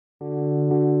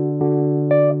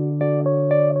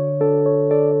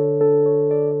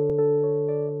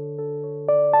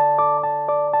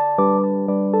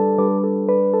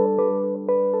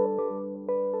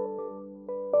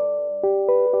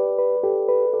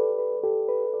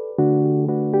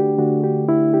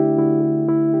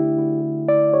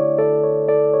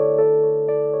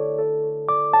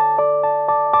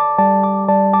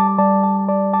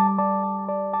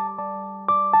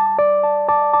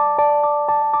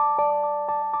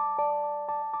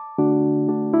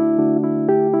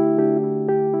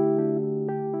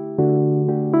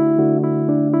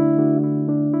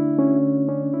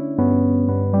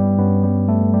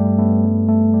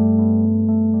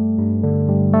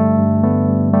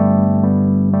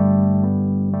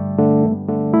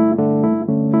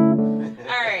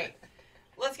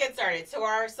so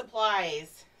our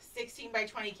supplies, 16 by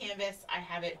 20 canvas. I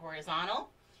have it horizontal.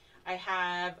 I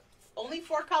have only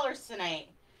 4 colors tonight.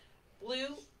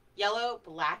 Blue, yellow,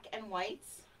 black, and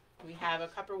whites. We have a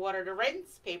cup of water to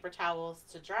rinse, paper towels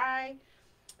to dry,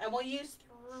 and we'll use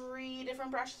 3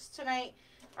 different brushes tonight.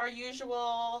 Our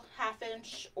usual 1/2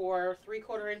 inch or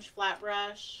 3/4 inch flat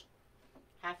brush,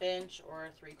 1/2 inch or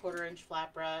 3/4 inch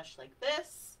flat brush like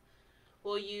this.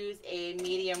 We'll use a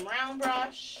medium round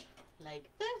brush like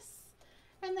this,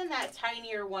 and then that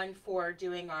tinier one for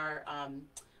doing our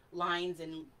lines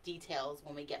and details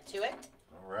when we get to it.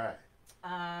 All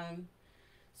right.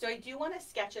 So I do want to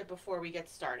sketch it before we get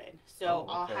started. So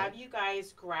I'll have you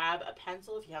guys grab a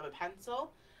pencil if you have a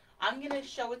pencil. I'm going to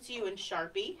show it to you in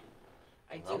Sharpie.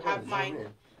 I do have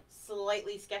mine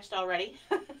slightly sketched already.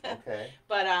 Okay.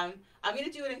 But I'm going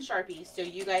to do it in Sharpie so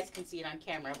you guys can see it on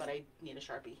camera, but I need a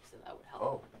Sharpie, so that would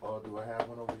help. Oh, do I have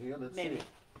one over here? Let's Maybe. see.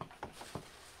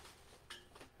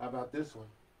 How about this one?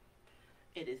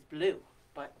 It is blue,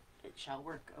 but it shall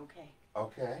work okay.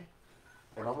 Okay.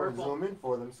 And I'm going to zoom in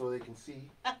for them so they can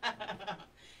see.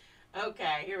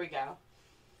 Okay, here we go.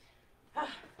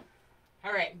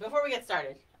 All right, before we get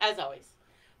started, as always,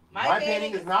 my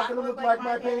painting is not going to look like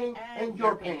my painting, and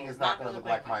your painting is not going to look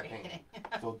like my painting.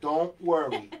 So don't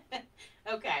worry.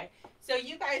 Okay, so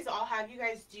you guys, I'll have you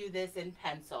guys do this in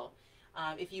pencil.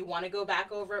 If you want to go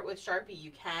back over it with Sharpie,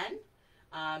 you can.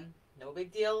 No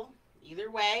big deal either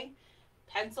way.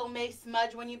 Pencil may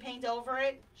smudge when you paint over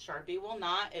it. Sharpie will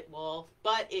not. It will,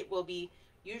 but it will be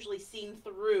usually seen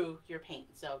through your paint.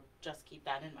 So just keep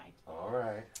that in mind. All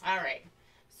right. All right.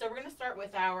 So we're going to start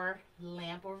with our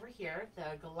lamp over here,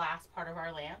 the glass part of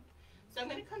our lamp. So I'm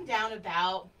going to come down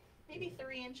about maybe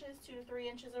 3 inches, 2 to 3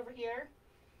 inches over here.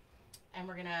 And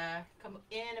we're going to come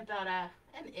in about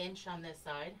an inch on this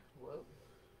side. Whoa.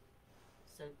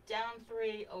 So down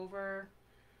 3, over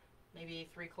maybe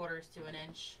 3/4 to an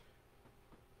inch.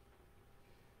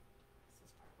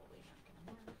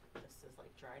 This is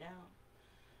like dried out.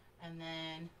 And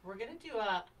then we're going to do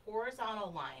a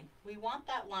horizontal line. We want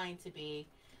that line to be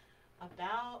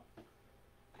about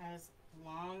as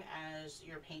long as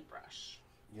your paintbrush.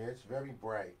 Yeah, it's very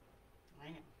bright. I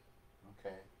know.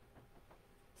 Okay.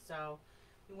 So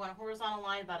we want a horizontal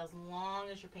line about as long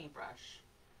as your paintbrush.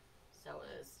 So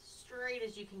as straight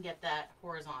as you can get that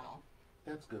horizontal.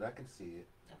 That's good. I can see it.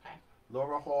 Okay.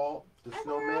 Laura Hall, the Hi,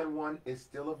 snowman Laura. one is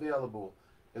still available.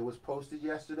 It was posted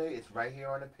yesterday. It's right here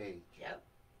on the page. Yep.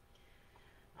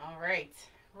 All right.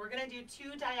 We're going to do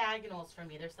 2 diagonals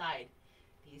from either side.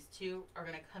 These 2 are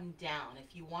going to come down.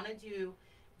 If you want to do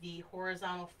the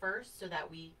horizontal first so that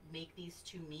we make these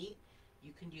 2 meet,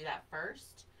 you can do that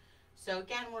first. So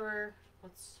again,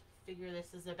 let's figure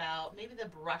this is about maybe the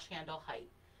brush handle height.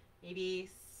 Maybe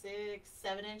 6,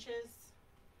 7 inches.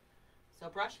 So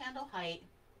brush handle height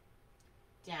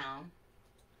down.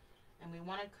 And we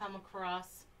want to come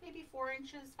across maybe 4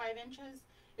 inches, 5 inches.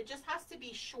 It just has to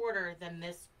be shorter than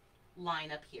this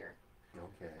line up here.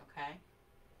 Okay. Okay.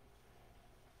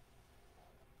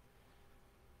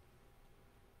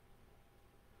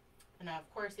 And now,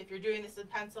 of course, if you're doing this in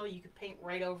pencil, you could paint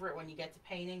right over it when you get to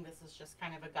painting. This is just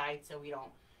kind of a guide so we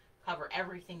don't cover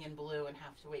everything in blue and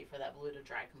have to wait for that blue to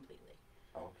dry completely.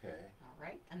 Okay. All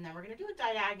right. And then we're going to do a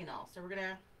diagonal. So we're going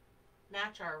to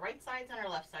match our right sides and our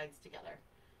left sides together.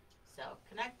 So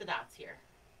connect the dots here.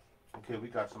 Okay, we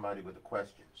got somebody with a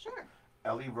question. Sure.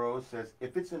 Ellie Rose says,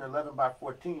 if it's an 11 by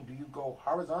 14, do you go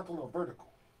horizontal or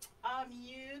vertical?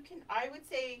 You can, I would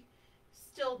say,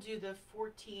 still do the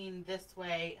 14 this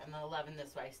way and the 11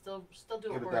 this way. Still do it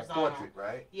Give it that horizontal. portrait,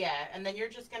 right? Yeah, and then you're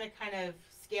just going to kind of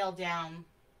scale down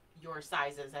your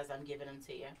sizes as I'm giving them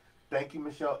to you. Thank you,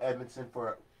 Michelle Edmondson,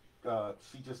 for,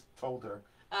 she just told her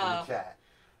in the chat.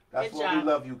 That's good what job. we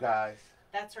love you guys.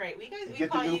 That's right. We You call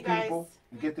get the new you guys. people,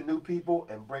 you get the new people,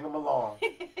 and bring them along.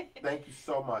 Thank you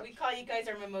so much. We call you guys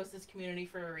our Mimosas community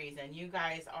for a reason. You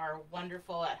guys are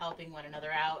wonderful at helping one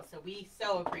another out, so we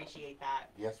so appreciate that.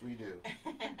 Yes, we do.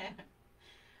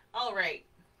 All right.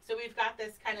 So we've got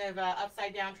this kind of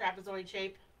upside down trapezoid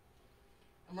shape,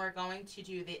 and we're going to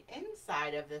do the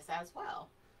inside of this as well.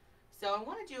 So I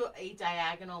want to do a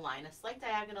diagonal line, a slight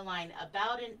diagonal line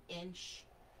about an inch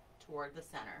toward the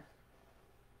center.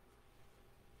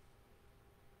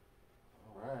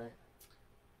 All right.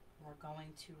 We're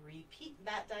going to repeat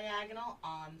that diagonal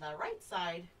on the right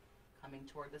side, coming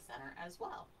toward the center as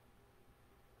well.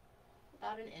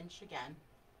 About an inch again.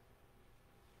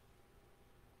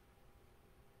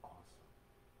 Awesome.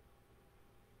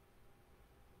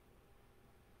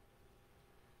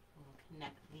 We'll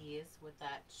connect these with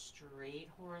that straight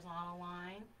horizontal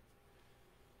line.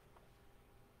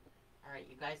 All right,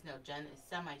 you guys know Jen is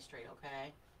semi-straight,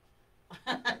 okay?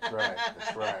 That's right.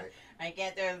 That's right. I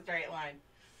can't do a straight line.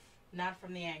 Not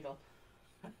from the angle.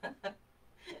 Alrighty.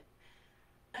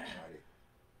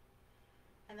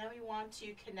 And then we want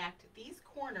to connect these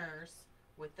corners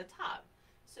with the top.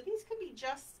 So these can be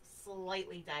just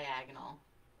slightly diagonal.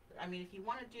 I mean, if you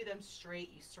want to do them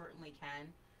straight, you certainly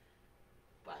can.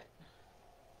 But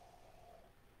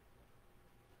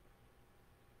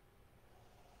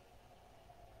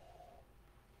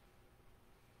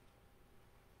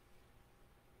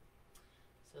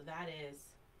so that is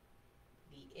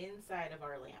the inside of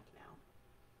our lamp now.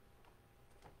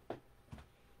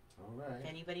 All right. If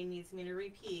anybody needs me to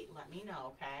repeat, let me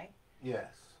know, okay?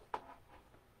 Yes.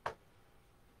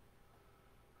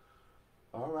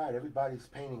 All right, everybody's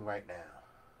painting right now.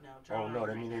 No, Oh drawing no, I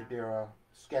right mean now. they're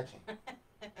sketching.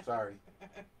 Sorry.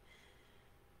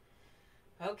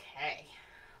 Okay,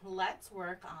 let's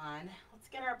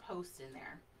get our post in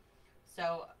there.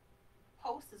 So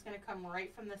post is going to come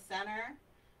right from the center.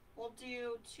 We'll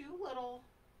do two little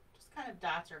just kind of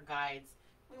dots or guides.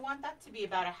 We want that to be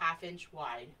about a 1/2 inch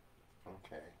wide.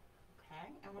 Okay.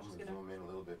 Okay, and we're I'm just gonna going to zoom in a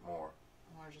little bit more.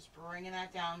 we're just bringing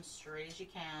that down straight as you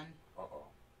can. Uh oh.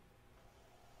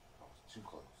 Oh, it's too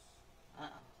close.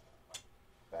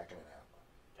 Backing it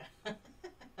out.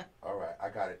 All right, I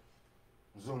got it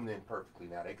zoomed in perfectly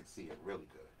now. They can see it really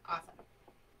good. Awesome.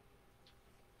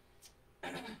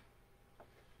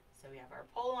 So we have our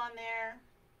pole on there,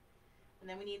 and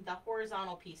then we need the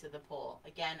horizontal piece of the pole.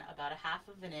 Again, about a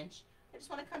 1/2 inch. I just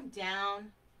want to come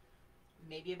down,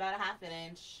 maybe about a 1/2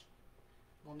 inch.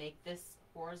 We'll make this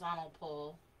horizontal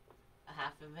pole a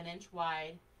 1/2 inch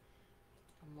wide,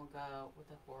 and we'll go with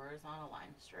the horizontal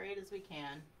line straight as we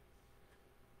can.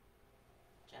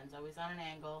 Jen's always on an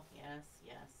angle. Yes,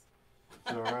 yes.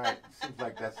 It's all right. Seems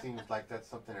like that's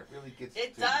something that really gets.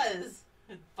 It to does.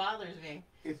 It bothers me.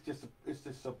 It's just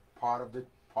a part of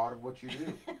what you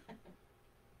do.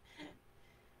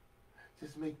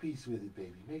 Just make peace with it,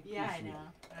 baby. Make peace Yeah, I with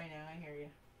know. I hear you.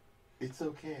 it. It's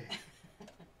okay.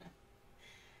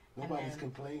 Nobody's then-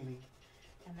 complaining.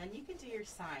 And then you can do your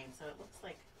sign. So it looks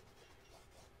like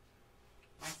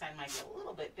my sign might be a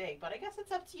little bit big, but I guess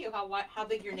it's up to you how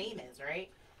big your name is, right?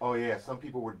 Oh yeah, some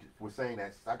people were saying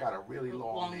that I got a really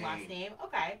long name. last name.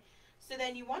 Okay. So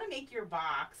then you want to make your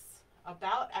box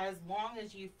about as long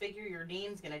as you figure your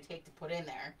name's going to take to put in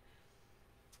there.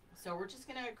 So we're just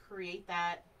going to create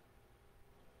that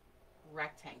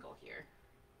rectangle here.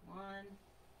 1,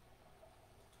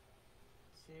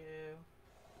 2.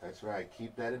 That's right.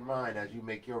 Keep that in mind as you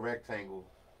make your rectangle.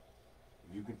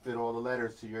 You can fit all the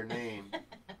letters to your name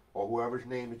or whoever's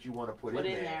name that you want to put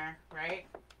in there. Right?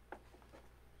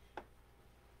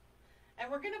 And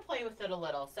we're going to play with it a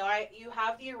little. So you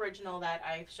have the original that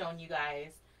I've shown you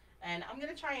guys. And I'm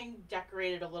going to try and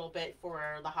decorate it a little bit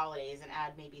for the holidays and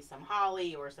add maybe some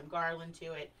holly or some garland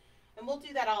to it. And we'll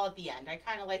do that all at the end. I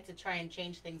kind of like to try and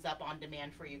change things up on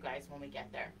demand for you guys when we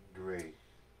get there. Great.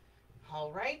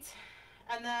 All right.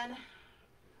 And then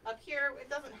up here, it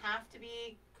doesn't have to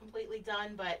be completely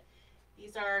done, but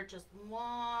these are just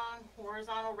long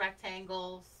horizontal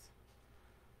rectangles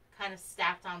kind of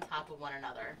stacked on top of one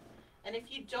another. And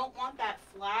if you don't want that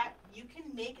flat, you can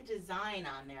make a design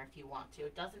on there if you want to.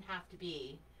 It doesn't have to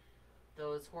be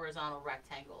those horizontal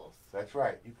rectangles. That's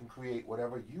right. You can create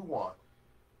whatever you want.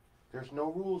 There's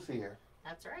no rules here.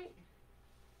 That's right.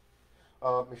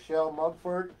 Michelle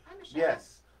Mugford. Hi, Michelle.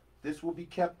 Yes, this will be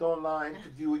kept online to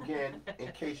view again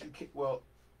in case you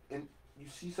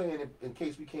she's saying in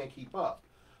case we can't keep up.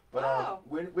 But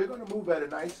we're going to move at a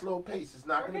nice slow pace. It's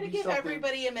not We're going to going be to give something.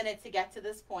 everybody a minute to get to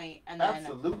this point, and then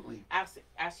Absolutely.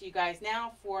 ask you guys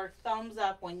now for thumbs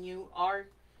up when you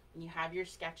have your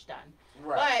sketch done.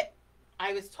 Right. But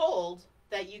I was told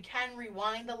that you can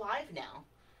rewind the live now.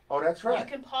 Oh, that's right. You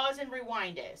can pause and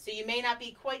rewind it. So you may not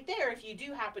be quite there if you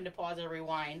do happen to pause or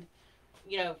rewind,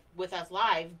 with us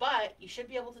live, but you should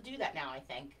be able to do that now, I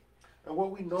think. And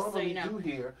what we normally do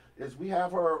here is we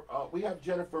have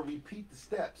Jennifer repeat the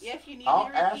steps. Yeah, if you need I'll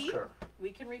me to repeat, ask her.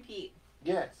 we can repeat.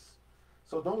 Yes.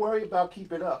 So don't worry about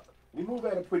keeping up. We move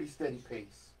at a pretty steady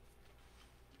pace.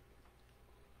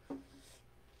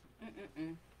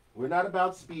 We're not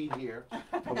about speed here,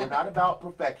 and we're not about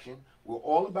perfection. We're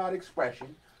all about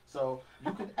expression. So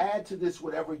you can add to this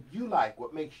whatever you like,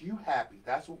 what makes you happy.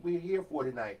 That's what we're here for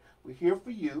tonight. We're here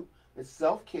for you. It's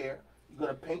self-care. You're going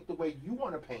to paint the way you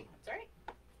want to paint. That's right.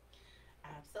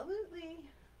 Absolutely.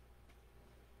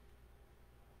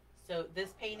 So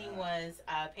this painting was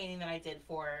a painting that I did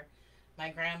for my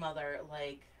grandmother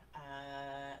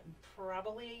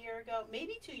probably a year ago,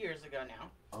 maybe 2 years ago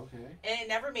now. Okay. And it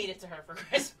never made it to her for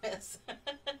Christmas.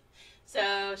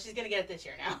 So she's going to get it this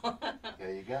year now.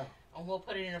 There you go. And we'll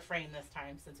put it in a frame this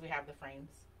time since we have the frames.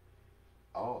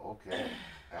 Oh, okay.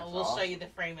 That's We'll awesome. show you the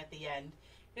frame at the end.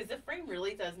 Because the frame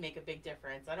really does make a big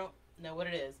difference. I don't know what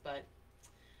it is, but it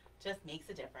just makes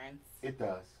a difference. It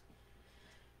does.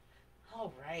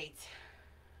 All right.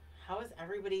 How was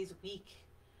everybody's week?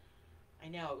 I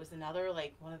know, it was another,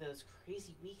 like, one of those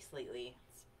crazy weeks lately.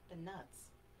 It's been nuts.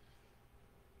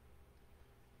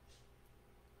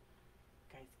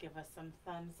 Guys, give us some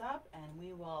thumbs up, and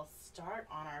we will start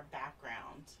on our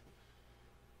background.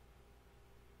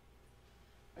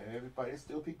 And everybody, there's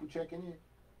still people checking in.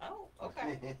 Oh,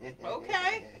 okay.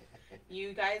 Okay.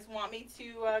 You guys want me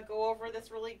to go over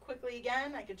this really quickly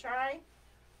again? I could try.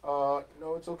 No,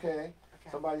 it's okay. Okay.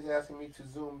 Somebody's asking me to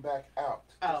zoom back out.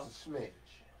 Oh. Just a smidge.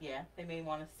 Yeah, they may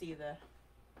want to see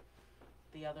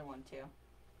the other one too.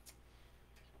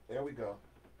 There we go.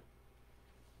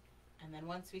 And then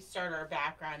once we start our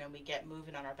background and we get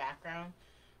moving on our background,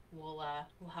 we'll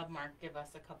have Mark give us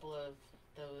a couple of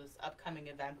those upcoming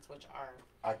events, which are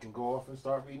I can go off and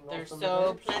start reading they're off some so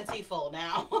events. plentiful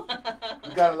now.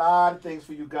 We got a lot of things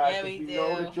for you guys. Yeah, 'cause we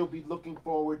know do. that you'll be looking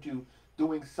forward to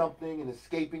doing something and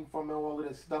escaping from all of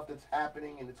this stuff that's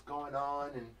happening and it's going on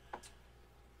and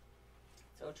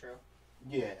So true.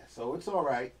 yeah, so it's all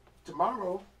right.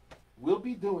 Tomorrow we'll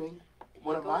be doing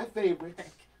one of my favorites.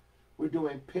 We're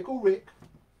doing Pickle Rick.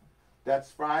 That's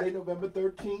Friday, November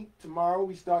 13th. Tomorrow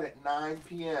we start at 9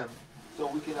 p.m. so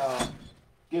we can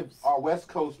give our West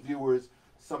Coast viewers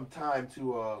some time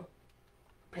to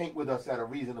paint with us at a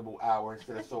reasonable hour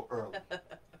instead of so early.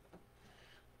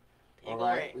 All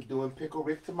right, we're doing Pickle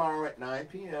Rick tomorrow at 9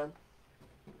 p.m.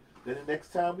 Then the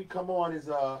next time we come on is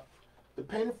the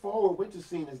Paint It Forward Winter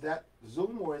Scene. Is that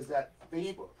Zoom or is that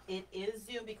Facebook? It is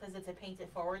Zoom because it's a Paint It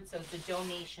Forward, so it's a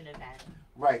donation event.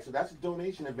 Right, so that's a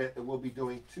donation event that we'll be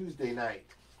doing Tuesday night.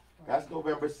 That's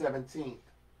November 17th.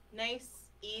 Nice,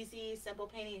 easy, simple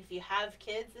painting. If you have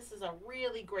kids, this is a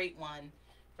really great one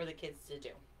for the kids to do.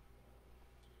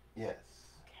 Yes.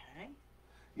 Okay.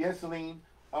 Yes, Celine.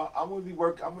 I'm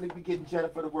gonna be getting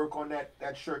Jennifer to work on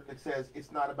that shirt that says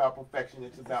it's not about perfection,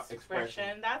 it's about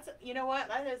expression. That's, you know what,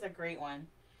 that is a great one.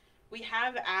 We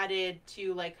have added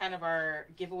to like kind of our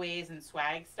giveaways and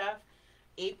swag stuff,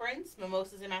 aprons,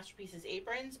 Mimosas and Masterpieces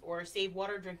aprons, or Save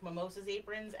Water, Drink Mimosas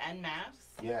aprons and masks.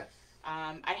 Yes.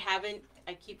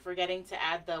 I keep forgetting to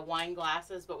add the wine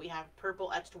glasses, but we have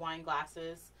purple etched wine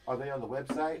glasses. Are they on the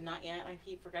website? Not yet, I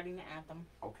keep forgetting to add them.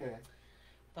 Okay.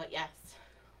 But yes,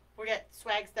 we got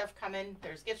swag stuff coming.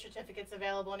 There's gift certificates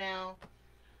available now.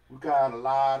 We've got a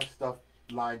lot of stuff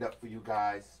lined up for you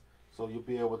guys, so you'll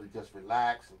be able to just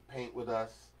relax and paint with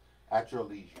us at your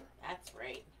leisure. That's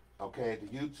right. Okay, the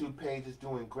YouTube page is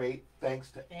doing great. Thanks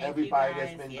to Thank everybody you guys.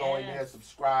 that's been going there, Yes.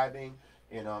 subscribing,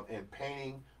 and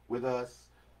painting with us.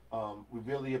 We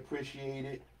really appreciate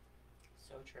it.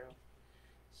 So true.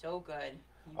 So good.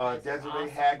 You guys are Desiree awesome.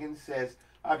 Hagen says,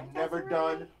 I've Hi, never Desiree.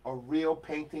 done a real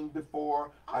painting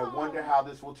before. I Oh. wonder how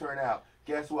this will turn out.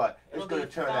 Guess what? It'll It's going to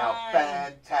be turn out fine.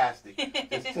 fantastic.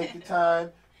 Just take your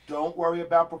time. Don't worry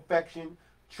about perfection.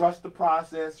 Trust the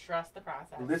process. Trust the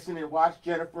process. Listen and watch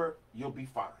Jennifer. You'll be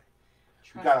fine.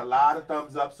 We Trust got a the lot of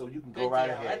process. thumbs up, so you can go Good right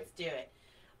deal. ahead. Let's do it.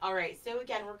 All right. So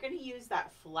again, we're going to use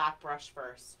that flat brush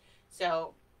first.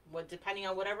 So depending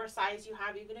on whatever size you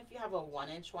have, even if you have a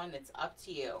 1-inch one, it's up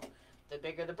to you. The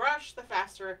bigger the brush, the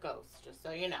faster it goes, just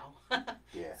so you know.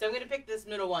 Yeah. So I'm going to pick this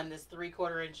middle one, this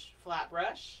 3/4 inch flat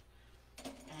brush.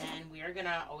 And we are going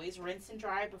to always rinse and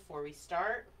dry before we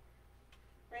start.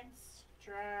 Rinse,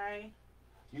 dry.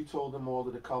 You told them all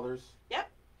of the colors.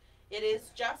 It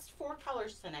is just 4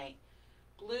 colors tonight.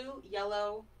 Blue,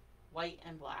 yellow, white,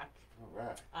 and black. All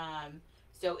right.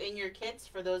 So in your kits,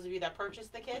 for those of you that purchase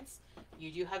the kits,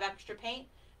 you do have extra paint.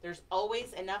 There's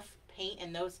always enough paint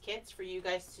in those kits for you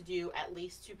guys to do at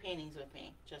least 2 paintings with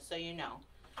me, just so you know.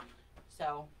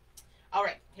 So, all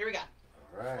right, here we go.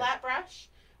 All right. Flat brush.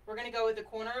 We're going to go with a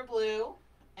corner of blue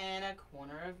and a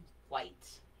corner of white.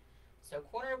 So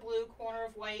corner of blue, corner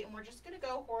of white, and we're just going to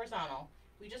go horizontal.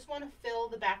 We just want to fill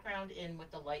the background in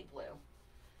with the light blue.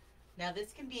 Now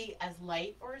this can be as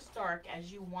light or as dark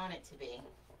as you want it to be.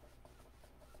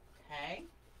 Okay?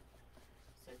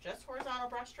 So just horizontal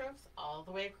brush strokes all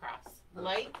the way across.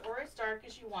 Light or as dark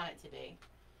as you want it to be.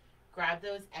 Grab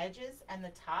those edges and the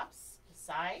tops, the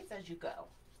sides as you go.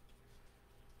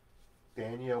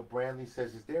 Danielle Brandley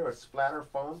says, is there a splatter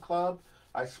phone club?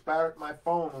 I splattered my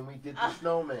phone when we did the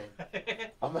snowman.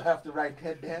 I'm going to have to write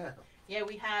that down. Yeah,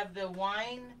 we have the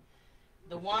wine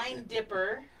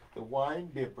dipper The wine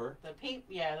dipper. The paint,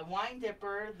 yeah, the wine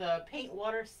dipper, the paint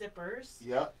water sippers.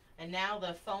 Yep. And now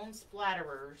the foam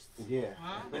splatterers. Yeah.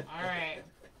 Huh? All right. I'm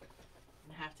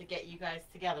gonna have to get you guys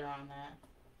together on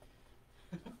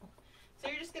that. So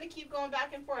you're just gonna keep going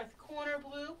back and forth. Corner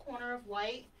blue, corner of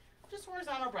white. Just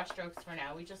horizontal brush strokes for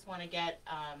now. We just want to get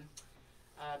a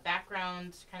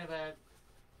background, kind of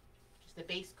just a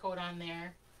base coat on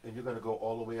there. And you're gonna go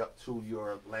all the way up to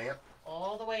your lamp.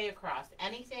 All the way across.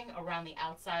 Anything around the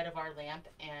outside of our lamp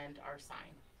and our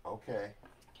sign. Okay.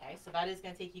 Okay, so that is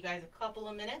going to take you guys a couple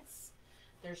of minutes.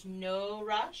 There's no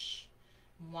rush.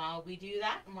 While we do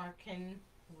that, Mark can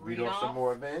read off off some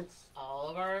more events. all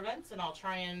of our events, and I'll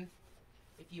try and,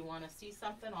 if you want to see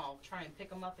something, I'll try and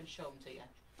pick them up and show them to you.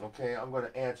 Okay, I'm going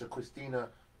to answer Christina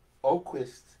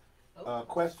Oquist's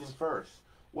question first.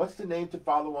 What's the name to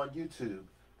follow on YouTube?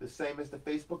 The same as the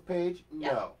Facebook page?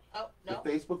 Yep. No. Oh, no? The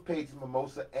Facebook page is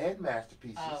Mimosa and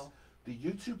Masterpieces. Oh. The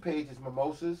YouTube page is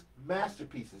Mimosa's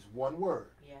Masterpieces, one word.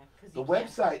 Yeah. The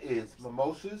website is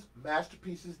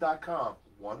mimosasmasterpieces.com,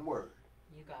 one word.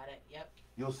 You got it, yep.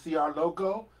 You'll see our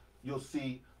logo. You'll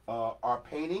see our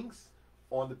paintings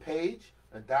on the page,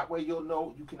 and that way you'll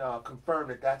know, you can confirm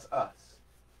that that's us.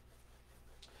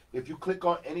 If you click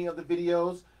on any of the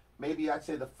videos, maybe I'd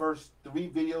say the first 3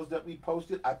 videos that we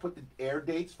posted, I put the air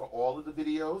dates for all of the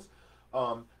videos.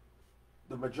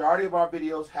 The majority of our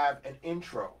videos have an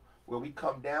intro where we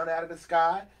come down out of the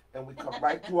sky and we come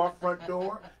right through our front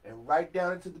door and right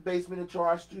down into the basement into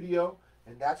our studio,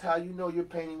 and that's how you know you're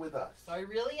painting with us. So I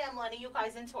really am letting you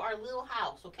guys into our little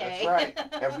house, okay? That's right,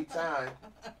 every time.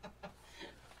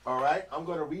 All right, I'm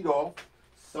going to read off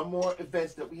some more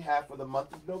events that we have for the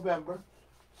month of November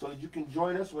so that you can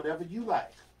join us whenever you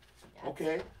like. Yes.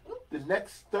 Okay? Oop. The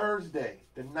next Thursday,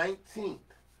 the 19th,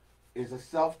 is a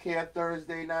self-care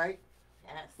Thursday night,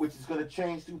 Yes. which is going to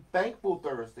change to Thankful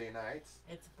Thursday nights.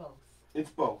 It's both. It's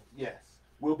both, yes.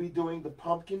 We'll be doing the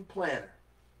pumpkin planner.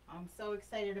 I'm so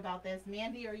excited about this.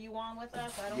 Mandy, are you on with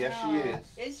us? I don't Yes, know. she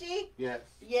is. Is she? Yes.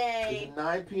 Yay. It's a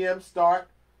 9 p.m. start,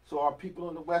 so our people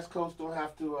on the West Coast don't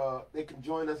have to, they can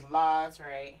join us live, That's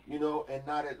right. you know, and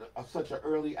not at such an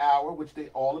early hour, which they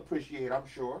all appreciate, I'm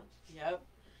sure. Yep.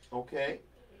 Okay?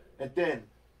 And then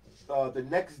the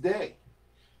next day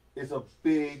is a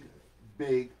big,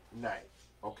 big night.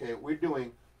 Okay? We're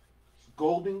doing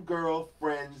Golden Girl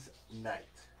Friends Night.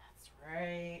 That's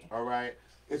right. All right?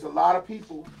 There's a lot of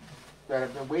people that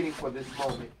have been waiting for this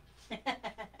moment,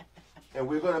 and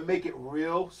we're going to make it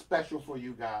real special for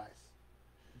you guys.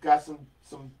 Got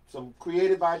some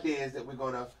creative ideas that we're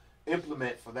going to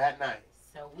implement for that night.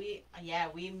 So we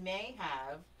may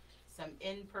have some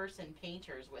in-person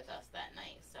painters with us that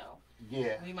night. So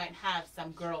Yeah. we might have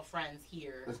some girlfriends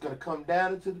here. That's going to come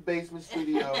down into the basement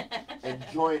studio and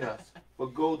join us for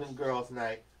Golden Girls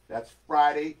Night. That's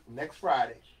Friday, next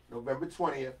Friday, November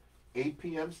 20th, 8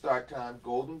 p.m. start time,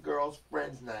 Golden Girls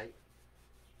Friends Night.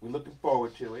 We're looking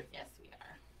forward to it. Yes, we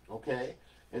are. Okay?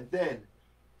 And then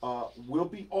we'll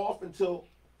be off until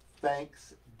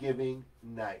Thanksgiving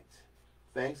night.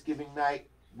 Thanksgiving night,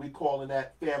 we calling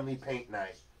that Family Paint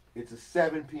Night. It's a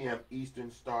 7 p.m. Eastern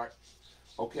start.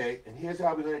 Okay? And here's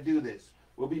how we're going to do this.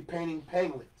 We'll be painting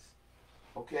penguins.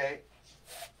 Okay?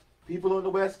 People on the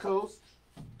West Coast,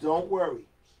 don't worry.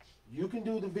 You can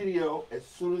do the video as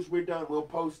soon as we're done. We'll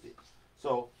post it.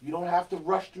 So you don't have to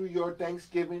rush through your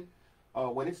Thanksgiving.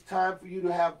 When it's time for you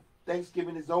to have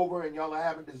Thanksgiving is over and y'all are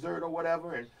having dessert or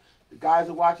whatever, and the guys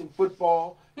are watching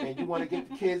football and you want to get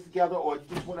the kids together, or you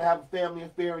just want to have a family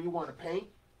affair and you want to paint,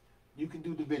 you can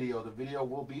do the video. The video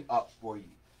will be up for you.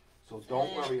 So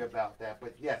don't worry about that.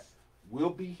 But yes, we'll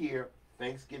be here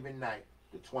Thanksgiving night,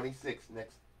 the 26th,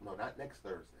 not next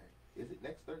Thursday. Is it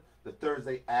next Thursday? The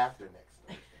Thursday after next Thursday.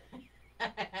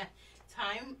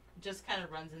 Time just kind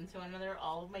of runs into another.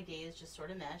 All of my days just sort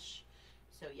of mesh.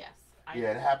 So yes.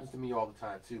 Yeah, it happens to me all the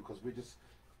time too, because we're just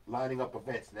lining up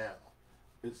events now.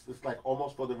 It's like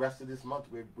almost for the rest of this month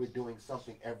we're doing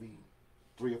something every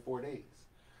 3 or 4 days.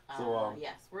 So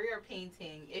yes, we are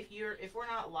painting. If we're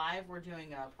not live, we're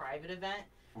doing a private event.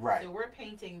 Right. So we're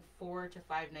painting 4 to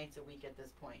 5 nights a week at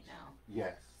this point now.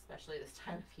 Yes. Especially this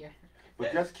time of year.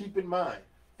 But just keep in mind,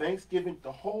 Thanksgiving,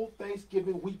 the whole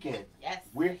Thanksgiving weekend. Yes.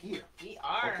 We're here. We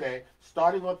are. Okay.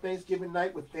 Starting on Thanksgiving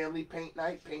night with Family Paint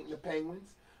Night, painting the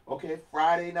penguins. Okay.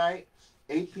 Friday night,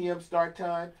 8 p.m. start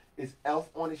time is Elf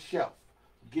on the Shelf,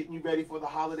 getting you ready for the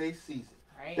holiday season.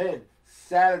 Right. Then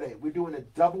Saturday, we're doing a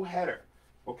double header.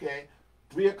 Okay.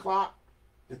 3 o'clock,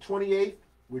 the 28th,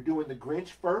 we're doing the Grinch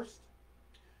first.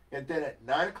 And then at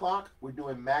 9 o'clock, we're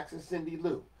doing Max and Cindy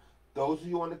Lou. Those of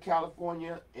you on the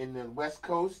California and the West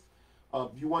Coast,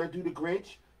 if you want to do the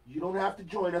Grinch, You don't have to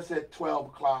join us at 12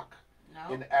 o'clock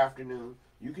No. in the afternoon.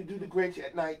 You can do the Grinch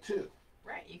at night too.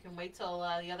 Right. You can wait till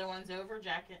the other one's over,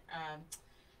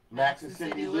 Max and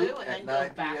Cindy Lou and at then 9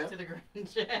 go back p.m. to the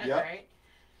Grinch. Yep. Right.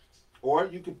 Or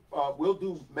you could we'll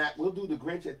do the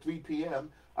Grinch at 3 p.m.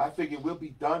 I figure we'll be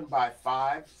done by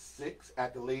 5, 6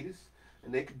 at the latest,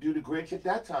 and they could do the Grinch at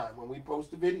that time when we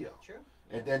post the video. True.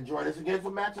 And then join us again for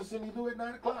Max and Cindy Lou at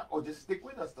 9 o'clock, or just stick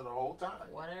with us the whole time.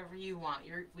 Whatever you want.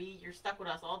 You're stuck with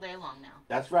us all day long now.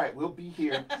 That's right. We'll be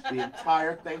here the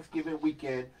entire Thanksgiving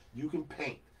weekend. You can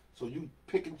paint, so you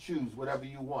pick and choose whatever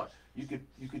you want. You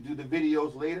could do the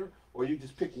videos later, or you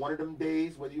just pick one of them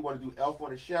days, whether you want to do Elf on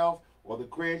the Shelf, or the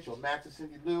Grinch, or Max and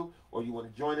Cindy Lou, or you want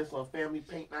to join us on Family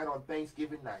Paint Night on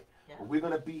Thanksgiving night. Yeah. But we're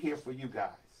gonna be here for you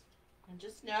guys. And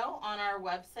just know on our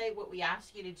website, what we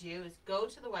ask you to do is go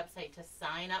to the website to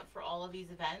sign up for all of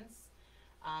these events.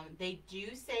 They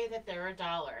do say that they're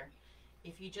 $1.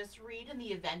 If you just read in the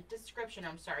event description,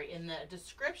 in the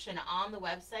description on the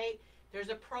website, there's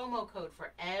a promo code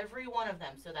for every one of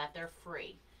them so that they're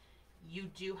free. You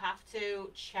do have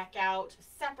to check out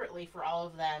separately for all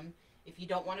of them if you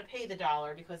don't want to pay the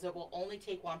 $1, because it will only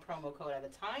take one promo code at a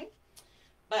time.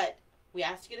 But we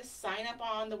ask you to sign up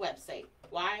on the website.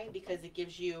 Why? Because it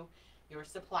gives you your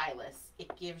supply list.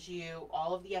 It gives you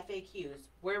all of the FAQs,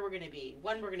 where we're going to be,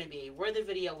 when we're going to be, where the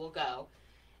video will go,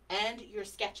 and your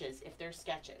sketches, if there's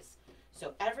sketches.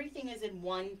 So everything is in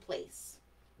one place.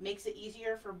 Makes it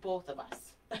easier for both of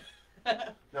us.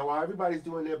 Now, while everybody's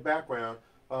doing their background,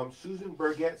 Susan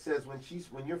Burgett says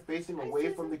when you're facing away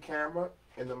Susan. from the camera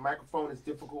and the microphone is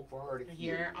difficult for her to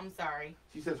hear. Here, I'm sorry.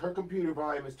 She says her computer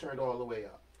volume is turned all the way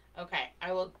up. Okay,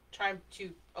 I will try to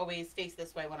always face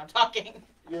this way when I'm talking.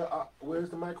 Yeah, where's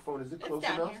the microphone? Is it close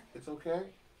down enough? here. It's okay?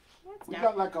 It's We down.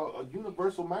 got like a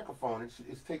universal microphone.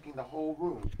 It's taking the whole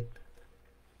room.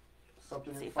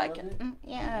 Something See in if I front of can. it?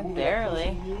 Yeah, Move it barely.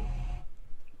 closer to you.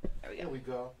 There we There go. we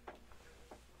go.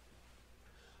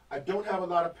 I don't have a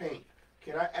lot of paint.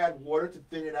 Can I add water to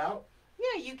thin it out?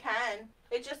 Yeah, you can.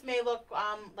 It just may look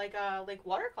like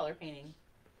watercolor painting.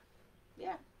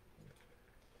 Yeah.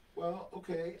 Well,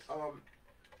 okay.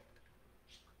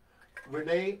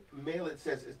 Renee Malin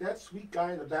says, "Is that sweet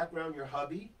guy in the background your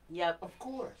hubby?" Yep. Of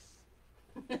course.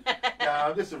 No,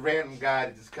 I'm just a random guy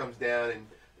that just comes down and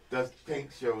does paint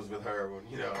shows with her. When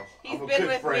He's I'm a been good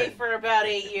with friend. me for about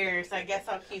 8 years. I guess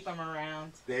I'll keep him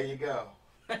around. There you go.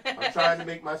 I'm trying to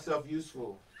make myself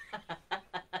useful.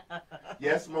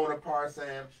 Yes, Mona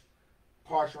Parshram.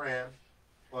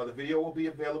 Well, the video will be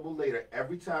available later.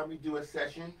 Every time we do a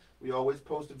session, we always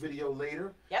post a video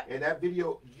later. Yep. And that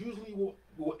video usually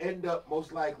will end up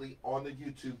most likely on the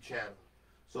YouTube channel.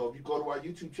 So if you go to our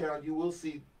YouTube channel, you will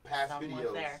see past Somewhere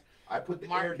videos. there. I put the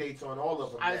Mark- air dates on all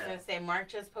of them I was now. going to say, Mark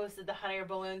just posted the hot air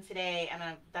balloon today, and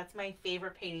that's my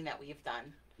favorite painting that we've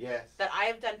done. Yes. That I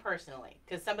have done personally.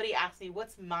 Because somebody asked me,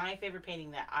 what's my favorite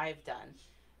painting that I've done?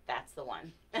 That's the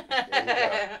one.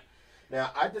 Now,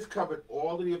 I just covered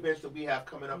all of the events that we have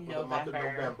coming up for the month of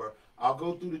November. November. I'll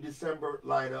go through the December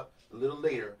lineup a little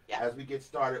later Yeah. as we get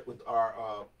started with our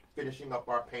finishing up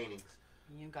our paintings.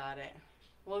 You got it.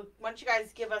 Well, why don't you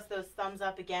guys give us those thumbs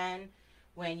up again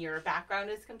when your background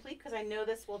is complete, because I know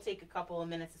this will take a couple of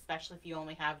minutes, especially if you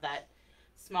only have that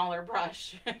smaller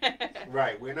brush.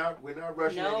 Right, we're not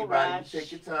rushing No anybody. rush. You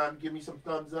take your time, give me some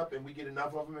thumbs up, and we get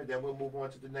enough of them, and then we'll move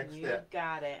on to the next You step.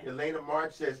 got it. Elena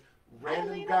March says, "Random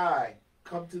Elena. guy,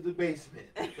 come to the basement."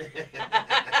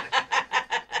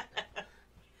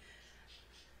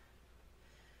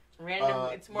 Random.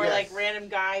 It's more yes. like random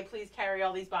guy. Please carry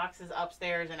all these boxes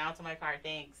upstairs and out to my car.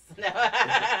 Thanks.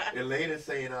 Elena's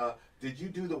saying, "Did you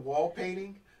do the wall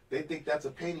painting? They think that's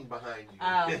a painting behind you."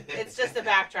 It's just a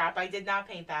backdrop. I did not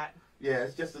paint that. Yeah,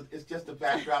 it's just a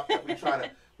backdrop that we try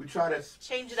to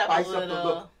Change it up spice a up the little.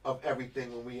 look of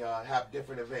everything when we have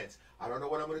different events. I don't know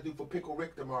what I'm gonna do for Pickle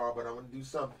Rick tomorrow, but I'm gonna do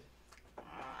something.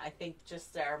 I think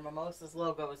just our Mimosa's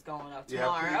logo is going up Yeah,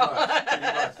 tomorrow. pretty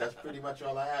much. That's pretty much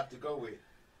all I have to go with.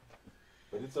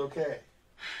 But it's okay.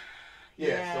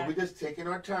 Yeah, so we're just taking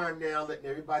our time now, letting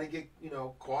everybody get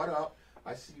caught up.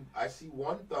 I see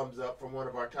one thumbs up from one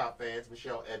of our top fans,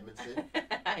 Michelle Edmondson.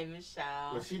 Hi,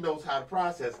 Michelle. Well, she knows how the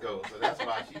process goes, so that's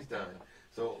why she's done.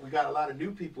 So we got a lot of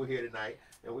new people here tonight,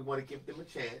 and we want to give them a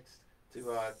chance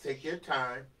to take their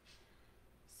time.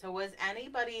 So was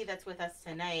anybody that's with us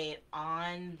tonight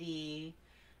on the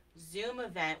Zoom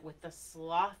event with the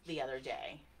sloth the other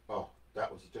day? Oh,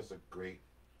 that was just a great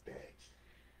day.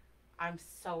 I'm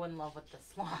so in love with the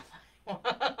sloth.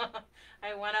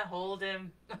 I want to hold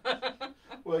him.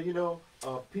 Well,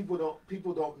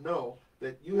 people don't know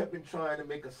that you have been trying to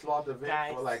make a sloth event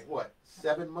Guys. for like what,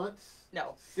 7 months?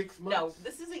 No. 6 months? No,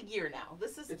 this is a year now.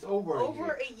 It's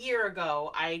over a year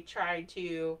ago. I tried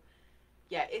to.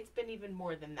 Yeah, it's been even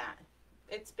more than that.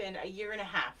 It's been a year and a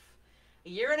half. A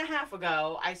year and a half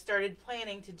ago, I started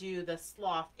planning to do the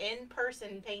sloth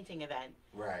in-person painting event.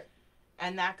 Right.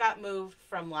 And that got moved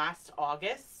from last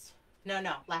August. No,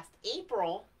 last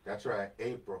April. That's right,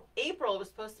 April. April. It was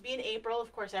supposed to be in April.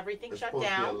 Of course, everything shut down. It's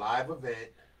supposed to be a live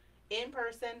event. In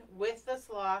person with the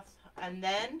sloth, and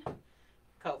then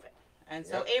COVID. And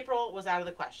so Yep. April was out of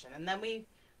the question. And then we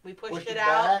pushed it back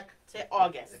out to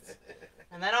August.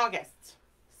 And then August.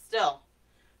 Still,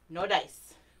 no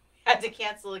dice. We had to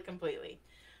cancel it completely.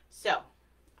 So,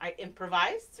 I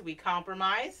improvised, we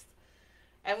compromised,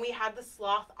 and we had the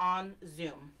sloth on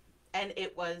Zoom. And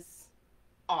it was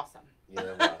awesome. Yeah,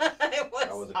 it was. It was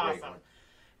That was a awesome. great one.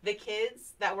 The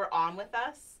kids that were on with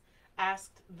us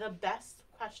asked the best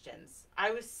questions.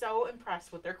 I was so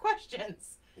impressed with their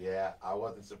questions. Yeah, I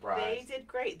wasn't surprised. They did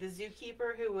great. The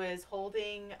zookeeper who was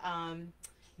holding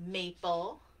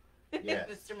Maple, Yes.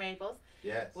 Mr. Maples,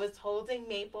 Yes. was holding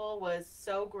Maple, was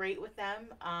so great with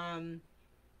them.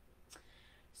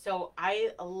 So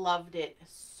I loved it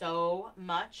so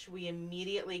much. We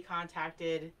immediately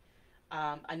contacted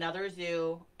another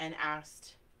zoo and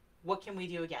asked, what can we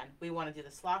do again? We want to do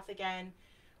the sloth again.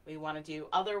 We want to do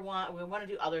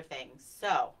other things.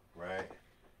 So, Right.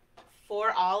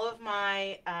 for all of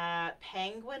my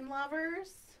penguin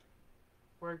lovers,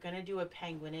 we're going to do a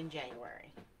penguin in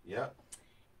January. Yep.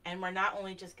 And we're not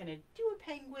only just going to do a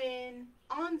penguin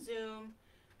on Zoom,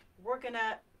 we're going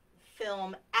to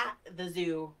film at the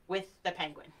zoo with the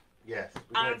penguin. Yes.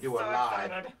 We're going to do it so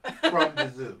live excited. from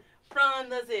the zoo. From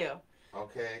the zoo.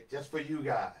 Okay? Just for you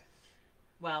guys.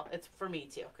 Well, it's for me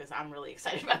too, because I'm really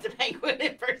excited about the penguin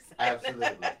in person.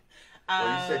 Absolutely.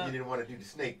 Well, you said you didn't want to do the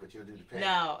snake, but you'll do the penguin.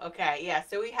 No, okay, yeah.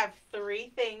 So we have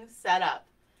 3 things set up.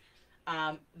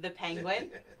 The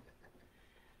penguin,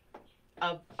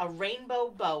 a rainbow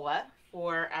boa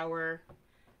for our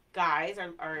guys,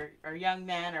 our young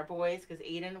men, our boys, because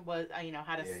Aiden was,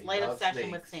 had a slight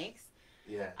obsession with snakes.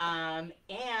 Yeah.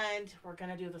 And we're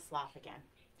gonna do the sloth again.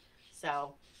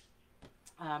 So,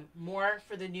 more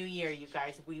for the new year, you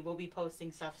guys. We will be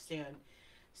posting stuff soon.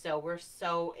 So we're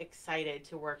so excited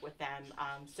to work with them.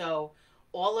 So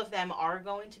all of them are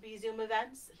going to be Zoom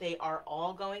events. They are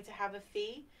all going to have a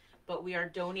fee, but we are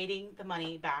donating the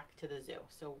money back to the zoo.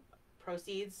 So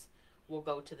proceeds will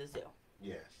go to the zoo.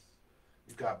 Yes.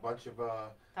 You've got a bunch of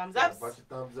thumbs up. A bunch of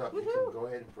thumbs up. Woo-hoo. You can go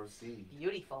ahead and proceed.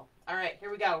 Beautiful. All right,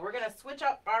 here we go. We're gonna switch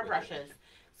up our brushes.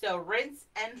 So rinse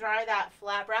and dry that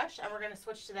flat brush, and we're gonna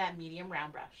switch to that medium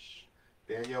round brush.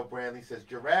 Danielle Brandley says,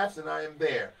 giraffes, and I am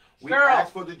there. We Girl,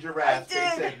 asked for the giraffes. They I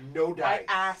did. said no dice.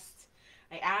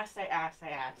 I asked,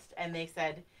 and they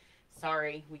said,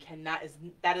 sorry, we cannot.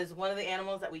 That is one of the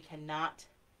animals that we cannot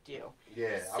do.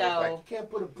 Yeah, So, I was like, you can't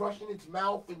put a brush in its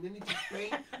mouth and then it just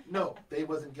paint. No, they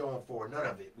wasn't going for none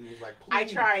of it. We was like,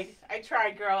 please. I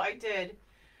tried, girl. I did.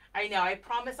 I know. I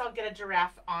promise I'll get a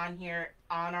giraffe on here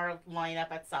on our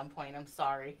lineup at some point. I'm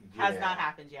sorry. Has not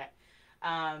happened yet.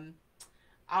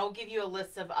 I'll give you a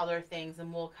list of other things,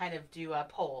 and we'll kind of do a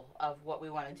poll of what we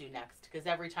want to do next. Because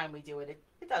every time we do it,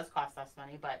 it does cost us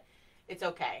money, but it's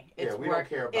okay. It's we don't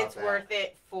care about that. It's worth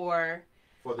it for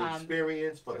the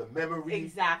experience, for the memory.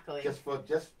 Exactly.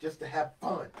 Just to have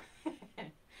fun.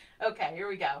 Okay, here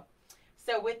we go.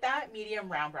 So with that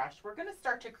medium round brush, we're going to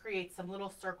start to create some little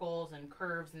circles and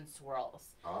curves and swirls.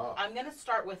 Oh. I'm going to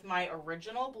start with my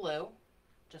original blue,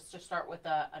 just to start with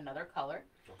another color.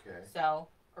 Okay. So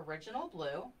original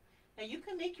blue. Now you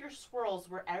can make your swirls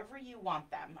wherever you want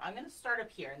them. I'm going to start up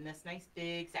here in this nice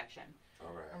big section.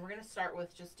 All right. And we're going to start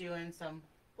with just doing some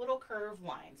little curved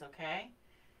lines, okay?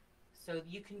 So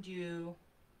you can do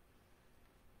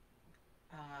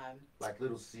like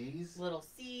little C's? Little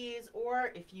C's,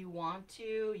 or if you want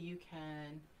to, you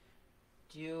can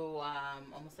do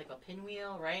almost like a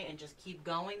pinwheel, right? And just keep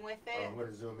going with it. Oh, I'm going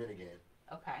to zoom in again.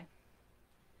 Okay.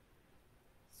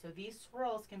 So these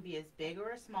swirls can be as big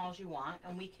or as small as you want,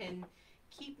 and we can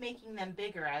keep making them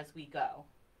bigger as we go.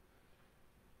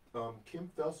 Kim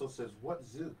Felso says, what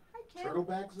zoo? Hi, Kim.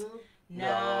 Turtleback Zoo?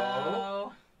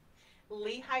 No.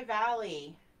 Lehigh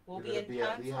Valley. We'll You're be in gonna be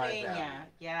at Lehigh Pennsylvania. Valley.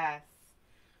 Yes.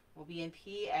 We'll be in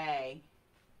PA.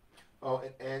 Oh,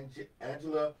 and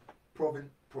Angela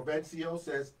Provencio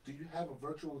says, do you have a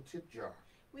virtual tip jar?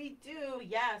 We do,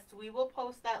 yes. We will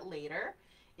post that later.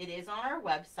 It is on our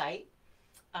website.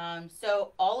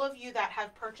 So all of you that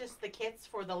have purchased the kits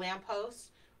for the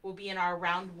lamppost will be in our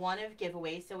round 1 of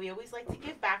giveaways. So we always like to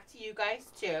give back to you guys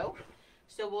too.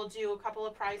 So we'll do a couple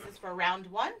of prizes for round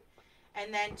 1.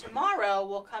 And then tomorrow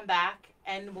we'll come back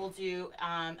and we'll do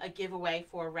a giveaway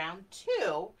for round 2.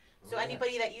 So Yes.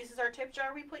 anybody that uses our tip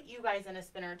jar, we put you guys in a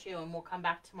spinner too, and we'll come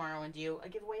back tomorrow and do a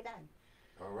giveaway then.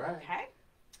 All right. Okay.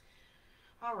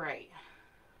 All right.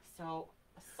 So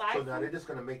So now they're just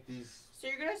gonna make these. So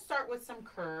you're gonna start with some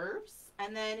curves,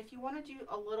 and then if you want to do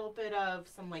a little bit of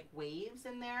some like waves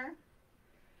in there,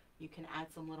 you can add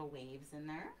some little waves in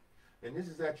there. And this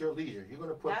is at your leisure. You're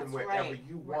gonna put them That's wherever right.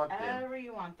 you want them. Wherever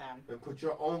you want them. And put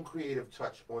your own creative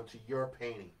touch onto your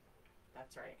painting.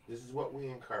 That's right. This is what we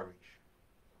encourage.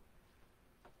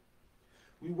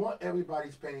 We want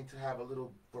everybody's painting to have a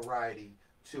little variety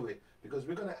to it, because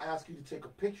we're going to ask you to take a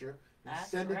picture and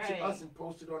send it to us and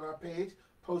post it on our page,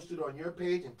 post it on your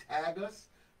page and tag us.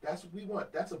 That's what we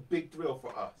want. That's a big thrill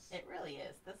for us. It really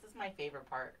is. This is my favorite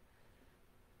part.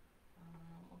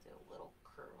 We'll do a little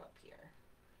curve up here.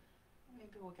 Maybe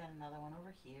we'll get another one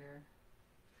over here.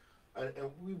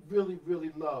 And we really,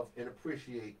 really love and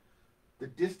appreciate the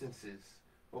distances.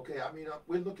 Okay, I mean,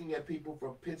 we're looking at people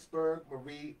from Pittsburgh,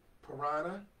 Marie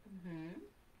Piranha. Mm-hmm.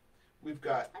 We've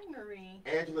got Hi, Marie.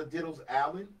 Angela Diddles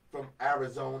Allen from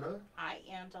Arizona. Hi,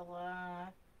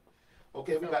 Angela.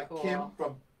 Okay, we got cool. Kim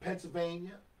from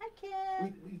Pennsylvania. Hi,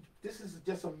 Kim. This is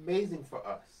just amazing for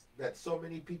us that so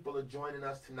many people are joining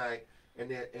us tonight, and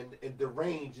the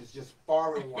range is just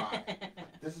far and wide.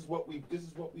 This is what we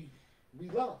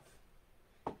love.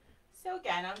 So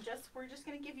again, we're just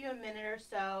gonna give you a minute or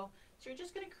so. So you're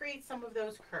just gonna create some of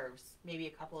those curves, maybe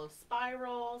a couple of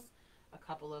spirals, a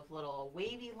couple of little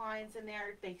wavy lines in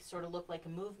there. They sort of look like a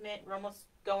movement. We're almost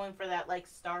going for that like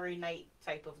Starry Night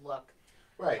type of look.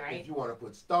 Right. If you want to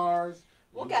put stars,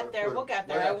 we'll get there. We'll get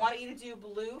there. Whatever. I want you to do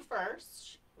blue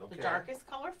first, Okay. the darkest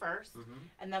color first,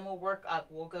 and then we'll work up.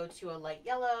 We'll go to a light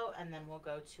yellow, and then we'll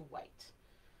go to white.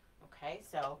 Okay,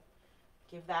 so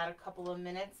give that a couple of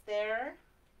minutes there.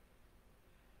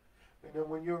 And then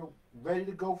when you're ready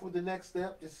to go for the next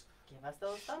step, just give us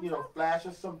those thumbs up. Flash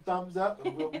us some thumbs up,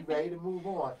 and we'll be ready to move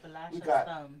on. Flash we us got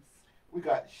thumbs. We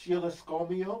got Sheila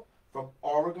Scomio from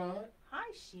Oregon.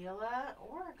 Hi, Sheila,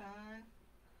 Oregon.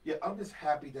 Yeah, I'm just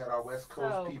happy that our West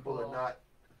Coast people cool. are not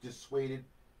dissuaded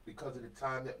because of the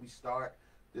time that we start.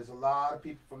 There's a lot of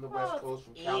people from the West Coast,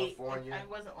 from California. I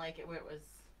wasn't like it. It was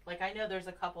like, I know there's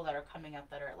a couple that are coming up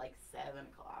that are at like 7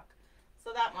 o'clock,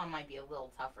 so that one might be a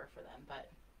little tougher for them, but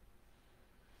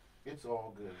it's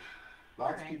all good.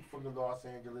 Lots of people from the Los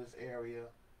Angeles area,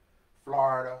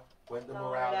 Florida. Wenda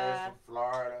Morales from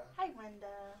Florida. Hi,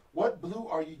 Wenda. What blue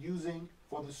are you using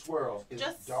for the swirls? Is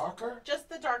it darker? Just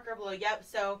the darker blue, yep.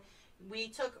 So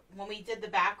when we did the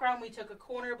background, we took a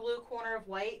corner blue, corner of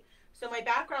white. So my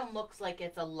background looks like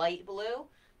it's a light blue.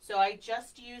 So I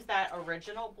just used that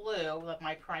original blue, like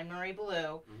my primary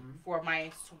blue, for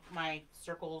my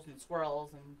circles and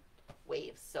swirls and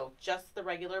waves. So just the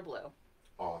regular blue.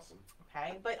 Awesome.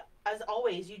 Okay, but as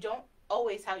always, you don't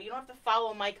have to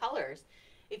follow my colors.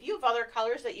 If you have other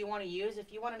colors that you want to use,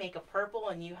 if you want to make a purple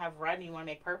and you have red and you want to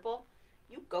make purple,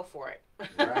 you go for it.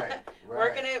 Right.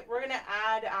 We're gonna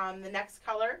add the next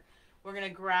color. We're gonna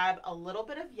grab a little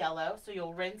bit of yellow, so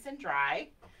you'll rinse and dry.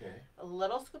 Okay. A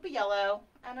little scoop of yellow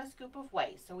and a scoop of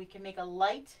white, so we can make a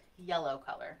light yellow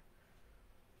color.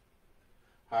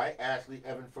 Hi, Ashley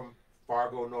Evan from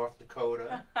Fargo, North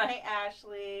Dakota. Hi,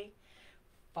 Ashley.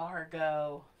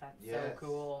 Fargo. That's so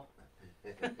cool.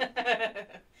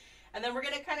 And then we're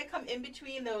going to kind of come in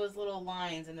between those little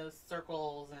lines and those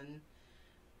circles, and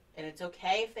it's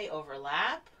okay if they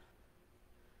overlap.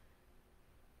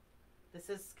 This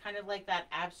is kind of like that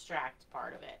abstract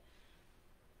part of it.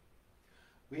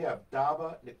 We have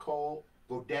Dava Nicole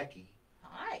Bodecki.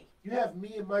 Hi. You have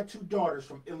me and my 2 daughters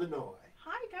from Illinois.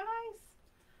 Hi, guys.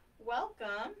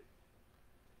 Welcome.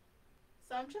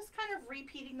 So I'm just kind of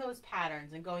repeating those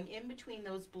patterns and going in between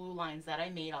those blue lines that I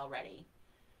made already.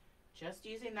 Just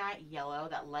using that yellow,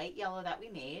 that light yellow that we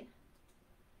made.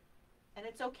 And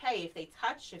it's okay if they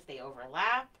touch, if they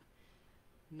overlap.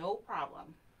 No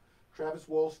problem. Travis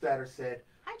Wohlstatter said,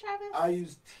 Hi, Travis. I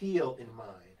use teal in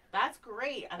mine. That's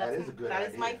great. That is a good idea.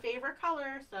 That is my favorite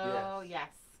color, so yes.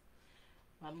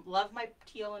 Love my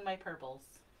teal and my purples.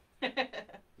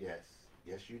 Yes.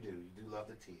 Yes, you do. You do love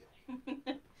the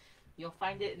teal. You'll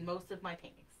find it in most of my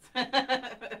paintings.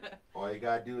 All you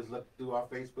gotta do is look through our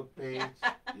Facebook page.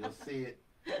 You'll see it.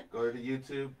 Go to the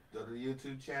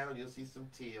YouTube channel. You'll see some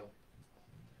teal.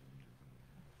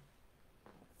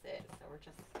 That's it. So we're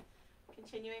just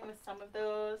continuing with some of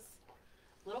those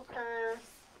little curves.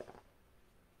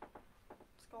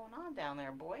 What's going on down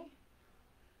there, boy?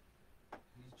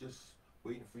 He's just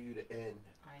waiting for you to end.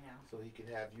 I know. So he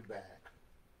can have you back.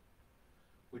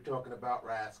 We're talking about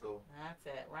Rascal. That's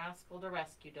it. Rascal the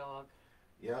rescue dog.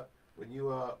 Yep. When you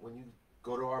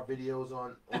go to our videos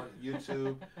on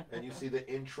YouTube and you see the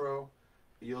intro,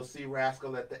 you'll see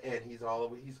Rascal at the end. He's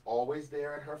always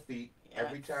there at her feet. Yes.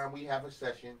 Every time we have a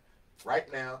session.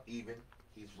 Right now, even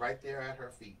he's right there at her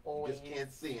feet. Always. You just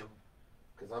can't see him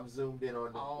because I'm zoomed in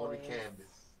on the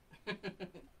canvas.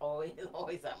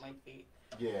 always at my feet.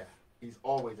 Yeah, he's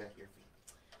always at your feet.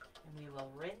 And we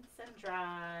will rinse and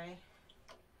dry.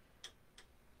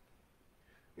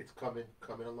 It's coming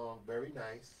along very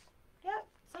nice. Yep.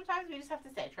 Sometimes we just have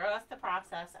to say, trust the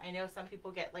process. I know some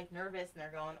people get like nervous and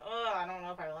they're going, oh, I don't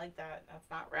know if I like that. That's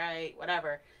not right.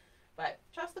 Whatever. But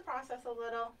trust the process a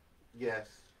little. Yes.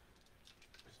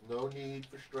 There's no need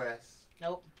for stress.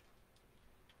 Nope.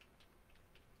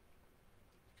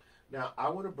 Now, I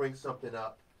want to bring something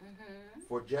up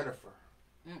for Jennifer,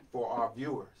 for our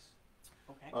viewers.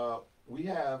 Okay. We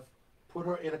have put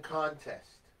her in a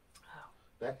contest. Oh.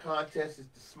 That contest is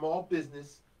the Small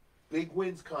Business Big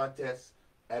Wins Contest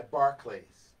at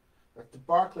Barclays. That's the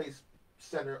Barclays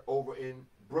Center over in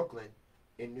Brooklyn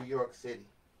in New York City.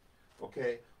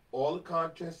 Okay? All the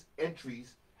contest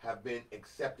entries have been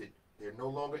accepted. They're no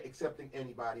longer accepting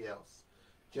anybody else.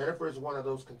 Jennifer is one of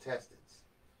those contestants.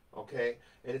 Okay?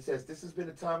 And it says, this has been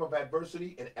a time of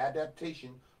adversity and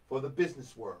adaptation for the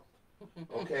business world.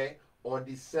 Okay? On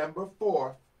December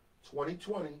 4th,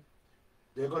 2020,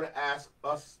 they're going to ask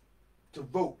us to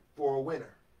vote for a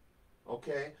winner.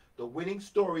 Okay? The winning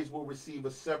stories will receive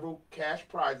several cash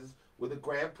prizes with a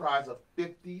grand prize of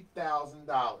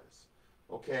 $50,000.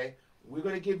 Okay? We're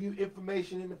going to give you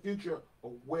information in the future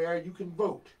of where you can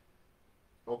vote.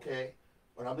 Okay?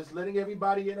 But I'm just letting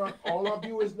everybody in, all our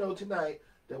viewers know tonight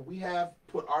that we have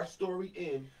put our story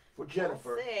in for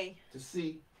Jennifer to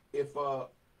see if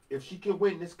she can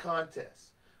win this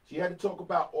contest. She had to talk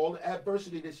about all the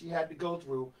adversity that she had to go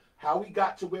through, how we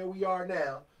got to where we are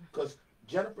now, because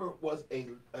Jennifer was a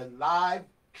live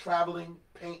traveling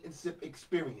paint and sip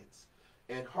experience.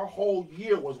 And her whole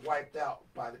year was wiped out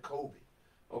by the COVID.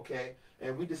 Okay?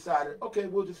 And we decided, okay,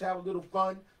 we'll just have a little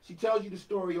fun. She tells you the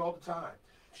story all the time.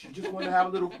 She just wanted to have a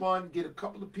little fun, get a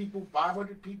couple of people,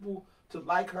 500 people to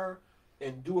like her,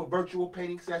 and do a virtual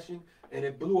painting session, and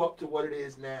it blew up to what it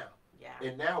is now. Yeah.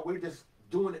 And now we're just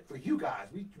doing it for you guys.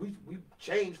 We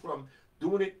changed from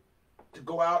doing it to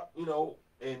go out,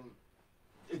 and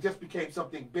it just became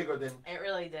something bigger than it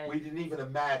really did. We didn't even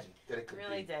imagine that it could be. It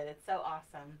really did. It's so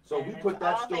awesome. So and we put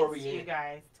that story thanks to you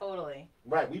guys. Totally.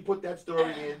 Right. We put that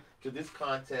story in to this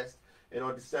contest, and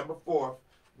on December 4th,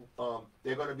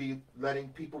 they're going to be letting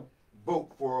people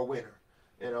vote for a winner.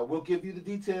 And we'll give you the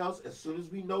details as soon as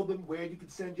we know them, where you can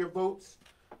send your votes.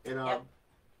 And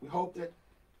we hope that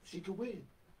she can win.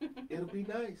 It'll be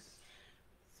nice.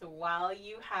 So while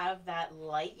you have that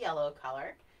light yellow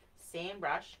color, same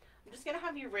brush, I'm just going to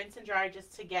have you rinse and dry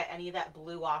just to get any of that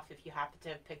blue off if you happen to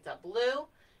have picked up blue.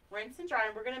 Rinse and dry,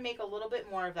 and we're going to make a little bit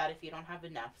more of that if you don't have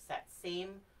enough. It's that same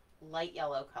light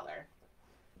yellow color.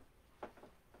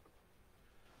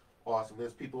 Awesome.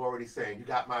 There's people already saying, you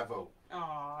got my vote.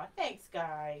 Aw, thanks,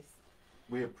 guys.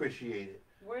 We appreciate it.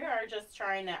 We are just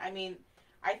trying to,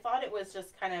 I thought it was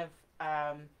just kind of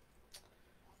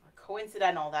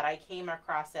coincidental that I came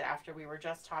across it after we were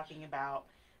just talking about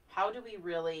how do we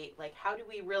really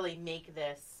make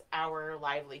this our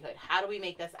livelihood? How do we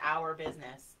make this our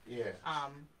business? Yeah.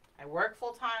 I work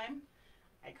full time.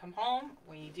 I come home.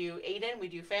 We do Aiden. We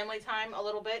do family time a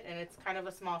little bit, and it's kind of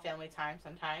a small family time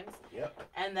sometimes. Yep.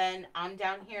 And then I'm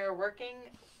down here working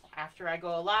after I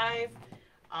go live.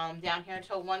 Down here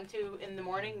until 1, 2 in the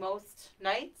morning most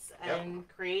nights, and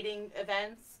creating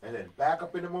events. And then back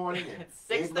up in the morning, and it's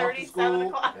 6:30, 7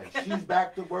 o'clock, and she's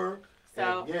back to work.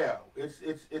 So and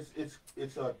it's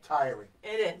tiring.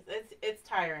 It is. It's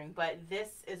tiring, but this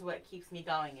is what keeps me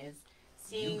going. Is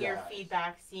seeing your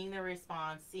feedback, seeing the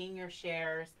response, seeing your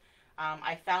shares.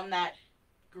 I found that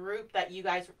group that you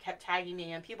guys kept tagging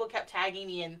me in. People kept tagging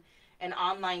me in an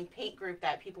online paint group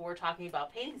that people were talking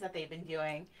about paintings that they've been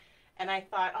doing. And I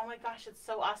thought, oh my gosh, it's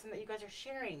so awesome that you guys are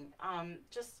sharing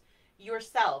just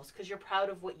yourselves because you're proud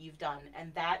of what you've done.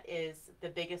 And that is the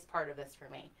biggest part of this for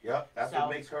me. Yep, that's what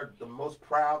makes her the most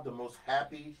proud, the most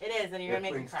happy. It is, and you're going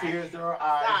to make me cry. It brings tears to her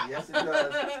eyes. Stop. Yes, it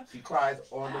does. She cries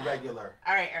on the regular.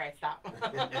 All right, stop.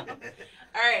 All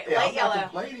right, yeah, light yellow.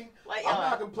 I'm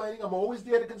not complaining. I'm always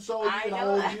there to console you and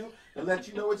hold you and let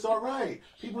you know it's all right.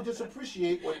 People just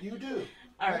appreciate what you do.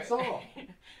 That's all.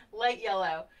 Light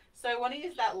yellow. So I want to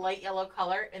use that light yellow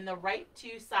color in the right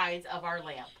two sides of our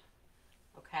lamp.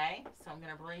 Okay, so I'm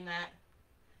going to bring that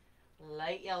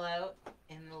light yellow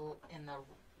in the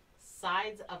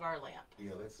sides of our lamp.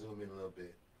 Yeah, let's zoom in a little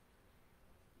bit.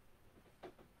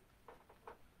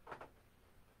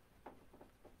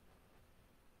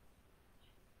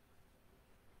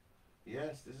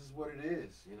 Yes, this is what it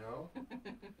is, you know.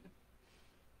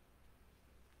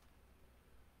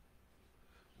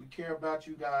 We care about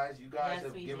you guys. You guys Yes,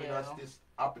 have we given do. us this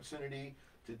opportunity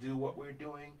to do what we're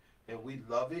doing, and we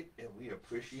love it and we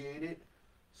appreciate it.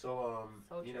 So,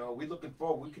 you know, we're looking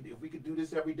forward. If we could do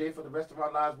this every day for the rest of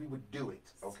our lives, we would do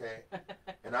it. Okay.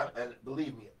 And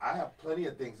believe me, I have plenty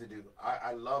of things to do.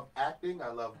 I love acting. I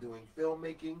love doing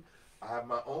filmmaking. I have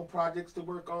my own projects to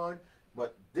work on.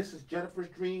 But this is Jennifer's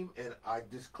dream, and I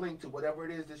just cling to whatever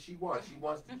it is that she wants. She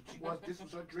wants this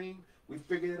was her dream. We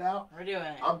figured it out. We're doing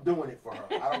it. I'm doing it for her.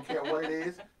 I don't care what it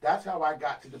is. That's how I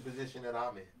got to the position that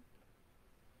I'm in.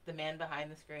 The man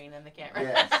behind the screen and the camera.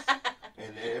 Yes.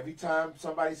 And every time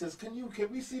somebody says, "Can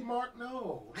we see Mark?"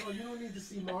 No, you don't need to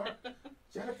see Mark.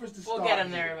 Jennifer's the star. We'll get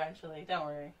him there eventually. Don't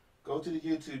worry. Go to the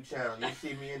YouTube channel. You'll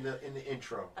see me in the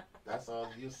intro. That's all.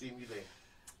 You'll see me there.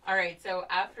 All right. So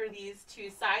after these two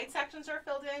side sections are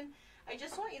filled in, I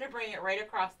just want you to bring it right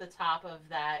across the top of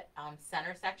that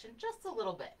center section, just a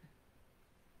little bit.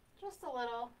 Just a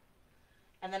little.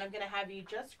 And then I'm going to have you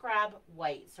just grab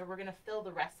white. So we're going to fill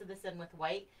the rest of this in with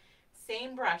white.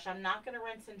 Same brush. I'm not going to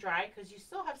rinse and dry because you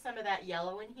still have some of that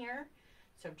yellow in here.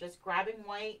 So I'm just grabbing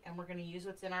white, and we're going to use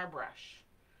what's in our brush.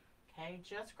 Okay,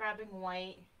 just grabbing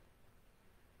white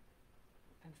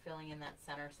and filling in that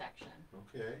center section.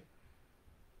 Okay.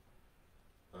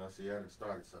 See, I done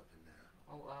started something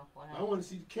now. Oh, well, what I happened? want to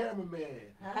see the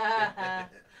cameraman.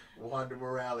 Wanda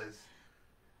Morales.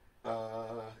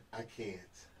 I can't.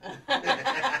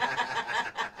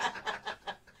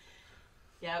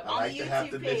 Yeah, I on like the to have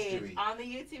YouTube the page. mystery. On the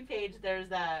YouTube page, there's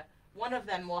one of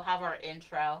them will have our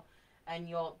intro, and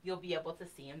you'll be able to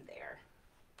see him there.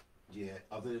 Yeah.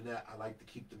 Other than that, I like to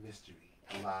keep the mystery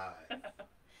alive.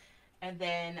 And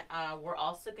then we're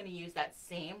also going to use that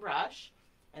same brush,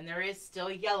 and there is still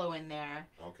yellow in there.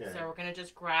 Okay. So we're going to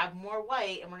just grab more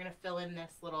white, and we're going to fill in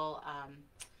this little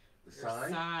the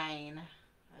sign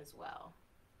as well.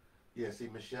 Yeah. See,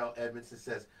 Michelle Edmondson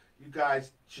says you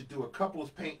guys should do a couples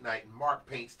paint night, and Mark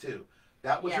paints too.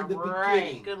 That was in the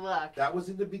beginning. Good luck. That was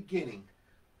in the beginning.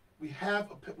 We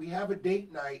have a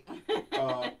date night.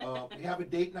 We have a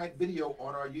date night video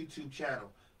on our YouTube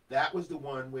channel. That was the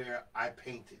one where I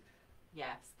painted.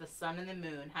 Yes, the sun and the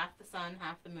moon. Half the sun,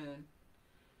 half the moon.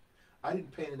 I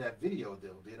didn't paint in that video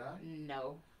though, did I?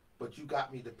 No. But you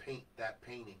got me to paint that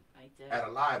painting. I did. At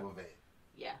a live event.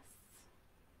 Yes.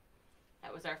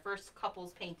 That was our first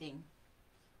couples painting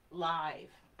live.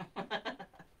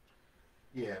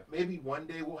 Yeah, maybe one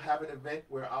day we'll have an event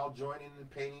where I'll join in the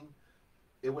painting.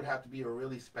 It would have to be a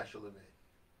really special event.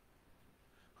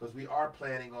 Because we are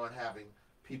planning on having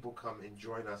people come and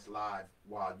join us live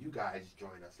while you guys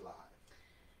join us live.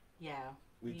 Yeah.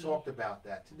 We talked about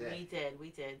that today.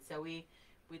 We did. So we'd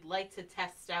like to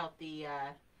test out the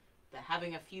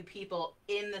having a few people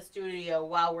in the studio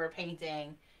while we're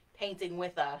painting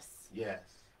with us. Yes.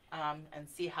 And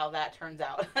see how that turns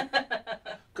out.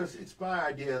 Because it's my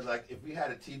idea, like if we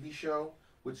had a TV show,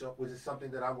 which is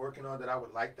something that I'm working on that I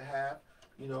would like to have,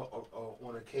 you know, or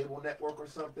on a cable network or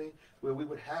something, where we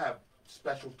would have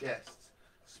special guests,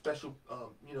 special,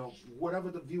 you know, whatever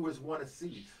the viewers want to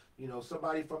see, you know,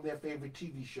 somebody from their favorite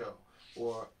TV show,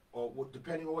 or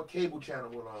depending on what cable channel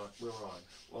we're on,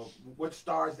 or what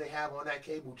stars they have on that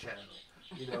cable channel,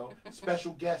 you know,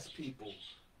 special guest people.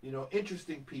 You know,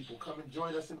 interesting people come and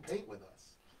join us and paint with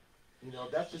us. You know,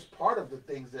 that's just part of the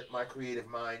things that my creative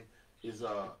mind is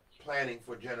planning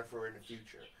for Jennifer in the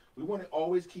future. We want to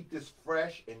always keep this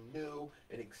fresh and new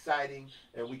and exciting,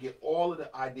 and we get all of the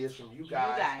ideas from you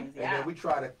guys, yeah. and then we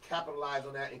try to capitalize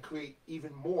on that and create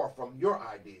even more from your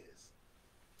ideas.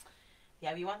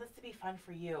 Yeah, we want this to be fun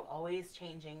for you. Always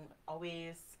changing,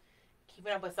 always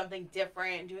keeping up with something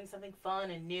different, doing something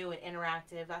fun and new and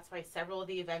interactive. That's why several of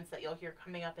the events that you'll hear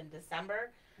coming up in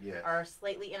December are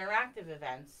slightly interactive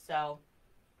events. So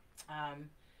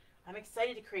I'm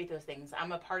excited to create those things.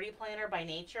 I'm a party planner by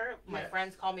nature. My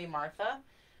friends call me Martha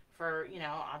for, you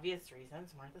know, obvious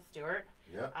reasons. Martha Stewart.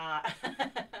 Yeah.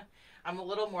 I'm a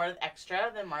little more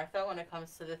extra than Martha when it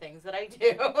comes to the things that I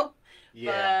do.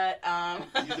 Yeah.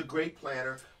 But she's a great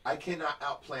planner. I cannot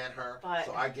outplan her,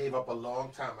 so I gave up a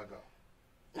long time ago.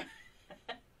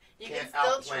 You can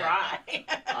still try.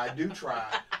 I do try,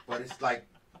 but it's like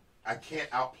I can't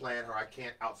outplan her. I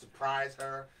can't out-surprise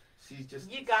her. She's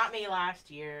just... You got me last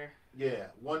year. Yeah,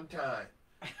 one time.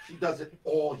 She does it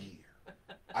all year.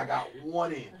 I got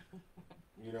one in.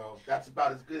 You know, that's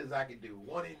about as good as I can do.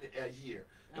 One in a year.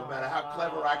 No matter how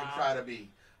clever I can try to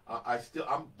be.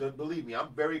 Believe me, I'm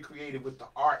very creative with the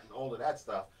art and all of that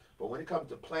stuff. But when it comes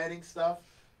to planning stuff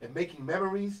and making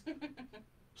memories,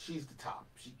 she's the top.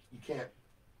 You can't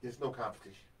There's no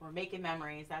competition. We're making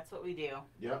memories. That's what we do.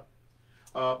 Yep.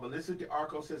 Melissa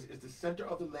DeArco says, is the center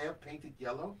of the lamp painted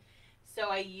yellow? So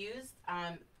I used,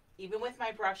 even with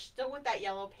my brush, still with that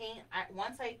yellow paint,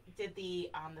 once I did the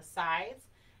sides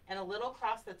and a little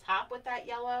across the top with that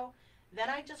yellow, then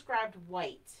I just grabbed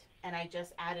white and I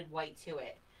just added white to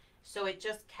it. So it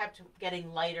just kept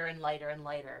getting lighter and lighter and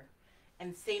lighter.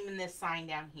 And same in this sign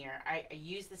down here. I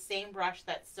used the same brush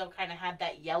that still kind of had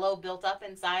that yellow built up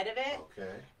inside of it. Okay.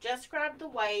 Just grab the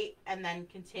white and then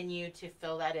continue to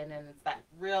fill that in, and it's that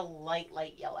real light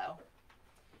yellow.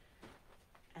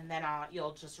 And then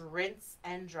you'll just rinse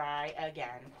and dry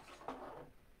again.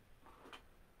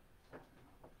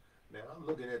 Now I'm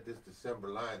looking at this December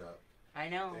lineup. I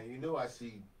know. And you know I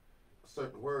see a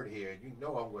certain word here, and you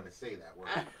know I'm going to say that word.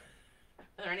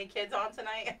 Are there any kids on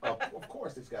tonight? Of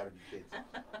course there's got to be kids.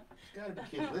 There's got to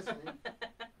be kids listening.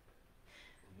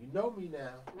 You know me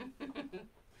now.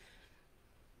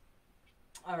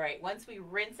 All right, once we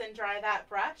rinse and dry that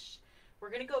brush, we're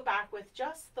going to go back with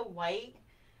just the white,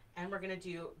 and we're going to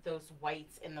do those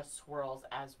whites in the swirls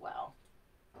as well.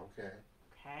 Okay.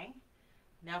 Okay.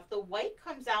 Now, if the white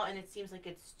comes out and it seems like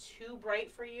it's too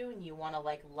bright for you and you want to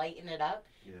like lighten it up,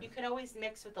 Yeah. you can always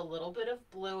mix with a little bit of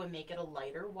blue and make it a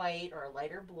lighter white or a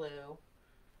lighter blue.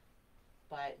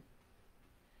 But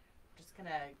I'm just going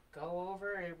to go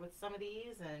over it with some of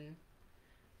these and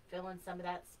fill in some of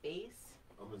that space.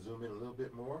 I'm going to zoom in a little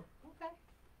bit more. Okay.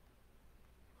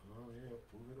 Oh, yeah.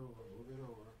 Move it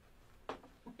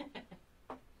over.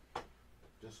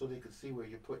 Just so they can see where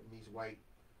you're putting these white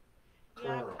curls.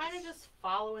 Yeah, I'm kind of just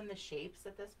following the shapes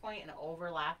at this point and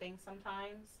overlapping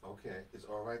sometimes. Okay. It's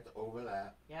all right to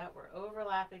overlap. Yeah, we're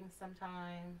overlapping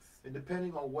sometimes. And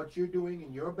depending on what you're doing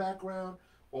in your background,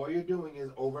 all you're doing is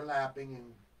overlapping and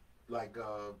like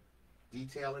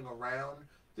detailing around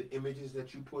the images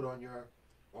that you put on your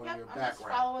I'm background. just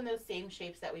following those same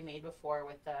shapes that we made before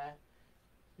with the,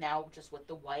 now just with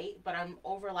the white, but I'm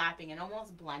overlapping and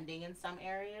almost blending in some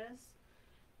areas.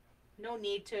 No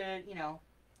need to,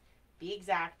 be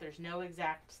exact. There's no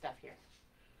exact stuff here.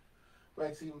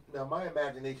 Right, see, now my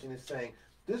imagination is saying,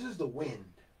 this is the wind.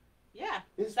 Yeah,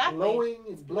 It's exactly. blowing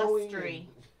and blowing. Blustery.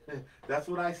 And that's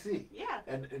what I see. Yeah.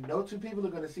 And no two people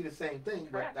are going to see the same thing,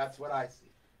 Correct. but that's what I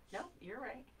see. No, you're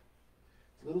right.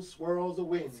 Little swirls of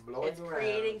wind blowing It's around.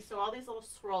 creating, so all these little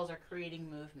swirls are creating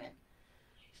movement.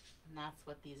 And that's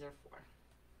what these are for.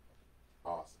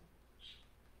 Awesome.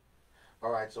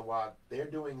 All right, so while they're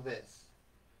doing this,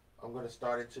 I'm going to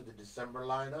start into the December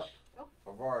lineup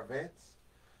of our events.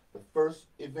 The first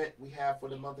event we have for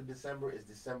the month of December is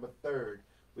December 3rd,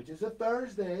 which is a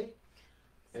Thursday.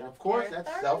 And of course, that's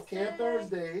Self-Care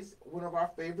Thursdays, one of our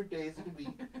favorite days of the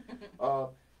week.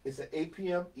 It's at 8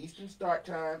 p.m. Eastern Start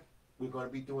Time. We're going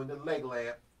to be doing the leg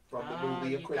lamp from the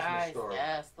movie A Christmas Story.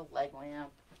 Yes, the leg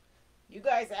lamp. You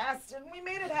guys asked and we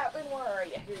made it happen. Where are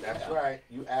you? Here you That's go. right.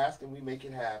 You ask and we make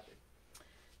it happen.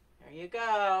 There you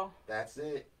go. That's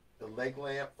it. The leg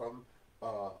lamp from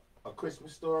A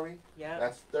Christmas Story. Yep.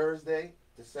 That's Thursday,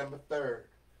 December 3rd.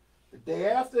 The day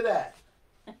after that,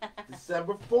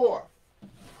 December 4th,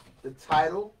 the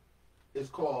title is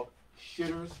called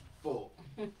Shitters Full.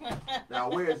 Now,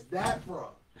 where's that from?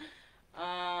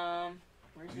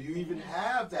 Where's Do it you even at?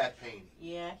 have that painting?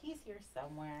 Yeah, he's here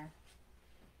somewhere.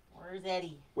 Where's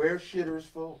Eddie? Where's Shitters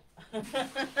Full?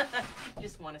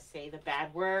 Just want to say the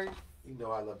bad word. You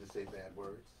know I love to say bad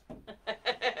words.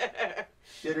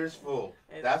 Shitters Full.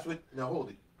 It's- That's what. Now hold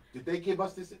it. Did they give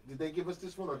us this? Did they give us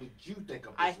this one, or did you think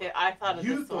of this one? I thought of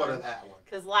You this thought one. of that one.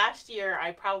 Because last year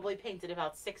I probably painted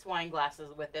about 6 wine glasses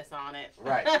with this on it.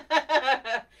 Right.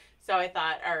 So I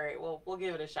thought, all right, well, we'll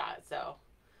give it a shot. So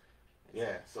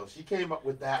Yeah. So she came up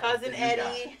with that. one Cousin for you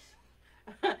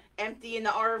Eddie, empty in the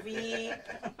RV.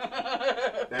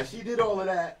 guys. Now she did all of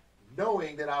that,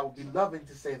 knowing that I would be loving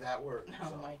to say that word. Oh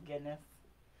So, my goodness.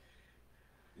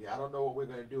 yeah, I don't know what we're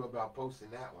gonna do about posting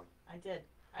that one. I did.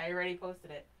 I already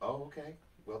posted it. Oh, okay.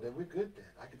 Well, then we're good then.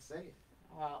 I can say it.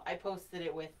 Well, I posted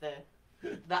it with the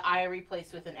I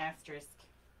replaced with an asterisk.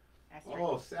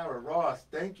 Oh, Sarah Ross,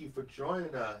 thank you for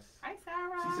joining us. Hi,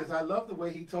 Sarah. She says, I love the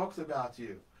way he talks about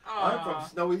you. Aw. I'm from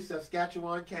snowy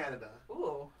Saskatchewan, Canada.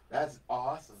 Ooh, That's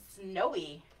awesome.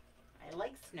 snowy. I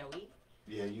like snowy.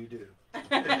 Yeah, you do.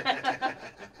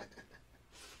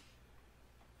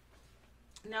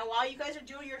 Now, while you guys are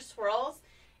doing your swirls,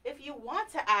 if you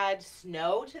want to add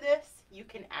snow to this, you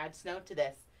can add snow to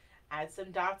this. Add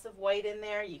some dots of white in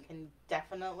there. You can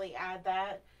definitely add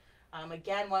that.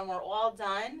 Again, when we're all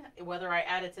done, whether I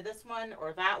add it to this one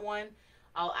or that one,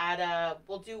 I'll add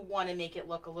we'll do one and make it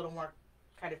look a little more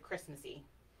kind of Christmassy.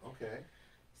 Okay.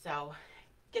 So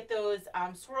get those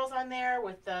swirls on there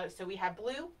with so we have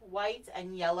blue, white,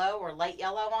 and yellow or light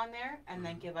yellow on there, and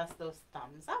then give us those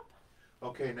thumbs up.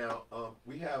 Okay, now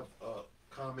we have a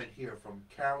comment here from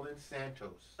Carolyn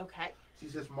Santos. Okay. She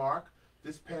says, Mark,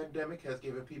 this pandemic has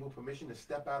given people permission to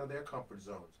step out of their comfort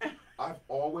zones. I've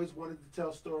always wanted to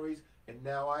tell stories, and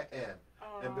now I am.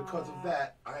 Aww. And because of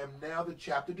that, I am now the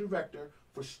chapter director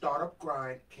for Startup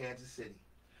Grind Kansas City.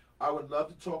 I would love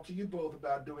to talk to you both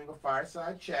about doing a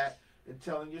fireside chat and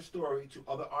telling your story to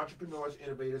other entrepreneurs,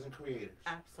 innovators, and creators.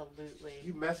 Absolutely.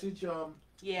 You message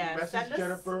yeah, you message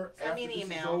Jennifer send me after an this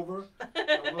email. is over,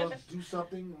 and we'll do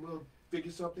something, and we'll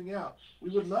figure something out. We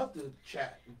would love to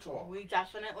chat and talk. We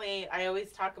definitely, I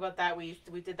always talk about that. We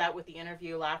did that with the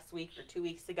interview last week or 2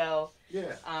 weeks ago.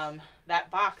 Yeah. That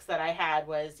box that I had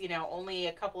was, only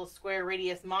a couple of square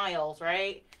radius miles,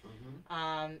 right?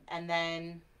 Mm-hmm. And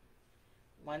then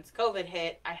once COVID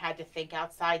hit, I had to think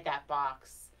outside that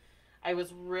box. I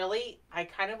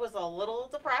kind of was a little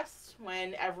depressed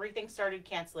when everything started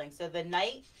canceling. So the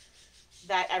night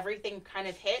that everything kind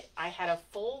of hit, I had a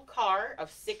full car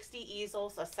of 60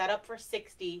 easels, a setup for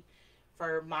 60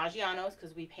 for Maggiano's,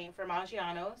 because we paint for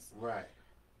Maggiano's. Right.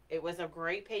 It was a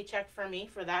great paycheck for me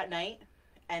for that night.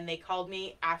 And they called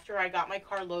me after I got my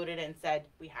car loaded and said,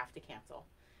 we have to cancel.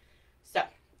 So,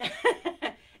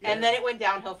 and then it went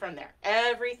downhill from there.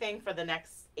 Everything for the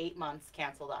next 8 months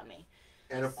canceled on me.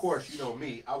 And of course, you know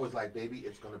me, I was like, baby,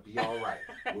 it's going to be all right.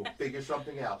 We'll figure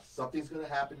something out. Something's going to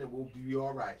happen and we'll be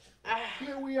all right.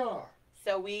 Here we are.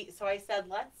 So I said,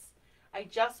 I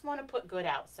just want to put good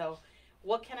out. So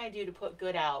what can I do to put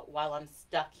good out while I'm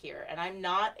stuck here? And I don't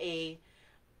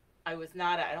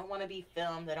want to be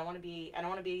filmed. I don't want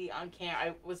to be on camera.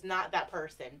 I was not that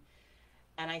person.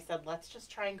 And I said, let's just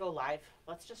try and go live.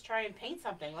 Let's just try and paint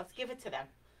something. Let's give it to them.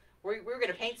 We're going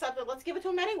to paint something. Let's give it to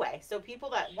them anyway. So people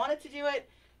that wanted to do it,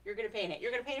 you're going to paint it. You're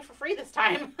going to paint it for free this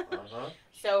time.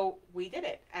 So we did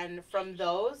it. And from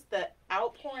those, the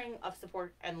outpouring of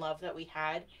support and love that we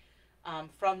had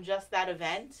from just that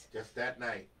event. Just that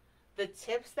night. The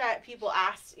tips that people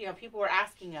asked, people were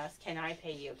asking us, can I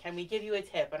pay you? Can we give you a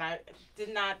tip? And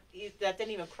that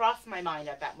didn't even cross my mind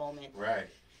at that moment. Right.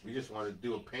 We just wanted to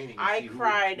do a painting. I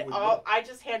cried. I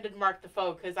just handed Mark the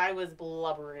phone because I was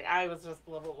blubbering. I was just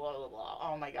blah, blah, blah, blah, blah.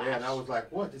 Oh, my gosh. Yeah, and I was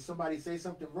like, what? Did somebody say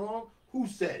something wrong? Who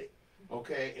said it?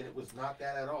 Okay, and it was not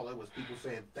that at all. It was people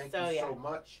saying, thank you so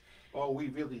much. Oh, we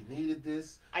really needed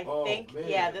this. I think,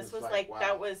 this was like,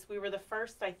 wow. We were the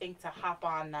first, I think, to hop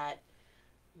on that.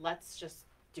 Let's just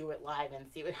do it live and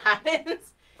see what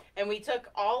happens. And we took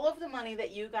all of the money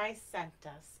that you guys sent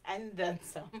us and then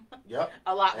some. Yep.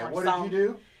 A lot more. And what did you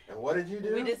do? And what did you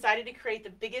do? We decided to create the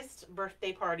biggest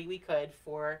birthday party we could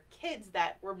for kids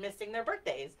that were missing their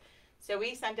birthdays. So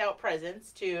we sent out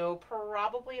presents to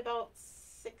probably about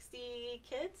 60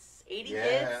 kids, 80 kids.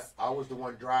 Yeah, I was the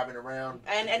one driving around.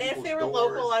 And if they were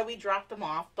local, we dropped them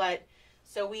off. But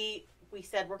so we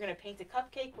said we're going to paint a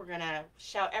cupcake. We're going to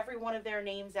shout every one of their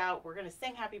names out. We're going to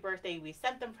sing happy birthday. We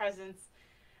sent them presents.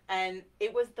 And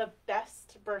it was the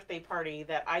best birthday party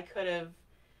that I could have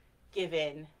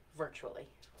given virtually.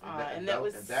 And that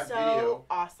was so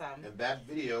awesome. And that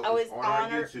video is on our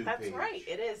YouTube page. That's right.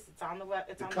 It is. It's on the web.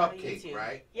 It's on YouTube. Cupcake,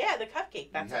 right? Yeah, the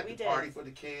cupcake. That's what we did. We had the party for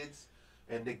the kids,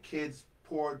 and the kids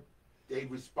they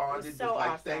responded. So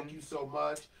like, awesome. thank you so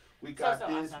much. We got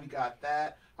this, awesome. We got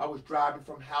that. I was driving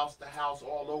from house to house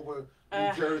all over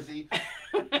New Jersey,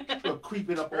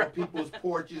 creeping up on people's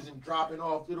porches and dropping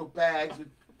off little bags with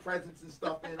presents and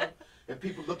stuff in them, and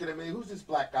people looking at me, who's this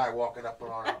black guy walking up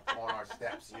on our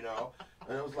steps,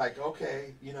 And it was like,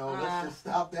 okay, let's just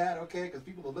stop that, okay, because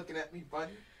people are looking at me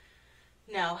funny.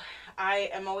 No,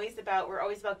 we're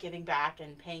always about giving back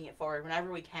and paying it forward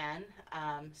whenever we can.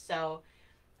 So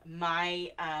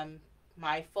my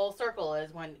full circle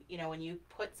is when you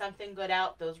put something good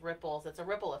out, those ripples, it's a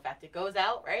ripple effect. It goes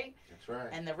out, right? That's right.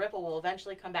 And the ripple will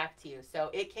eventually come back to you.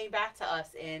 So it came back to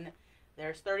us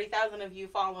there's 30,000 of you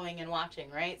following and watching,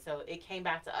 right? So it came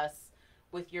back to us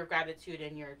with your gratitude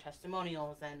and your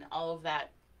testimonials, and all of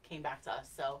that came back to us.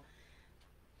 So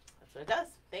that's what it does.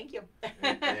 Thank you.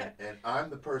 and I'm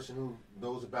the person who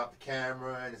knows about the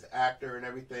camera and is actor and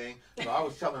everything. So I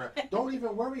was telling her, don't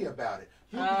even worry about it.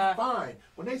 You'll be fine.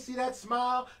 When they see that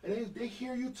smile and they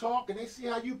hear you talk and they see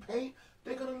how you paint,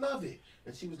 they're going to love it.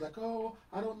 And she was like, oh,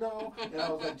 I don't know. And I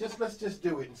was like, let's just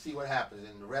do it and see what happens.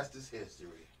 And the rest is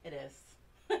history. It is.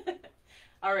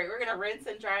 All right, we're going to rinse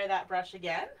and dry that brush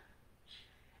again.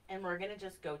 And we're going to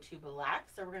just go to black.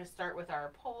 So we're going to start with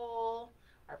our pole,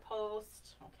 our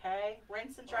post. Okay,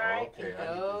 rinse and dry and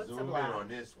go to black. Zoom in on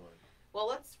this one. Well,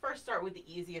 let's first start with the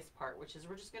easiest part, which is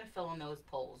we're just going to fill in those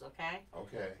poles, okay?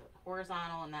 Okay. So the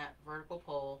horizontal and that vertical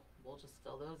pole, we'll just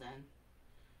fill those in.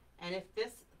 And if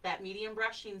that medium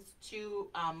brush seems too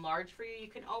large for you, you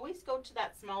can always go to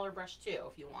that smaller brush too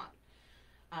if you want.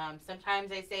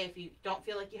 Sometimes I say if you don't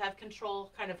feel like you have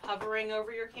control kind of hovering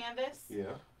over your canvas,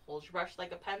 Yeah. hold your brush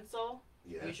like a pencil.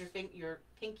 Yes. Use your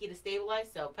pinky to stabilize.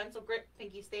 So pencil grip,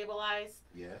 pinky stabilize.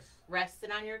 Yes. Rest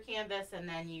it on your canvas, and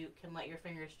then you can let your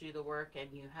fingers do the work,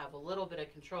 and you have a little bit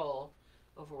of control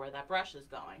over where that brush is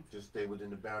going. Just stay within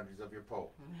the boundaries of your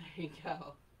pole. There you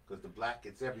go. Because the black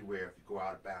gets everywhere if you go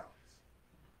out of bounds.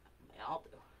 They all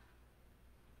do.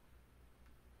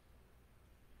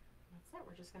 That's it.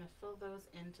 We're just going to fill those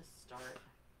in to start.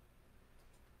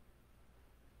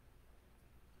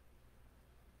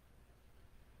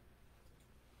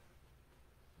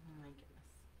 Oh my goodness.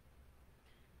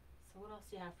 So what else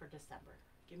do you have for December?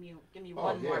 Give me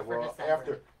one more for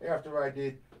December. After I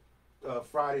did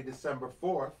Friday, December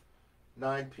 4th,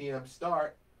 9 p.m.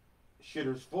 start,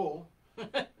 shitter's full.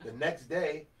 The next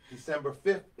day, December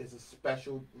 5th, is a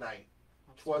special night.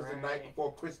 Twas the night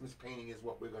before Christmas painting is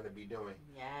what we're going to be doing.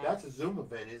 Yes. That's a Zoom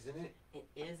event, isn't it? It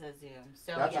is a Zoom.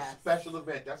 So that's yes. a special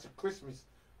event. That's a Christmas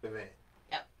event.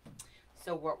 Yep.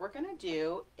 So what we're going to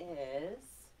do is,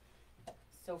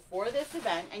 so for this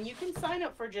event, and you can sign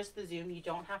up for just the Zoom. You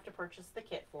don't have to purchase the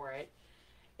kit for it.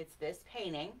 It's this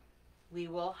painting. We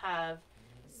will have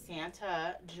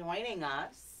Santa joining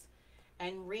us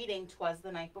and reading "'Twas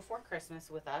the Night Before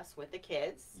Christmas" with us, with the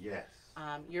kids. Yes.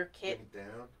 Your kit. Bring it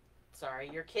down. Sorry,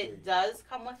 your kit does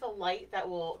come with a light that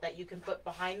you can put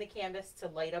behind the canvas to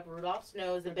light up Rudolph's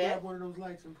nose a bit. Grab one of those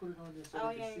lights and put it on there so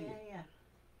they can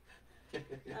see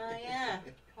it. Oh yeah.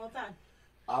 Hold on.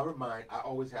 I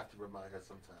always have to remind her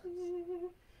sometimes.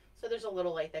 So there's a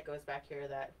little light that goes back here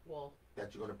that you're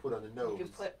going to put on the nose. You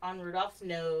can put on Rudolph's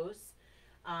nose.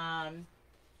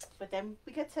 But then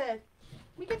we get to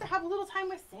have a little time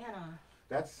with Santa.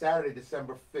 That's Saturday,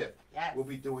 December 5th. Yes. We'll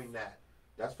be doing that.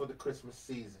 That's for the Christmas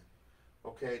season.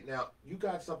 Okay, now you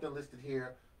got something listed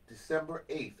here, December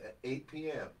 8th at 8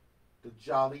 p.m. The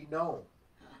Jolly Gnome.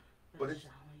 But it's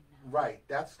right.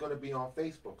 That's going to be on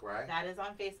Facebook, right? That is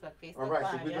on Facebook. All right,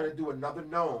 so we're going to do another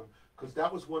gnome because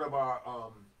that was one of our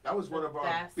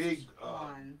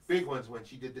big ones when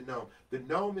she did the gnome. The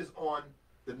gnome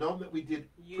that we did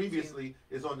previously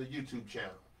is on the YouTube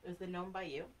channel. Is the gnome by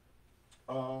you?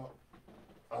 I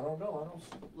don't know. I don't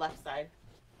see. Left side.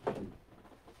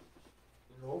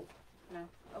 Nope. No.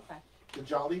 Okay. The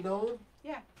Jolly Gnome?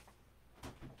 Yeah.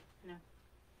 No.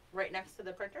 Right next to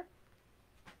the printer?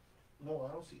 No,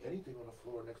 I don't see anything on the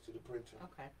floor next to the printer.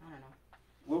 Okay. I don't know.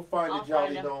 We'll find the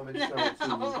Jolly Gnome and show it to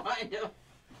you. I'll find him.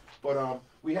 But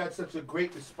we had such a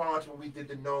great response when we did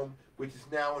the gnome, which is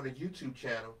now on the YouTube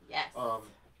channel. Yes.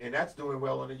 And that's doing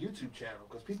well on the YouTube channel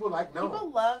because people like gnomes.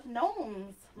 People love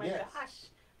gnomes. My yes. gosh.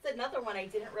 It's another one I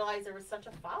didn't realize there was such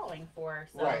a following for.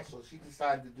 So. Right. So she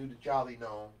decided to do the Jolly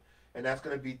Gnome. And that's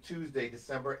going to be Tuesday,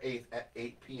 December 8th at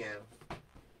 8 p.m.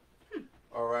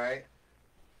 All right?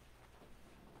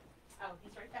 Oh,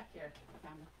 he's right back here.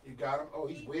 You got him? Oh,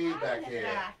 he's way back here.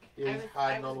 Yeah, he's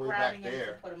hiding all the way back there.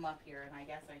 To put him up here, and I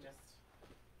guess I just...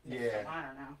 Yeah. I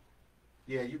don't know.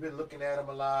 Yeah, you've been looking at him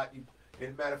a lot. As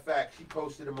a matter of fact, she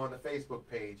posted him on the Facebook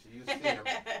page. So you see him.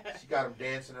 She got him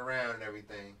dancing around and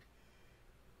everything.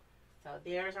 So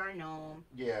there's our gnome.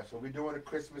 Yeah, so we're doing a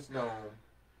Christmas gnome.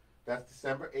 That's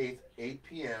December 8th, 8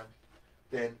 p.m.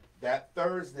 Then that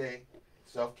Thursday,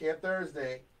 Self-Care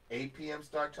Thursday, 8 p.m.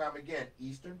 start time again,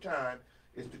 Eastern time,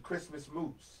 is the Christmas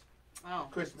Moose. Oh,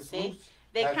 Christmas see? Moose.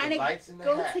 They kind of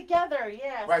go together,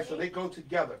 yeah. Right, see? so they go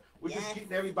together. We're just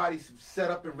getting everybody set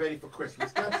up and ready for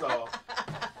Christmas. That's all.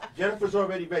 Jennifer's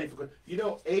already ready for Christmas. You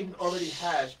know, Aiden already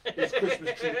has his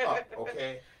Christmas tree up,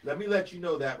 okay? Let me let you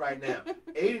know that right now.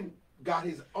 Aiden got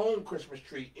his own Christmas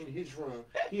tree in his room.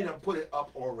 He done put it up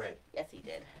already. Yes, he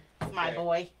did. That's my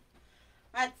boy.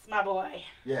 That's my boy.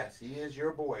 Yes, he is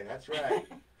your boy. That's right.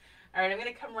 All right, I'm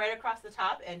going to come right across the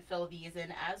top and fill these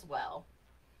in as well.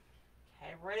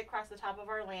 Okay, right across the top of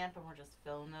our lamp, and we're just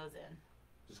filling those in.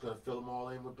 Just going to fill them all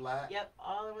in with black? Yep,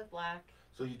 all in with black.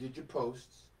 So you did your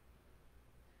posts,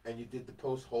 and you did the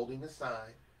post holding the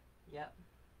sign. Yep.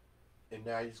 And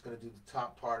now you're just going to do the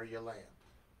top part of your lamp.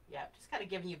 Yep, just kind of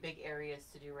giving you big areas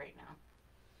to do right now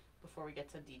before we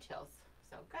get to details.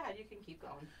 So go ahead, you can keep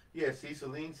going. Yeah, see,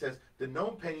 Celine says, the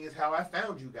gnome painting is how I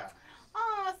found you guys.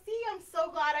 Oh, see, I'm so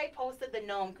glad I posted the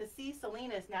gnome, because see,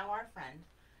 Celine is now our friend.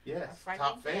 Yes, our friend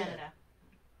top in fan. Canada.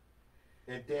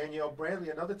 And Danielle Brandley,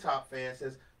 another top fan,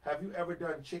 says, have you ever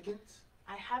done chickens?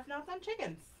 I have not done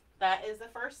chickens, That is the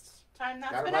first time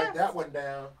that's Gotta been write asked. that one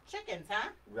down. Chickens, huh?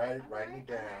 Write it Alright,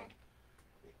 down. alright.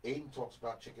 Aiden talks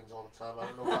about chickens all the time. I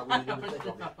don't know why we didn't even think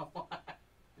of it.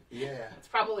 Yeah. That's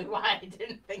probably why I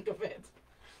didn't think of it.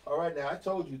 All right, now I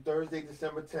told you Thursday,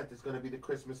 December 10th is going to be the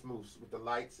Christmas moose with the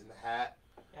lights and the hat.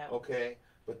 Yep. Okay,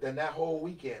 but then that whole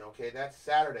weekend, okay, that's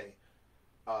Saturday.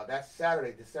 That's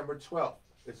Saturday, December 12th.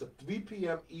 It's a 3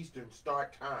 p.m. Eastern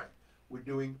start time. We're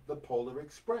doing the Polar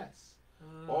Express.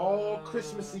 All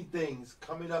Christmassy things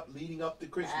coming up, leading up to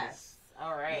Christmas. Yes.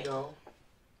 All right. You know,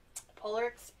 Polar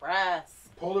Express.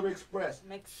 Polar Express.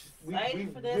 I'm We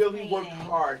excited for this really painting. worked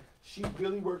hard. She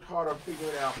really worked hard on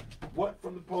figuring out what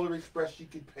from the Polar Express she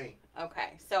could paint.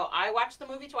 Okay, so I watched the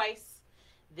movie twice.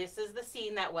 This is the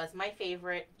scene that was my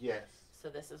favorite. Yes. So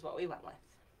this is what we went with.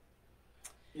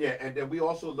 Yeah, and then we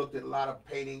also looked at a lot of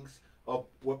paintings of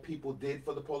what people did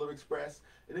for the Polar Express,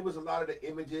 and it was a lot of the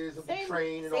images of the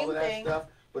train and all of that stuff,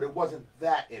 but it wasn't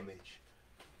that image.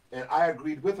 And I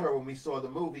agreed with her when we saw the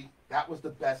movie. That was the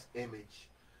best image.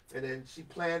 And then she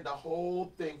planned the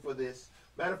whole thing for this.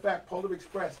 Matter of fact, Polar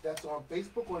Express, that's on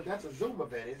Facebook, or that's a Zoom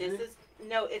event, isn't it?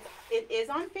 It is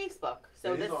on Facebook.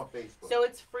 So it is on Facebook. So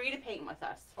it's free to paint with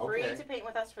us. Free Okay. to paint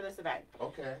with us for this event.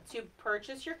 Okay. To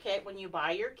purchase your kit, when you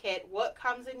buy your kit, what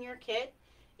comes in your kit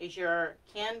is your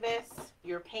canvas,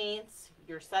 your paints,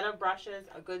 your set of brushes,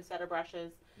 a good set of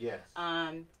brushes, Yes.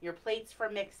 your plates for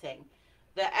mixing.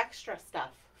 The extra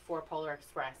stuff for Polar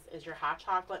Express is your hot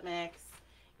chocolate mix.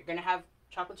 You're going to have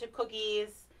chocolate chip cookies.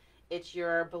 It's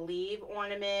your Believe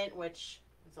ornament, which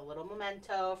is a little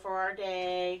memento for our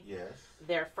day. Yes.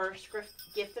 Their first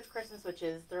gift of Christmas, which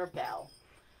is their bell.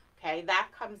 Okay, that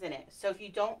comes in it. So if you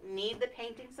don't need the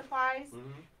painting supplies,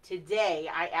 today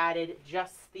I added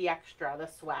just the extra, the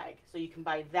swag. So you can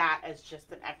buy that as just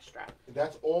an extra.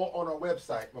 That's all on our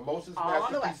website,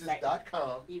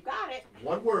 mimosasmasterpieces.com. You got it.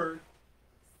 One word.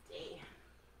 See.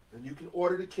 And you can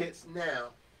order the kits now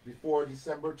before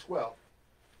December 12th.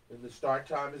 And the start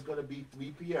time is going to be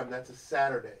 3 p.m. That's a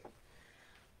Saturday.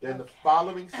 Then the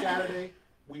following Saturday,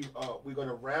 we're going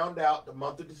to round out the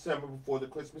month of December before the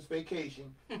Christmas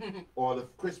vacation or the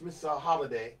Christmas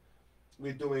holiday.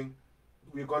 We're going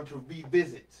to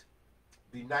revisit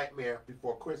the Nightmare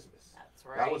Before Christmas. That's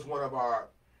right. That was one of our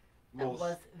most. That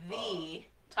was the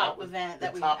top event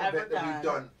that we've top ever event that we've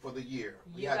done for the year.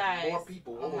 We had more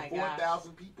people. Over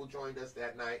 4,000 people joined us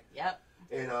that night. Yep.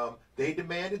 And they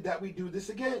demanded that we do this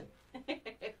again.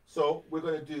 So we're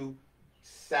going to do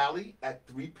Sally at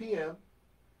 3 p.m.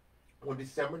 on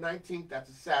December 19th. That's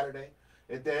a Saturday.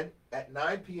 And then at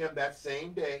 9 p.m. that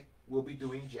same day, we'll be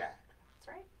doing Jack. That's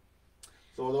right.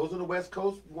 So those on the West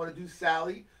Coast, we want to do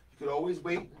Sally. You could always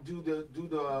wait and do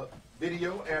the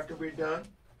video after we're done.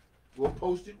 We'll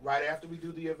post it right after we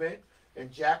do the event.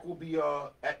 And Jack will be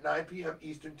at 9 p.m.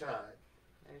 Eastern Time.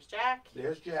 There's Jack.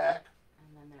 There's Jack.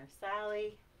 And then there's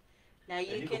Sally. Now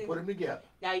You can put them together.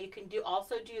 Now you can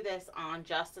also do this on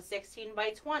just a 16 by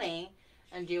 20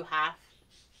 and do half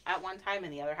at one time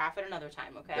and the other half at another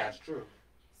time, okay? That's true.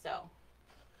 So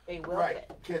they will fit.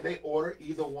 Can they order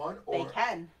either one? Or, They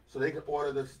can. So they can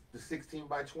order the 16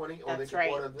 by 20 or That's they can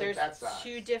right. order There's that size.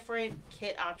 2 different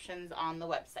kit options on the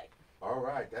website. All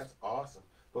right, that's awesome.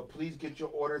 But please get your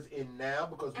orders in now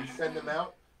because we send them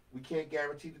out. We can't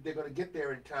guarantee that they're going to get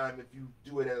there in time if you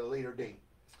do it at a later date.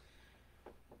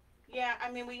 Yeah,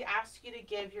 I mean, we ask you to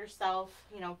give yourself,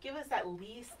 give us at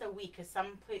least a week because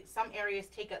some areas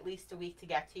take at least a week to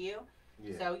get to you.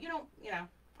 Yeah. So you don't,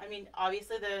 I mean,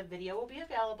 obviously the video will be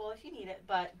available if you need it,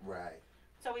 but Right.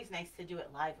 it's always nice to do it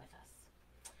live with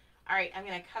us. All right, I'm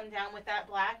going to come down with that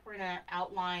black. We're going to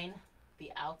outline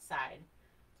the outside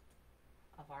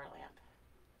of our lamp.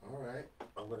 All right.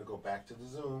 I'm going to go back to the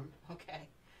Zoom. Okay.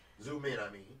 Zoom in, I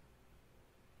mean.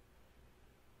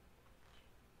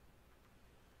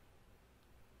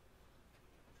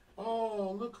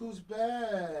 Oh, look who's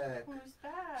back. Who's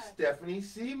that? Stephanie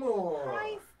Seymour.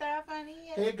 Hi,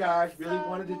 Stephanie. Hey guys, really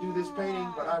wanted to do this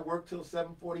painting, but I work till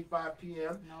 7:45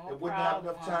 p.m. No and wouldn't have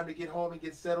enough problem. time to get home and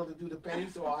get settled to do the painting,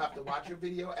 so I'll have to watch your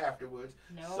video afterwards.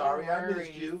 No Sorry I missed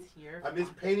worries. you. You're I miss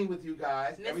fine. painting with you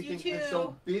guys. Miss you Everything's too. been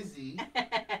so busy.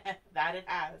 That it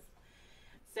has.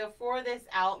 So for this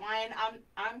outline,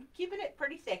 I'm keeping it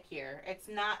pretty thick here. It's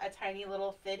not a tiny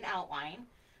little thin outline.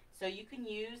 So you can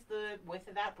use the width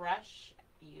of that brush,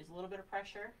 use a little bit of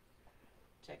pressure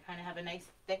to kind of have a nice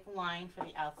thick line for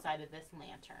the outside of this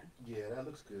lantern. Yeah, that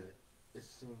looks good.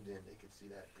 It's zoomed in. They can see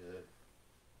that good.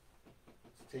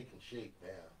 It's taking shape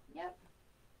now. Yep.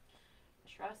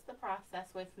 Trust the process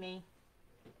with me.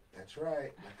 That's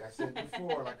right. Like I said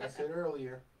before, like I said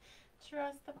earlier.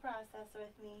 Trust the process with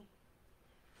me.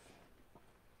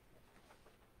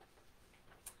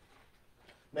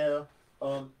 Now,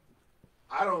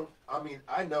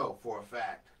 I know for a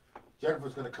fact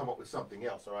Jennifer's going to come up with something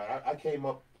else, all right? I came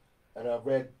up and I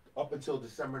read up until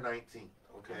December 19th,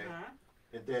 okay?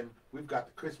 And then we've got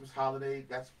the Christmas holiday.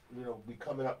 That's, be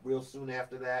coming up real soon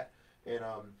after that. And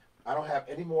I don't have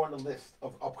any more on the list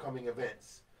of upcoming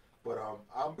events. But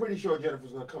I'm pretty sure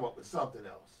Jennifer's going to come up with something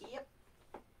else. Yep.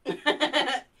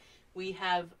 We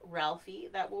have Ralphie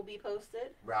that will be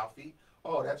posted. Ralphie?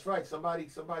 Oh, that's right. Somebody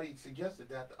suggested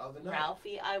that the other night.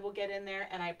 Ralphie, I will get in there,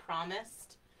 and I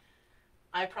promised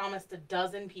a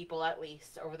dozen people at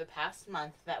least over the past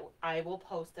month that I will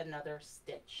post another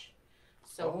Stitch.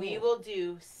 So we will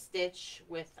do Stitch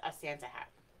with a Santa hat.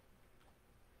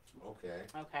 Okay.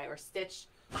 Okay, or Stitch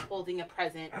holding a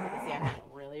present with a Santa hat.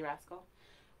 Really, Rascal?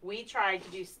 We tried to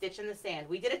do Stitch in the Sand.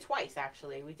 We did it twice,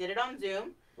 actually. We did it on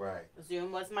Zoom. Right.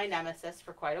 Zoom was my nemesis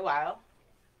for quite a while.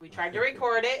 We tried to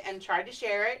record it and tried to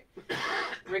share it.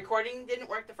 The recording didn't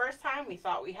work the first time. We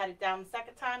thought we had it down the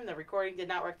second time. The recording did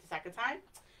not work the second time.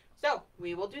 So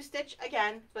we will do Stitch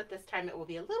again, but this time it will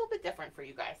be a little bit different for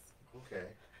you guys. Okay.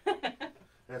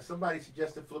 And somebody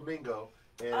suggested Flamingo,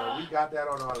 and we got that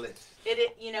on our list.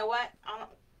 You know what?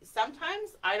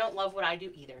 Sometimes I don't love what I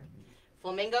do either.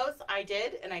 Flamingos, I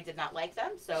did, and I did not like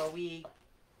them, so we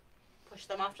pushed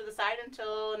them off to the side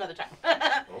until another time.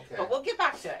 Okay. But we'll get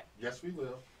back to it. Yes, we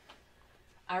will.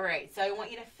 All right, so I want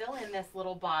you to fill in this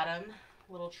little bottom,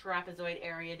 little trapezoid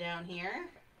area down here,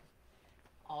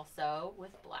 also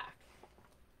with black.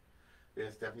 Yeah,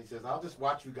 Stephanie says, I'll just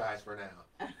watch you guys for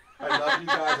now. I love you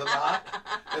guys a lot,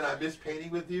 and I miss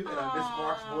painting with you, and I miss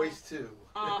Mark's voice too.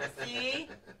 See?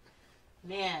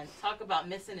 Man, talk about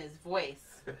missing his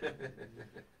voice.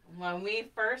 When we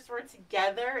first were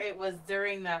together, it was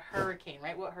during the hurricane,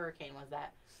 right? What hurricane was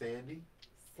that? Sandy.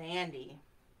 Sandy.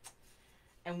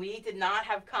 And we did not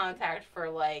have contact for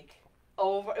it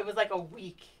was like a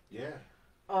week. Yeah.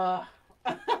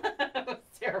 It was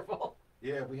terrible.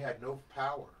 Yeah, we had no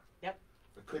power. Yep.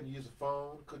 I couldn't use a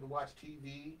phone, couldn't watch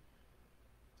TV.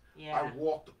 Yeah. I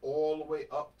walked all the way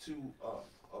up to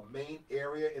a main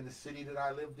area in the city that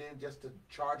I lived in just to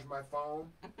charge my phone.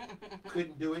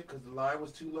 Couldn't do it because the line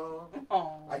was too long.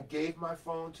 Oh. I gave my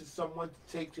phone to someone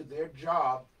to take to their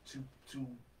job to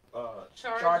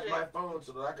charge my phone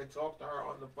so that I could talk to her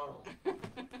on the phone.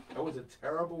 That was a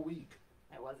terrible week.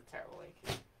 It was a terrible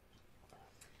week.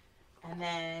 And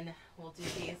then we'll do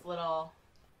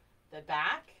the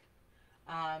back.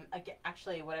 Again,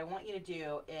 actually, what I want you to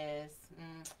do is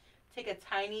take a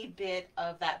tiny bit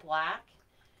of that black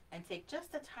and take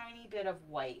just a tiny bit of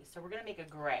white. So we're going to make a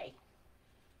gray.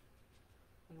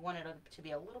 We want it to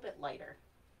be a little bit lighter.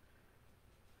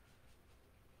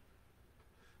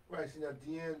 Right, see now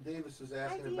Deanne Davis was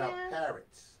asking about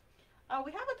parrots. Oh,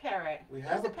 we have a parrot. We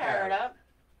have There's a parrot up.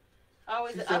 Oh,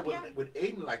 is she it said, up yet? Would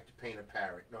Aiden like to paint a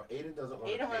parrot? No, Aiden doesn't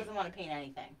want to paint. Aiden doesn't want to paint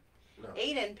anything. No.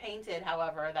 Aiden painted,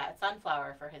 however, that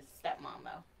sunflower for his stepmom,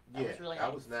 though. That was really nice.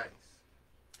 That was nice.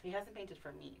 He hasn't painted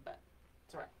for me, but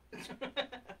it's all right.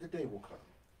 The day will come.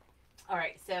 All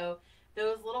right, so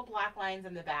those little black lines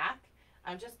in the back,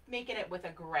 I'm just making it with a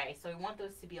gray. So we want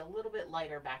those to be a little bit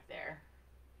lighter back there.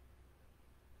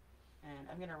 And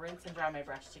I'm going to rinse and dry my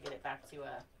brush to get it back to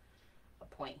a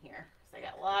point here. So I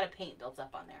got a lot of paint built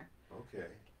up on there. Okay.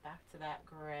 Back to that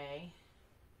gray.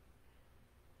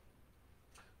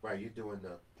 Right, you're doing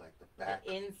the back.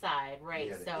 The inside, right.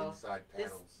 Yeah, the so inside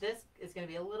panels. this is going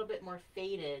to be a little bit more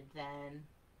faded than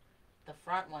the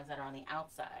front ones that are on the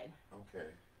outside. Okay.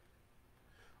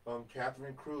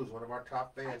 Catherine Cruz, one of our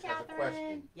top fans, Hi, has a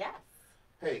question. Yes.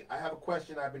 Hey, I have a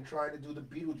question. I've been trying to do the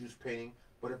Beetlejuice painting,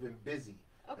 but have been busy.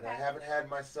 Okay. And I haven't had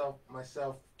myself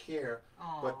care.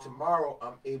 Aww. But tomorrow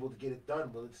I'm able to get it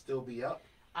done. Will it still be up?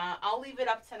 I'll leave it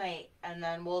up tonight, and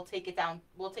then we'll take it down.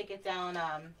 We'll take it down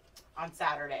on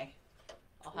Saturday.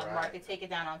 I'll have Market take it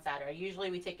down on Saturday. Usually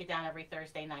we take it down every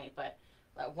Thursday night, but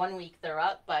 1 week they're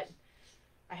up. But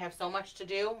I have so much to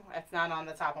do, it's not on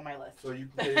the top of my list. So you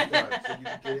can get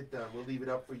it done. We'll leave it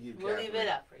up for you, We'll leave it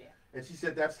up for you. And she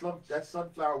said that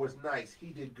sunflower was nice. He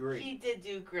did great. He did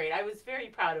do great. I was very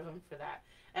proud of him for that.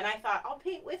 And I thought, I'll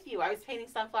paint with you. I was painting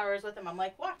sunflowers with him. I'm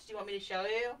like, watch, do you want me to show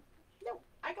you? No,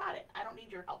 I got it. I don't need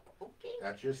your help. Okay.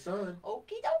 That's your son.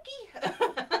 Okie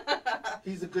dokie.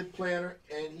 He's a good planner,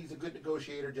 and he's a good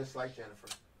negotiator, just like Jennifer.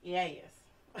 Yeah, he is.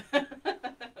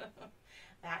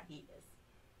 That he is.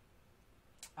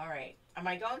 All right. Am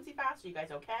I going too fast? Are you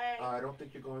guys okay? I don't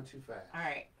think you're going too fast. All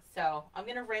right. So I'm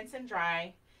going to rinse and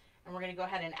dry, and we're going to go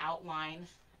ahead and outline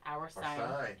our sign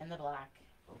in the black.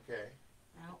 Okay.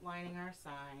 Outlining our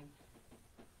sign.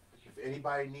 If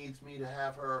anybody needs me to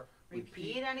have her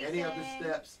repeat anything. any of the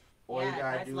steps, all you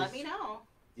gotta do is let me know.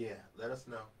 Yeah, let us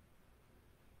know.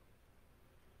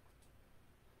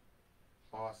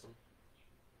 Awesome.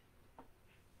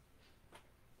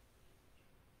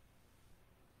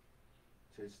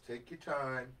 Just take your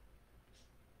time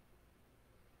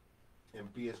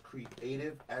and be as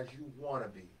creative as you want to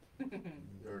be.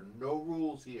 There are no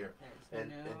rules here.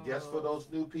 And just for those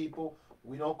new people,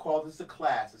 we don't call this a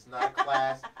class. It's not a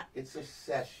class. It's a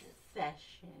session.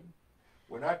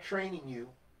 We're not training you.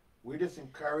 We're just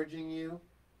encouraging you,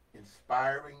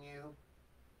 inspiring you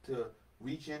to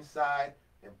reach inside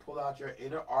and pull out your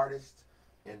inner artist.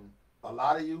 And a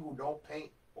lot of you who don't paint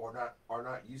or are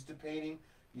not used to painting,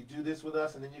 you do this with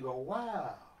us and then you go,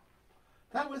 wow,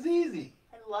 that was easy.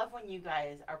 I love when you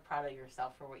guys are proud of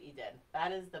yourself for what you did.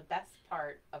 That is the best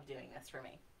part of doing this for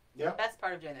me. Yep. Best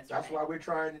part of doing this That's for me. why we're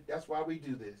trying. That's why we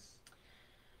do this.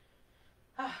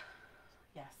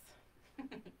 Yes.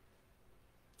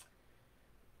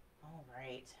 All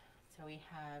right. So we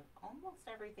have almost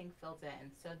everything filled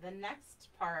in. So the next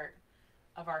part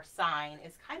of our sign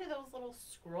is kind of those little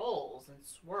scrolls and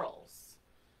swirls.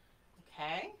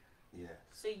 Okay? Yes.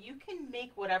 So you can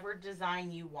make whatever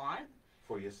design you want.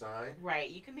 For your sign? Right.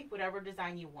 You can make whatever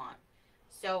design you want.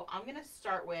 So I'm going to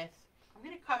start with, I'm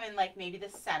going to come in like maybe the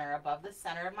center, above the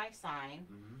center of my sign,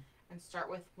 and start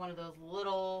with one of those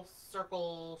little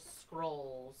circle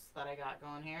scrolls that I got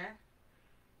going here.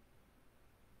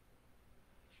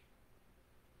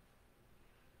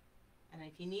 And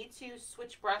if you need to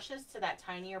switch brushes to that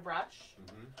tinier brush,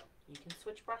 you can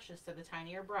switch brushes to the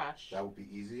tinier brush. That would be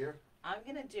easier. I'm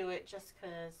going to do it just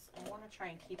because I want to try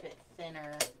and keep it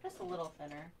thinner, just a little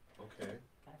thinner. Okay.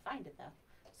 Gotta find it though.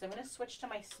 So I'm going to switch to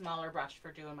my smaller brush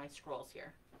for doing my scrolls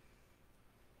here.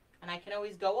 And I can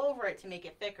always go over it to make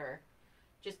it thicker.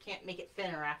 Just can't make it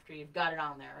thinner after you've got it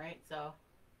on there, right? So.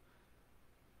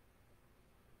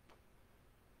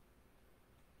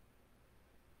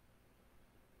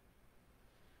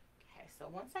 Okay, so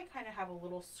once I kind of have a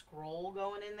little scroll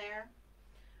going in there,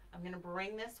 I'm going to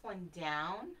bring this one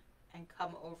down and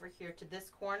come over here to this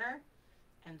corner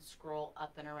and scroll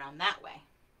up and around that way.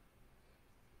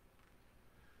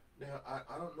 Now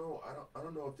I don't know. I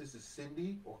don't know if this is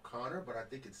Cindy or Connor, but I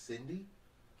think it's Cindy.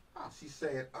 Huh. She's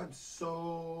saying, "I'm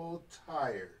so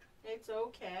tired." It's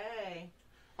okay.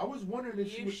 I was wondering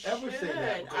if she You would ever say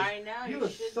that. should. I know, You you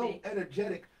look should so be.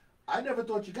 energetic. I never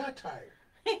thought you got tired.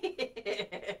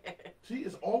 She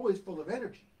is always full of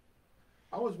energy.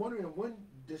 I was wondering, when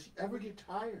does she ever get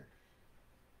tired?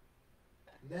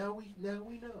 Now we know.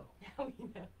 Now we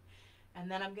know. And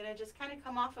then I'm going to just kind of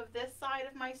come off of this side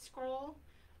of my scroll,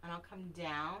 and I'll come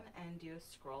down and do a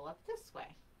scroll up this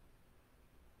way.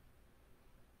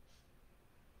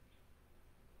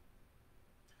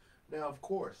 Now, of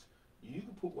course, you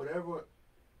can put whatever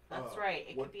That's right.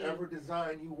 It could be whatever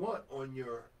design you want on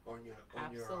your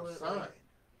Absolutely. sign.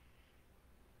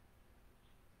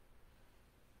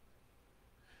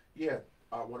 Yeah,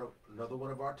 another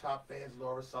one of our top fans,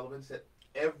 Laura Sullivan, said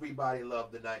everybody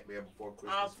loved The Nightmare Before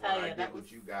Christmas. I'll tell you, I did that with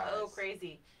was you guys. so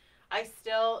crazy. I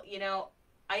still,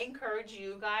 I encourage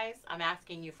you guys. I'm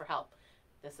asking you for help.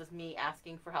 This is me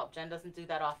asking for help. Jen doesn't do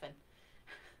that often.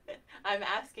 I'm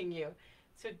asking you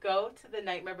to go to The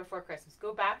Nightmare Before Christmas.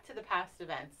 Go back to the past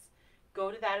events.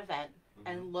 Go to that event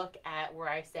and look at where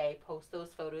I say post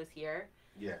those photos here.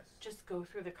 Yes. Just go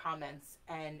through the comments,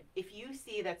 and if you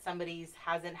see that somebody's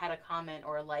hasn't had a comment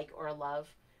or a like or a love,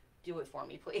 do it for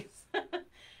me, please.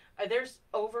 There's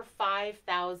over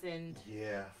 5,000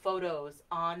 photos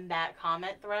on that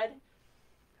comment thread.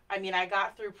 I mean, I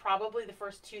got through probably the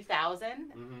first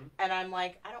 2,000, and I'm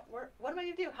like, what am I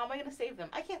going to do? How am I going to save them?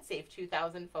 I can't save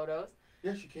 2,000 photos.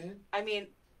 Yes, you can. I mean,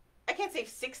 I can't save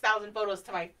 6,000 photos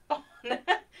to my phone.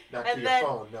 Not to your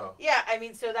phone, no. Yeah, I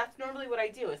mean, so that's normally what I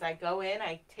do is I go in,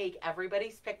 I take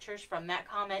everybody's pictures from that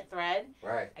comment thread.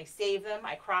 Right. I save them,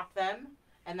 I crop them,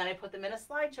 and then I put them in a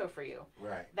slideshow for you.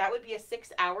 Right. That would be a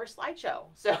 6-hour slideshow.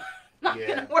 So not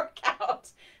going to work out.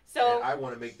 So and I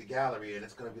want to make the gallery, and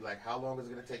it's going to be like, how long is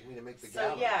it going to take me to make the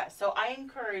gallery? So yeah, so I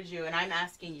encourage you, and I'm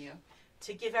asking you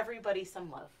to give everybody some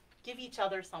love. Give each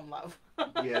other some love.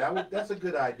 Yeah, that's a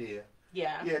good idea.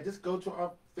 Yeah. Yeah, just go to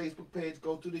our Facebook page,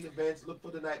 go to the events, look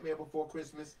for The Nightmare Before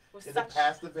Christmas in the such-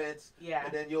 past events. Yeah.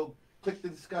 And then you'll click the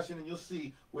discussion and you'll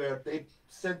see where they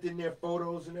sent in their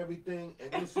photos and everything.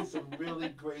 And you'll see some really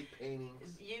great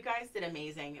paintings. You guys did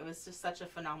amazing. It was just such a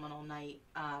phenomenal night.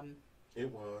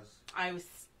 It was. I was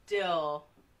still...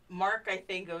 Mark, I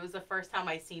think it was the first time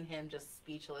I seen him just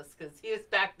speechless because he was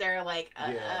back there like,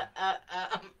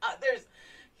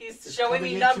 he's It's showing me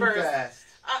coming in numbers. too fast.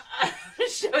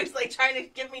 Joey's like trying to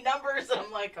give me numbers, and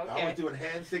I'm like, okay. I was doing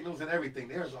hand signals and everything.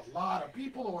 There's a lot of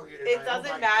people on here. It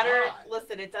doesn't matter. God.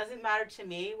 Listen, it doesn't matter to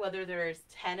me whether there's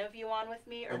 10 of you on with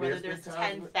me or And whether there's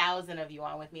 10,000 of you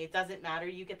on with me. It doesn't matter.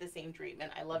 You get the same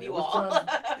treatment. I love you all.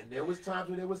 And there was times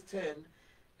when there was 10.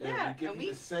 Yeah, you give and me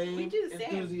the same we do the same.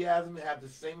 enthusiasm and have the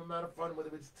same amount of fun, whether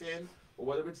it's 10 or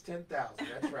whether it's 10,000.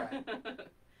 That's right.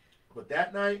 But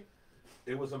that night,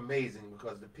 it was amazing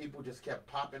because the people just kept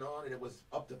popping on, and it was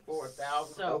up to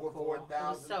 4,000, so over cool.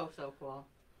 4,000. So cool.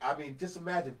 I mean, just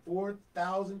imagine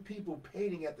 4,000 people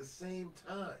painting at the same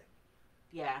time.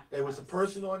 Yeah. There was a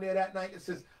person on there that night that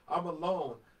says, "I'm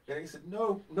alone," and he said,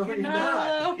 "No, you're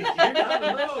not not. You're not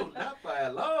alone, not by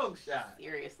a long shot."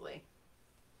 Seriously.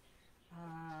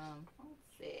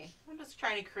 Let's see. I'm just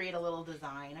trying to create a little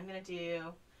design. I'm gonna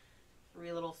do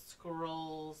 3 little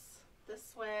scrolls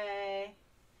this way.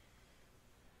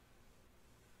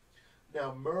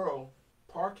 Now, Merle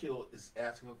Parkhill is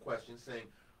asking a question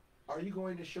saying, "Are you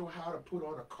going to show how to put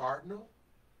on a cardinal?"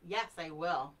 Yes, I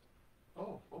will.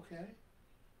 Oh, okay.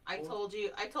 I told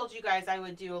you guys I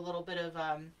would do a little bit of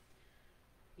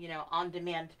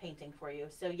on-demand painting for you.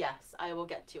 So yes, I will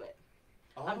get to it.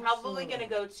 I'm probably going to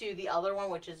go to the other one,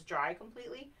 which is dry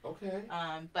completely. Okay.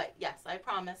 But yes, I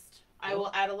promised. I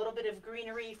will add a little bit of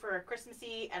greenery for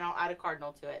Christmassy, and I'll add a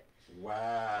cardinal to it.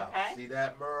 Wow. Okay. See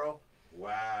that, Merle?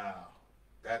 Wow.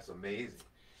 That's amazing.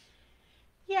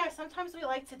 Yeah, sometimes we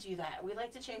like to do that. We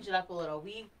like to change it up a little.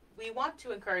 We want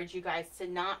to encourage you guys to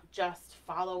not just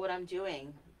follow what I'm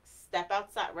doing. Step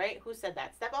outside, right? Who said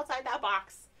that? Step outside that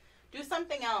box. Do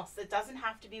something else. It doesn't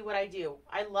have to be what I do.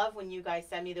 I love when you guys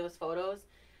send me those photos.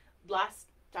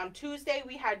 On Tuesday,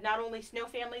 we had not only snow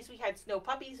families, we had snow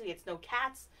puppies, we had snow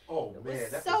cats. Oh, man.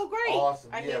 That's so great.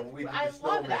 Awesome. I mean, I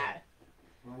love that.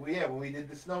 When we did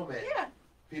the snowman. Yeah.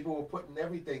 People were putting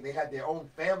everything. They had their own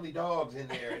family dogs in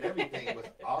there and everything. It was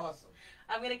awesome.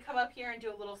 I'm going to come up here and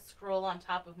do a little scroll on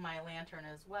top of my lantern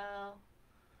as well.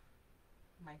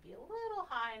 Might be a little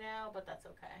high now, but that's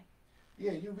okay.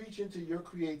 Yeah, you reach into your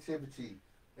creativity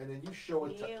and then you show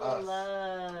it We to us.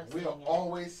 love We'll seeing it.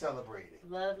 always celebrate it.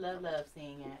 Love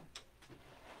seeing it.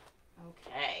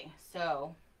 Okay,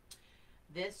 so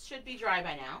this should be dry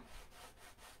by now.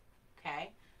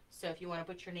 Okay, so if you want to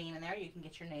put your name in there, you can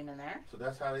get your name in there. So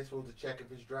that's how they're supposed to check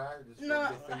if it's dry? Just No,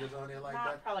 put their fingers on there like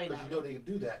that? probably Because not. you know they can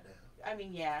do that now. I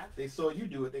mean, yeah. They saw you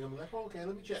do it, they're going to be like, oh, okay,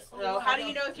 let me check. So how do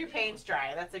you know if your paint's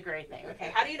dry? That's a great thing.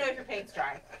 Okay, how do you know if your paint's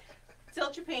dry?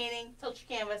 Tilt your painting, tilt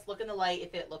your canvas, look in the light.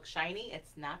 If it looks shiny,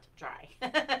 it's not dry.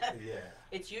 Yeah.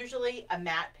 It's usually a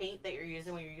matte paint that you're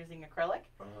using when you're using acrylic.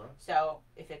 Uh-huh. So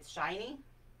if it's shiny,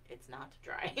 it's not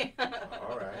dry.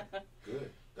 All right.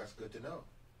 Good. That's good to know.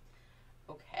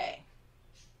 Okay.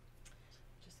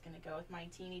 Just going to go with my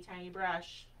teeny tiny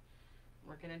brush.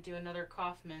 We're going to do another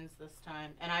Kaufman's this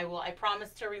time. And I promise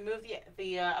to remove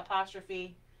the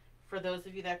apostrophe for those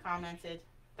of you that commented.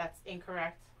 That's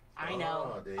incorrect. I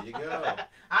know. Oh, there you go.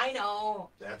 I know.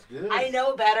 That's good. I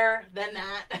know better than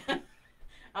that.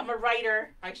 I'm a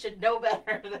writer. I should know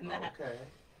better than that. Okay.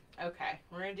 Okay.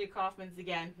 We're going to do Kaufman's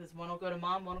again. This one will go to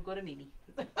Mom, one will go to Mimi.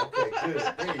 Okay,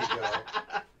 good. There you go.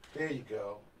 There you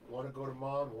go. One to go to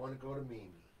Mom, one to go to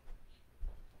Mimi.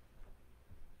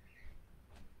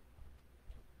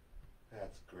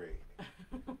 That's great.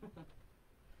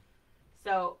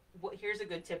 So here's a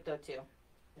good tip though too.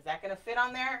 Is that going to fit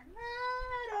on there?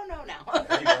 I don't know now.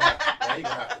 Now you're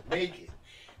gonna have to make it.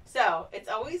 So it's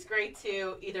always great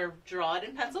to either draw it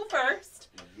in pencil first.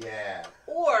 Yeah.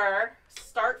 Or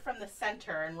start from the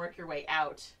center and work your way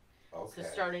out. Okay. So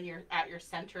start at your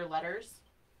center letters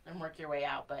and work your way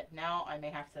out. But now I may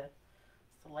have to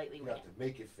slightly You have to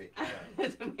make it fit. Now.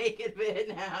 to make it fit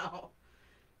now.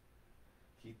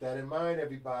 Keep that in mind,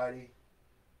 everybody.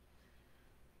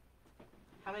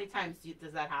 How many times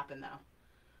does that happen though?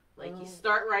 Like you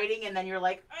start writing and then you're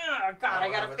like, oh God, I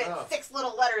gotta fit 6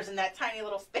 little letters in that tiny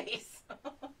little space.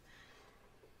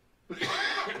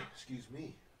 Excuse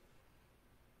me.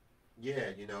 Yeah,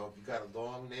 you know, if you got a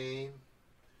long name,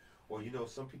 or you know,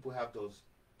 some people have those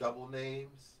double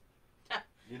names.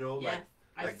 You know, yeah,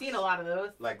 I've like seen a lot of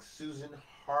those. Like Susan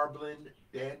Harblin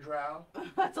Dandrow.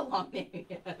 That's a long name.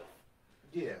 Yeah.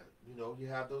 Yeah, you know, you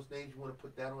have those names. You want to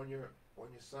put that on your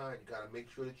sign. You got to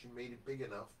make sure that you made it big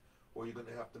enough, or you're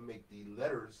gonna have to make the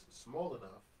letters small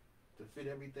enough to fit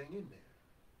everything in there.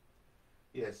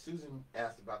 Yeah, Susan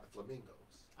asked about the flamingos.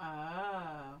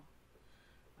 Oh.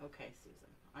 Okay, Susan.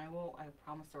 I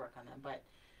promise to work on them, but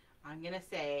I'm gonna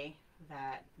say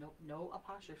that no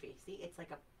apostrophe. See, it's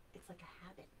like a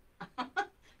habit.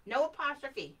 No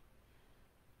apostrophe.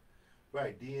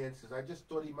 Right, Deanne says, I just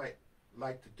thought he might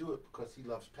like to do it because he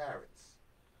loves parrots.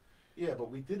 Yeah,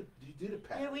 but you did a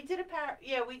parrot. Yeah, we did a parrot.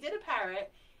 Yeah, we did a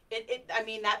parrot. I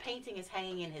mean, that painting is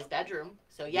hanging in his bedroom.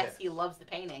 So yes, he loves the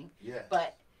painting. Yes.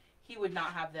 But he would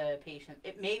not have the patience.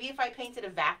 Maybe if I painted a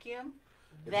vacuum,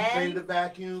 if then you painted a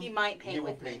vacuum, he might paint he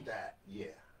will with paint me. that. Yeah.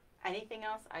 Anything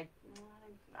else? I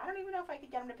don't even know if I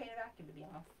could get him to paint a vacuum, to be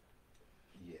honest.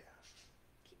 Yeah.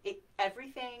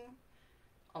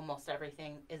 Almost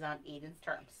everything is on Eden's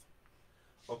terms.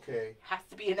 Okay. Has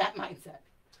to be in that mindset.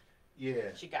 Yeah.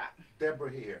 What you got?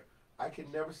 Deborah here. I can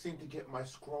never seem to get my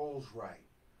scrolls right.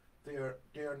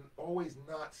 They're always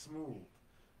not smooth.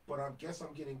 But I guess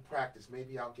I'm getting practice.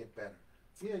 Maybe I'll get better.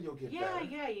 Yeah, you'll get better.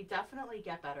 Yeah, you definitely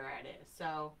get better at it.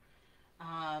 So,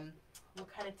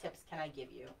 what kind of tips can I give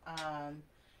you?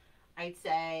 I'd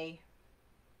say.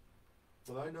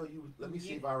 Well, I know you. Let me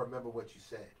see if I remember what you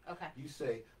said. Okay. You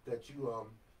say that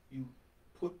you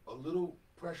put a little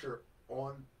pressure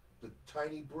on the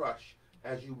tiny brush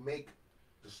as you make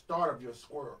the start of your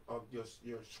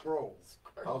your scroll.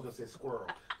 I was gonna say squirrel.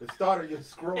 The start of your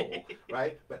scroll,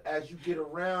 right? But as you get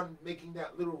around making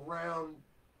that little round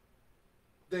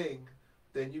thing,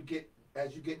 then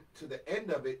as you get to the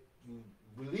end of it, you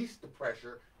release the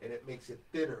pressure and it makes it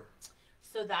thinner.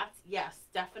 So yes,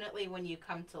 definitely when you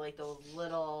come to like those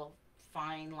little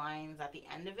fine lines at the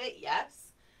end of it,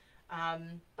 yes.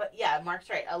 But yeah, Mark's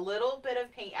right. A little bit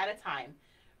of paint at a time.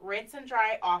 Rinse and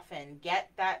dry often.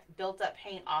 Get that built up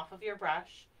paint off of your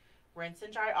brush. Rinse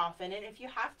and dry often. And if you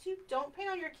have to, don't paint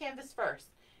on your canvas first.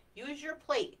 Use your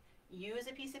plate. Use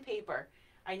a piece of paper.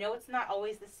 I know it's not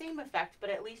always the same effect,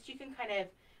 but at least you can kind of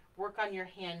work on your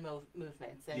hand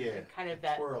movements and kind of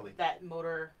that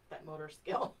motor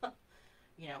skill.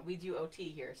 You know, we do OT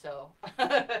here, so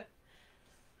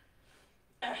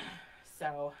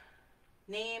so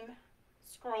name,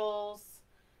 scrolls,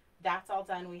 that's all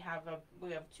done. We have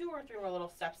 2 or 3 more little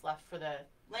steps left for the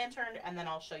lantern, and then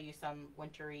I'll show you some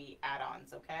wintry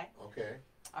add-ons, okay? Okay.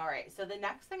 All right, so the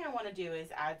next thing I want to do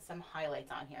is add some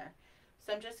highlights on here.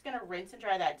 So I'm just going to rinse and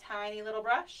dry that tiny little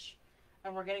brush,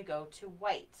 and we're going to go to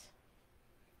white.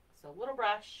 So little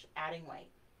brush, adding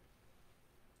white.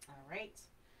 All right.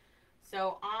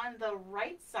 So on the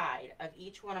right side of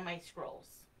each one of my scrolls,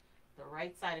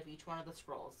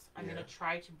 I'm going to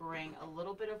try to bring a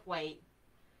little bit of white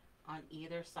on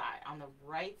either side, on the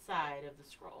right side of the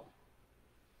scroll.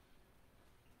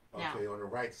 Okay, now, on the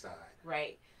right side.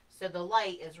 Right. So the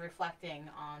light is reflecting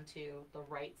onto the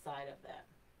right side of them.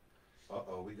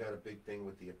 Uh-oh, we got a big thing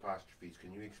with the apostrophes.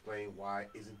 Can you explain why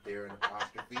isn't there an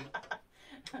apostrophe?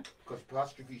 Because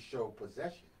apostrophes show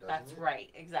possession, doesn't That's it? right,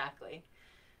 exactly.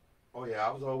 Oh yeah,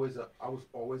 I was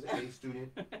always an A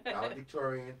student,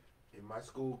 valedictorian in my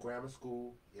school, grammar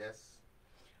school. Yes.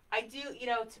 I do,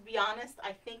 to be honest,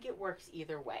 I think it works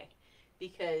either way,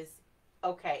 because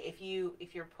okay, if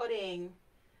you're putting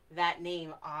that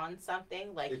name on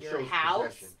something like your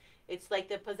house, possession. It's like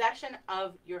the possession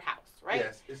of your house, right?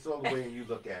 Yes, it's all the way you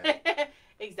look at it.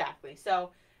 Exactly.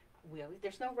 So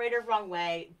there's no right or wrong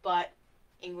way, but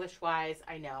English-wise,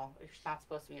 I know it's not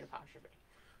supposed to be an apostrophe.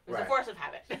 It's a force of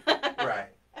habit. Right.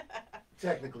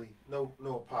 Technically, no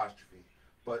apostrophe,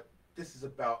 but this is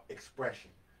about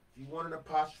expression. If you want an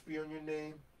apostrophe on your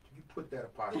name, you put that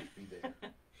apostrophe there.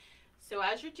 So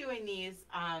as you're doing these,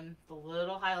 the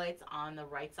little highlights on the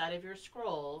right side of your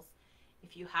scrolls,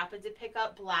 if you happen to pick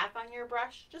up black on your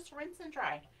brush, just rinse and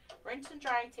dry. Rinse and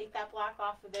dry, take that black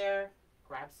off of there,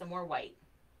 grab some more white.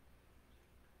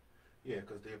 Yeah,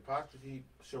 because the apostrophe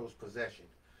shows possession,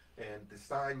 and the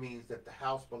sign means that the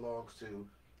house belongs to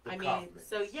the Kaufmans.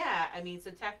 So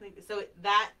technically,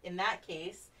 that in that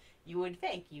case, you would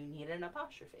think you need an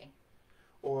apostrophe.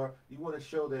 Or you want to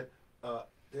show that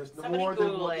there's more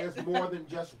than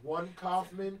just one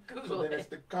Kaufman, so then it's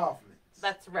the Kaufmans.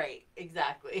 That's right,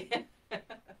 exactly.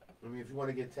 I mean, if you want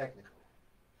to get technical.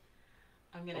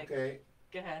 I'm gonna. Okay.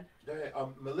 Go ahead.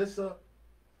 Melissa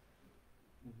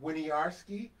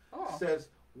Winiarski says,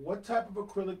 "What type of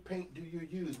acrylic paint do you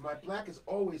use? My black is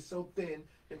always so thin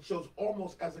and shows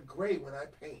almost as a gray when I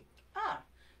paint."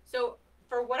 So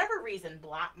for whatever reason,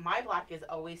 my black is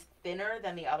always thinner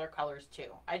than the other colors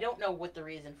too. I don't know what the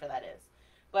reason for that is,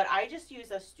 but I just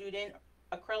use a student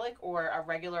acrylic or a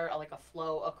regular, like a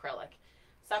flow acrylic.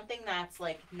 Something that's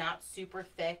like not super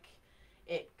thick.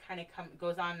 It kind of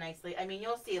goes on nicely. I mean,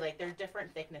 you'll see like they're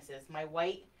different thicknesses. My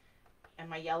white and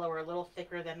my yellow are a little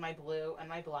thicker than my blue and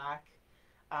my black.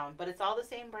 But it's all the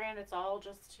same brand. It's all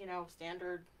just,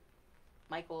 standard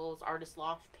Michaels Artist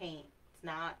Loft paint. It's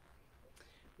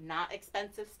not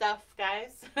expensive stuff,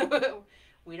 guys.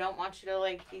 We don't want you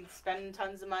to be spending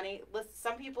tons of money.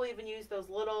 Some people even use those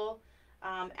little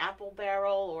Apple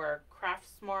Barrel or Craft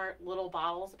Smart little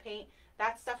bottles of paint.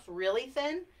 That stuff's really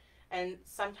thin, and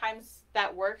sometimes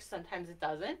that works, sometimes it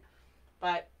doesn't.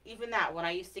 But even that, when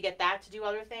I used to get that to do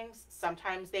other things,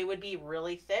 sometimes they would be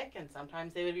really thick and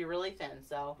sometimes they would be really thin.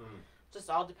 So just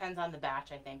all depends on the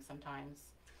batch, I think, sometimes.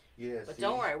 Yeah, but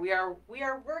don't worry, we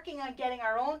are working on getting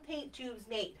our own paint tubes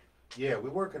made. Yeah, we're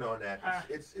working on that.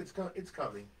 It's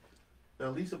coming. Now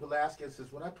Lisa Velasquez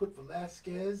says, would I put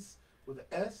Velasquez with an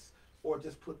S or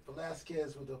just put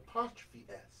Velasquez with an apostrophe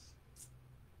S?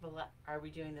 Are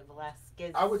we doing the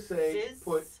Velasquez? I would say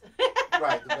put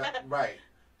right.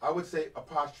 I would say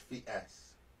apostrophe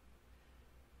S.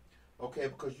 Okay,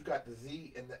 because you got the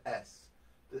Z and the S.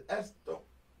 The S don't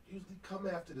usually come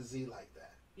after the Z like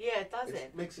that. Yeah, it doesn't.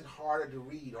 It makes it harder to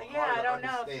read or yeah, harder to I don't know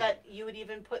understand. if that you would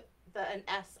even put an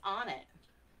S on it.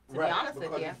 To right, be honest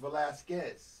because with you. it's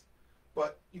Velasquez.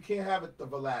 But you can't have it the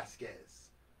Velasquez.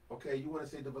 Okay, you want to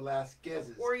say the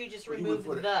Velasquez's. Or you just remove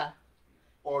the.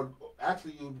 Or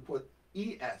actually you would put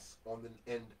ES on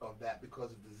the end of that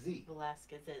because of the Z.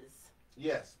 Velasquez's.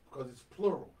 Yes, because it's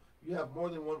plural. You have more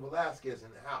than one Velasquez in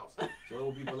the house, so it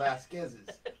will be Velasquez's.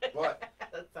 But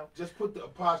just put the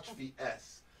apostrophe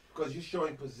S because you're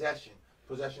showing possession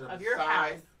of the your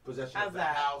side, house. possession How's of the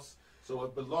that? house, so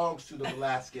it belongs to the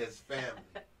Velasquez family.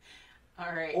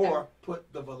 All right. Or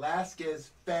put the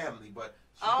Velasquez family, but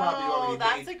she probably already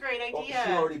that's made, a great idea.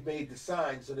 She already made the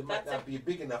sign, so they might not be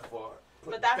big enough for her.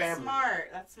 But that's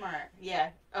smart. That's smart. Yeah.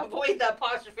 Avoid the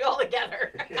apostrophe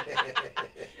altogether.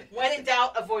 When in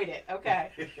doubt, avoid it.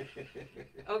 Okay.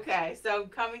 Okay. So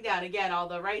coming down again, all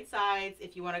the right sides.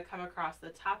 If you want to come across the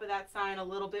top of that sign a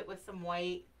little bit with some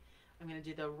white, I'm going to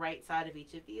do the right side of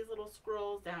each of these little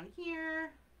scrolls down here.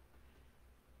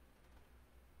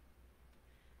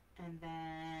 And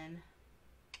then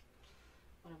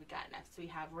what do we got next? We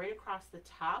have right across the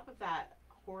top of that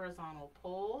horizontal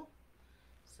pole.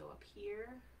 So up here.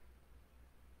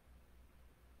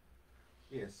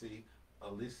 Yeah, see,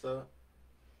 Alyssa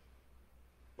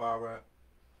Barra,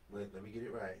 let me get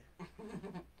it right.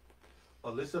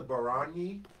 Alyssa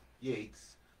Barani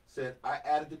Yates said, I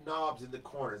added the knobs in the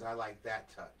corners. I like that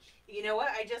touch. You know what?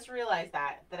 I just realized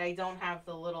that I don't have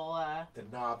the little the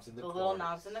knobs in the corners. Little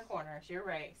knobs in the corners. You're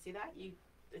right. See that?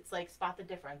 It's like spot the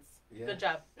difference. Yeah. Good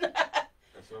job.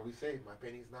 That's what we say. My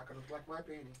painting's not going to look like my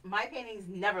painting. My paintings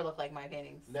never look like my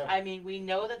paintings. Never. I mean, we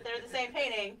know that they're the same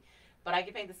painting, but I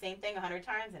can paint the same thing 100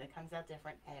 times and it comes out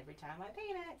different every time I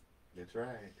paint it. That's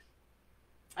right.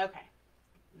 Okay.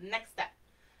 Next step.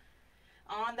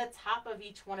 On the top of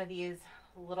each one of these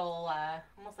little,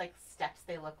 almost like steps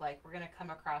they look like, we're going to come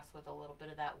across with a little bit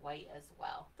of that white as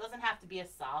well. Doesn't have to be a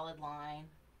solid line.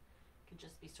 It could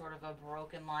just be sort of a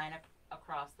broken line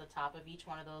across the top of each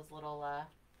one of those little,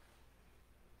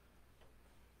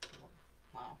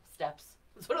 steps.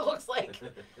 That's what it looks like.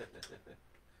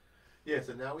 Yeah,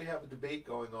 so now we have a debate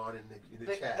going on in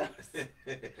the chat.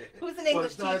 Who's an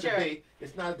English teacher?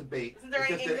 It's not a debate. Isn't there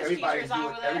any English teachers on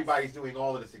with us? Everybody's doing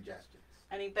all of the suggestions.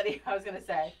 Anybody? I was going to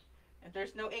say, if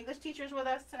there's no English teachers with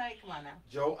us tonight, come on now.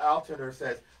 Joe Alterner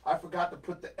says, I forgot to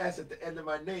put the S at the end of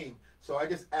my name, so I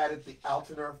just added the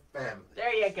Alterner family.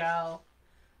 There you go.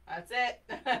 That's it.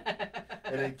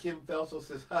 And then Kim Felso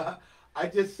says, I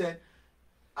just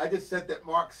said that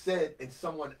Mark said and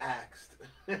someone asked.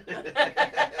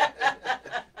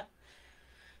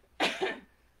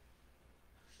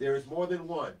 There is more than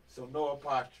one, so no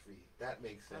apostrophe. That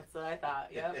makes sense. That's what I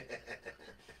thought, yep.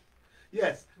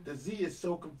 Yes, the Z is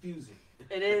so confusing.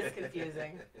 It is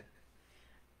confusing.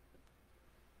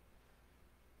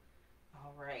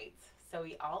 All right. So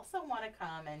we also want to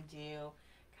come and do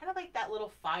kind of like that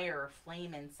little fire or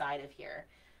flame inside of here.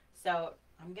 So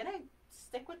I'm going to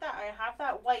stick with that. I have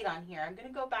that white on here. I'm going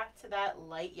to go back to that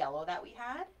light yellow that we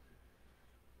had.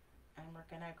 And we're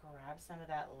going to grab some of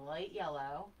that light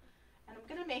yellow. And I'm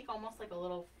going to make almost like a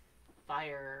little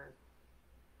fire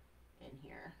in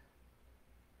here.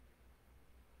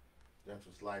 That's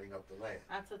what's lighting up the lamp.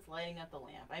 That's what's lighting up the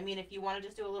lamp. I mean, if you want to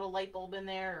just do a little light bulb in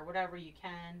there or whatever, you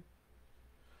can.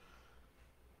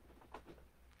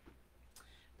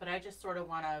 But I just sort of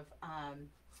want to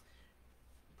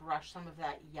brush some of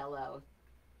that yellow,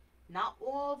 not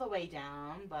all the way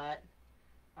down, but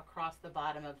across the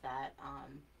bottom of that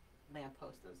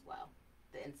lamppost as well,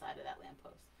 the inside of that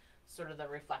lamppost, sort of the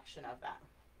reflection of that.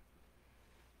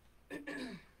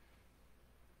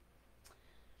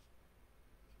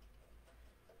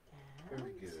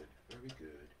 Very good, very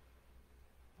good.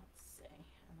 Let's see,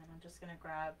 and then I'm just going to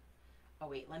grab, oh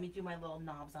wait, let me do my little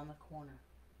knobs on the corner.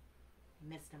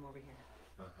 Missed them over here.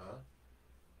 Uh-huh.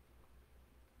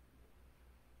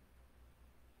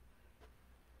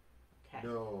 Okay.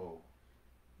 No.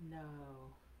 No.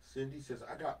 Cindy says,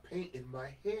 I got paint in my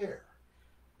hair.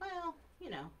 Well,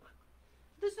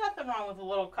 there's nothing wrong with a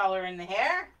little color in the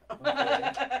hair.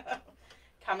 Okay.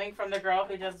 Coming from the girl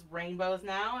who does rainbows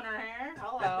now in her hair.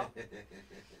 Hello.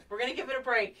 We're going to give it a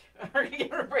break. We're going to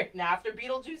give it a break. Now, after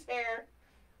Beetlejuice hair,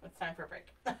 it's time for a break.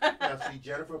 Now, see,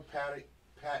 Jennifer Patton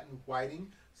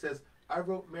Whiting says, I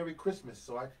wrote Merry Christmas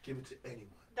so I could give it to anyone.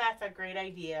 That's a great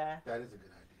idea. That is a good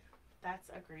idea. That's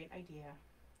a great idea.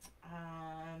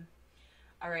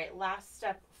 All right, last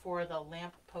step for the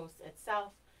lamp post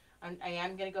itself. I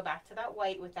am going to go back to that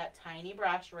white with that tiny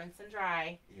brush, rinse and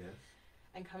dry. Yes.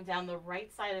 And come down the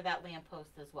right side of that lamp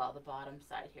post as well, the bottom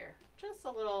side here. Just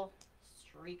a little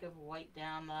streak of white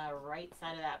down the right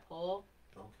side of that pole.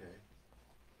 Okay.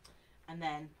 And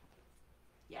then,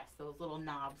 yes, those little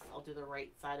knobs, I'll do the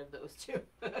right side of those too.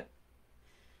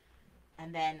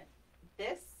 And then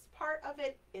this part of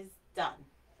it is done.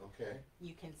 Okay.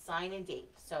 You can sign and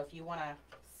date. So if you want to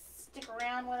stick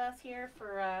around with us here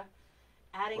for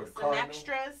adding For the some cardinal?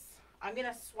 extras, I'm going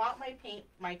to swap my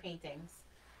paintings.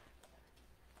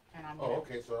 And I'm gonna,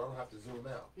 okay, so I don't have to zoom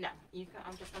out. No,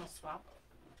 I'm just going to swap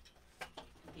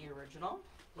the original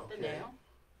with the Okay.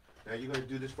 new. Now you're going to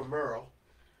do this for Merle.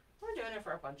 We're doing it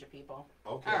for a bunch of people.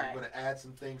 Okay, All you're right. going to add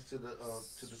some things to the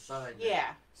sign. now.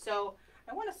 Yeah. So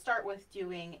I want to start with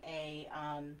doing a,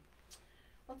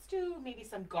 let's do maybe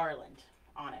some garland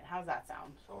on it. How's that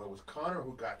sound? Oh, it was Connor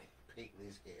who got paint in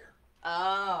his hair.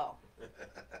 Oh,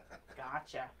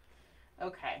 gotcha.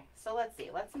 Okay, so let's see.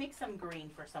 Let's make some green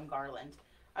for some garland.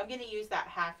 I'm going to use that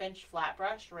 1/2-inch flat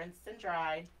brush, rinsed and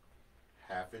dried.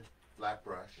 1/2-inch flat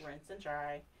brush. Rinse and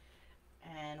dry.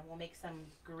 And we'll make some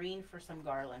green for some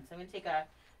garland. So I'm going to take a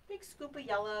big scoop of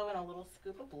yellow and a little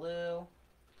scoop of blue.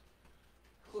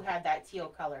 Who had that teal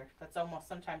color? That's almost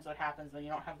sometimes what happens when you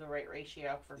don't have the right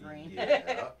ratio for green.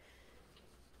 Yeah.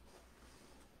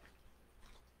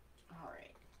 All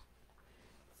right.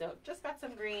 So just got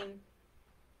some green.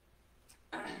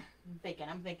 I'm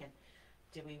thinking.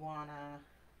 Do we want a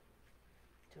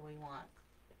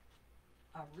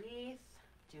wreath?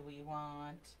 Do we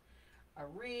want a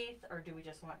wreath, or do we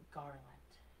just want garland?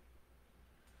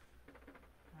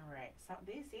 All right. So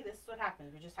see, this is what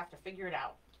happens. We just have to figure it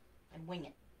out and wing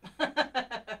it.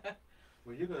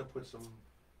 Well, you're going to put some.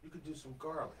 You could do some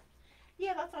garland.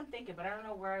 Yeah, that's what I'm thinking, but I don't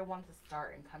know where I want to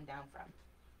start and come down from.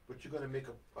 But you're going to make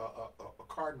a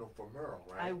cardinal for Merle,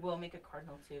 right? I will make a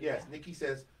cardinal too. Yes. Yeah. Nikki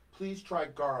says, please try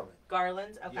garland.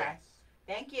 Garland. Okay. Yes.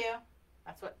 Thank you.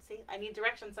 That's what. See, I need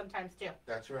directions sometimes too.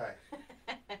 That's right.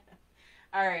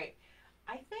 All right.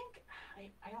 I think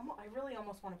I really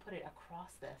almost want to put it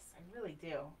across this. I really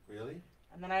do. Really?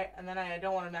 And then I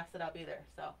don't want to mess it up either.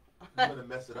 So. You're going to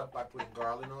mess it up by putting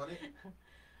garland on it?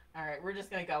 All right, we're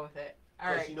just gonna go with it. All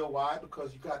Because right. you know why?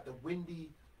 Because you got the windy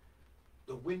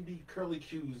curly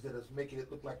cues that is making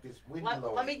it look like this wind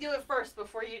blowing. Let me do it first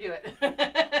before you do it.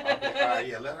 Okay, all right,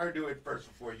 yeah, let her do it first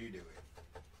before you do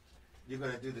it. You're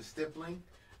going to do the stippling?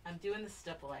 I'm doing the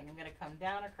stippling. I'm gonna come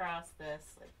down across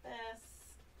this like this.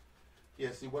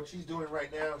 Yeah, see, what she's doing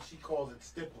right now, she calls it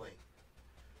stippling.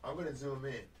 I'm going to zoom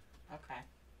in. Okay.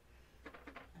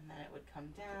 And then it would come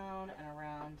down and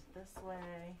around this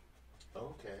way.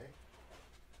 Okay.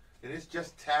 And it's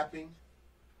just tapping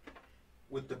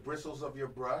with the bristles of your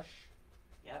brush.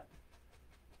 Yep.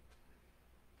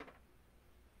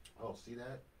 Oh, see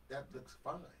that? That looks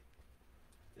fine.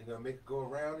 You're going to make it go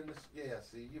around in this. Yeah,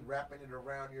 see, you're wrapping it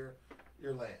around your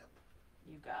lamp.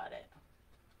 You got it.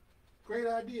 Great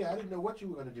idea. I didn't know what you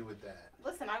were going to do with that.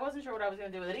 Listen, I wasn't sure what I was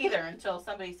gonna do with it either until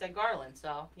somebody said garland.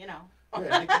 So you know.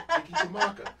 Yeah, Nikki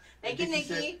Tamaka. Thank you,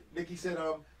 Nikki. Nikki said,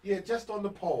 yeah, just on the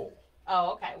pole.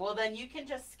 Oh, okay. Well, then you can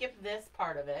just skip this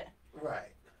part of it,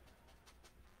 Right.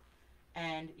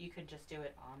 and you could just do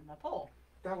it on the pole.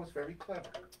 That was very clever.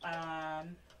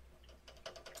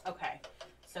 Okay.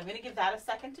 So I'm gonna give that a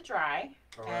second to dry,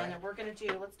 All and right. we're gonna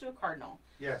let's do a cardinal.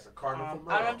 Yes, a cardinal from And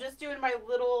Merle. I'm just doing my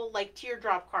little like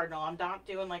teardrop cardinal. I'm not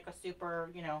doing like a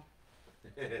super, you know.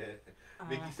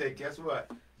 Nikki said, guess what?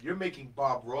 You're making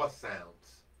Bob Ross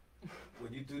sounds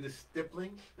when you do the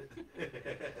stippling.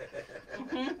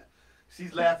 Mhm.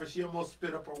 She's laughing. She almost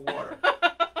spit up her water.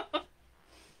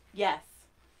 Yes.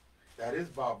 That is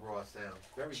Bob Ross sounds.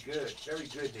 Very good. Very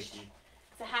good, Nikki.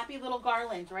 It's a happy little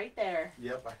garland right there.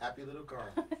 Yep, a happy little girl.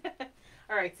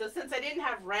 All right, so since I didn't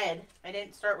have red, I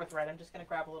didn't start with red. I'm just going to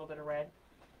grab a little bit of red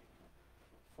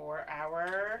for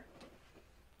our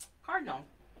cardinal.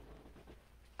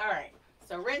 All right,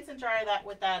 so rinse and dry that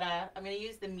with that. I'm going to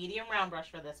use the medium round brush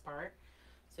for this part.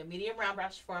 So medium round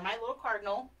brush for my little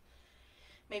cardinal.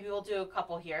 Maybe we'll do a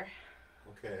couple here.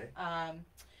 Okay.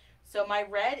 So my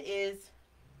red is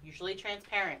usually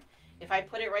transparent. If I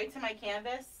put it right to my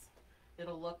canvas,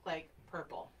 it'll look like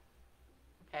purple.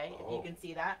 Okay, if you can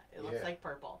see that, it looks like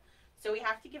purple. So we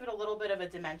have to give it a little bit of a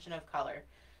dimension of color.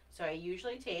 So I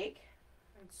usually take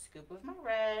a scoop of my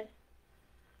red,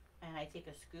 and I take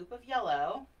a scoop of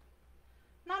yellow.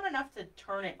 Not enough to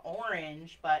turn it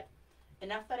orange, but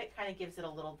enough that it kind of gives it a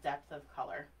little depth of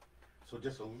color. So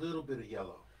just a little bit of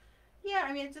yellow. Yeah,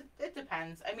 I mean, it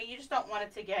depends. I mean, you just don't want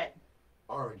it to get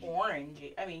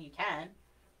orangey. I mean, you can.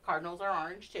 Cardinals are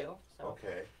orange too. So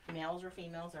okay. Males or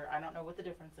females, or I don't know what the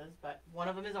difference is, but one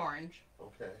of them is orange.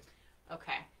 Okay.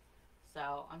 Okay.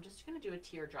 So I'm just going to do a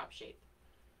teardrop shape.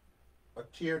 A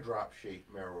teardrop shape,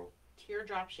 Meryl.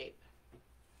 Teardrop shape.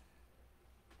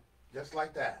 Just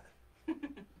like that.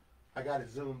 I got it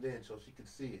zoomed in so she can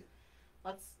see it.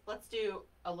 Let's do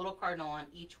a little cardinal on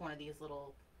each one of these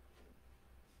little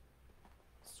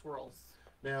swirls.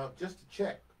 Now, just to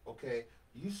check, okay,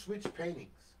 you switch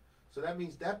paintings. So that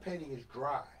means that painting is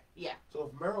dry. Yeah.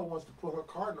 So if Meryl wants to put her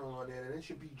cardinal on there, then it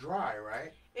should be dry,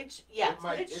 right? It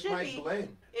might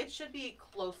blend. It should be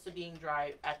close to being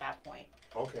dry at that point.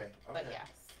 Okay. But yes.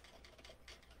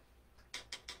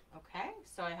 Okay,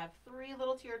 so I have 3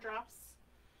 little teardrops.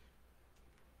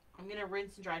 I'm going to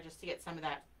rinse and dry just to get some of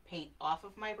that paint off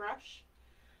of my brush.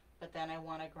 But then I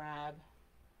want to grab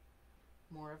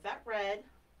more of that red.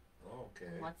 Okay.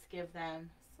 And let's give them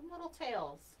some little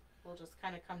tails. We'll just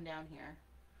kind of come down here.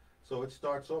 So it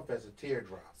starts off as a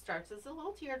teardrop. Starts as a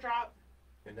little teardrop.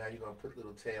 And now you're going to put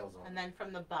little tails on. And then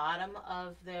from the bottom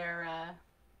of their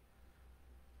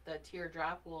the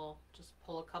teardrop, we'll just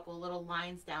pull a couple little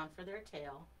lines down for their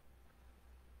tail.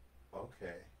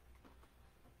 Okay.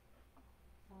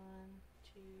 1,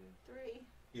 2, 3.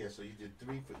 Yeah, so you did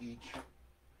 3 for each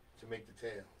to make the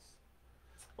tails.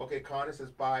 Okay, Connor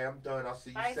says bye. I'm done. I'll see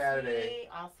you Saturday. Sweetie.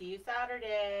 I'll see you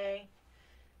Saturday.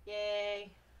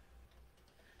 Yay.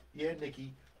 Yeah,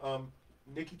 Nikki.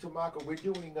 Nikki Tamaka, we're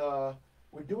doing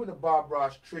a Bob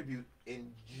Ross tribute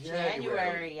in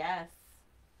January. Yes.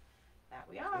 That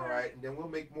we are. All right, and then we'll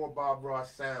make more Bob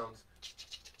Ross sounds.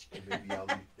 And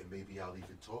maybe I'll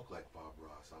even talk like Bob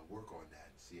Ross. I'll work on that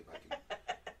and see if I can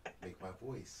make my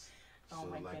voice Oh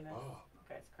my like goodness. Bob.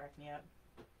 Okay, it's cracking me up.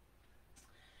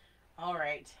 All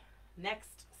right.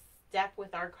 Next step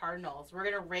with our cardinals. We're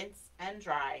going to rinse and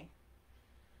dry.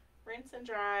 Rinse and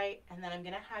dry, and then I'm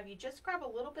going to have you just grab a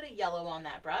little bit of yellow on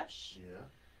that brush. Yeah.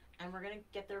 And we're going to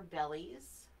get their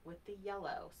bellies with the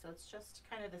yellow. So it's just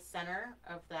kind of the center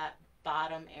of that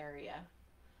bottom area.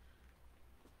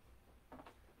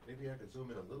 Maybe I could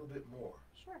zoom in a little bit more.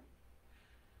 Sure.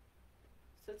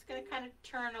 So it's going to kind of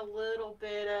turn a little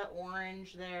bit of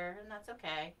orange there, and that's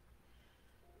okay.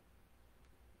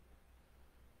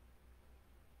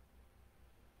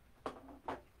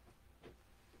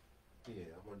 Yeah,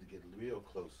 I wanted to get real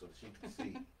close so she could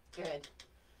see. Good.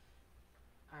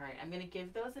 All right, I'm going to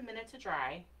give those a minute to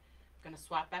dry. I'm going to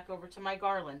swap back over to my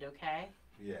garland, okay?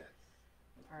 Yes.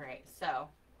 All right, so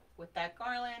with that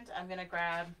garland, I'm going to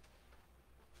grab,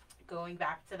 going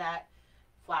back to that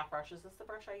flat brush. Is this the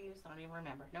brush I used? I don't even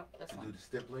remember. Nope, this To one. do the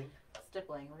stippling?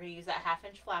 Stippling. We're going to use that 1/2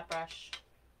 inch flat brush.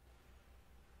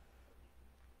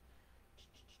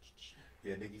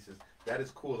 Yeah, Nikki says, that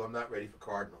is cool. I'm not ready for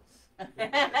cardinals. She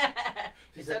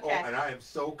It's said, okay. oh, and I am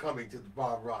so coming to the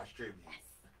Bob Ross tribute.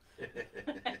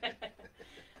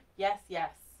 Yes, yes.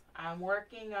 I'm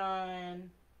working on,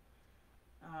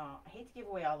 oh, I hate to give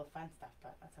away all the fun stuff,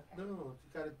 but that's okay. No,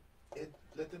 you gotta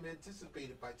let them anticipate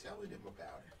it by telling them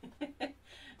about it.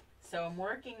 So I'm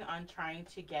working on trying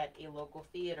to get a local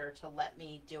theater to let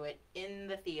me do it in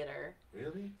the theater.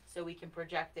 Really? So we can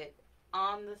project it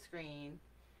on the screen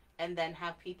and then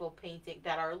have people painting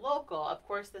that are local. Of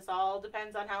course, this all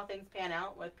depends on how things pan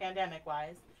out with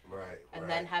pandemic-wise. Right, And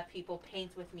then have people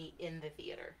paint with me in the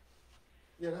theater.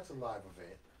 Yeah, that's a live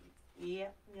event. Yeah.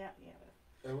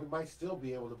 And we might still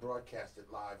be able to broadcast it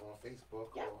live on Facebook.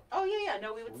 Yeah. Or, Oh, yeah.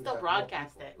 No, we would we'd still have more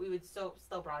broadcast people. it. We would still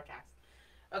broadcast.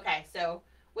 Okay, so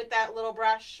with that little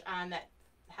brush on that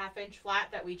 1/2 inch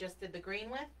flat that we just did the green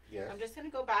with, yes, I'm just going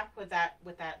to go back with that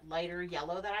lighter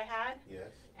yellow that I had yes.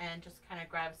 and just kind of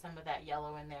grab some of that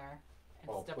yellow in there and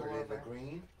Oh, stipple put it in over. the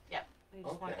green? Yep. We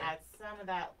just want to Okay. add some of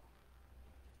that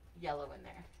yellow in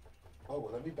there. Oh,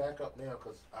 well, let me back up now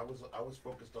because I was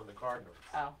focused on the Cardinals.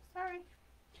 Oh, sorry.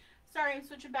 Sorry, I'm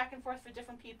switching back and forth for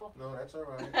different people. No, that's all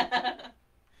right.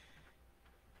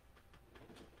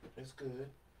 It's good.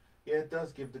 Yeah, it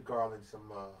does give the garland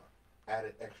some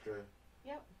added extra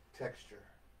texture.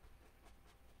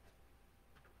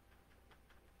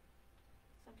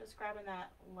 So I'm just grabbing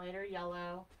that lighter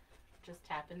yellow, just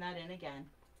tapping that in again.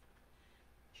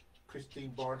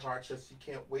 Christine Barnhart says she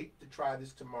can't wait to try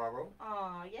this tomorrow.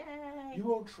 Oh, yay. You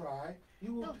won't try.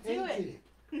 You will They'll paint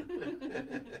do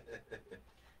it.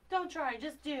 Don't try,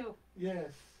 just do.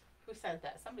 Yes. Who said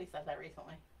that? Somebody said that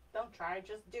recently. Don't try,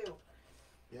 just do.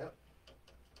 Yep.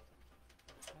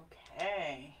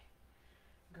 Okay.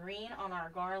 Green on our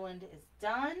garland is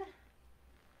done.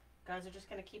 Guys are just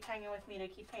going to keep hanging with me to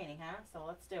keep painting, huh? So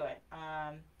let's do it.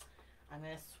 I'm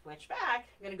going to switch back.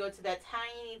 I'm going to go to that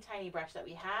tiny, tiny brush that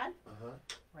we had. Uh-huh.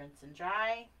 Rinse and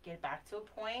dry. Get it back to a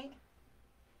point.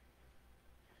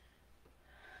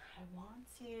 I want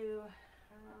to,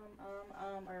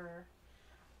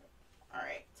 all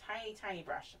right, tiny, tiny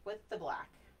brush with the black.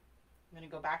 I'm going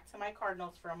to go back to my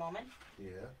cardinals for a moment.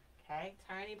 Yeah. Okay,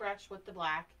 tiny brush with the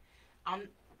black. On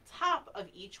top of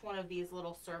each one of these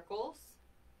little circles,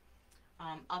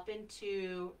 up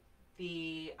into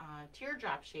the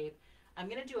teardrop shape, I'm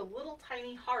going to do a little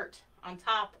tiny heart on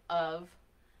top of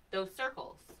those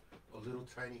circles. A little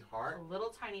tiny heart? A little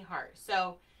tiny heart.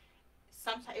 So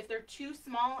sometimes if they're too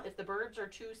small, if the birds are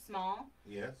too small,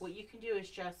 yes, what you can do is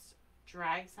just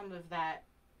drag some of that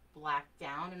black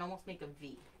down and almost make a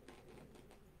V.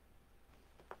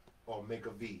 Or make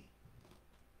a V.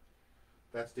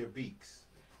 That's their beaks.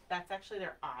 That's actually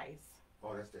their eyes.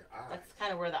 Oh, that's their eyes. That's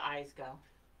kind of where the eyes go.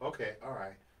 Okay, all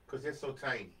right. Because they're so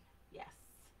tiny. Yes.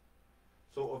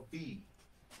 So a V.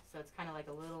 So it's kind of like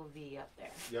a little V up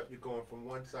there. Yep, you're going from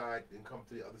one side and come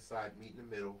to the other side, meet in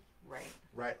the middle. Right.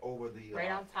 Right over the...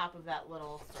 Right on top of that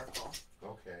little circle.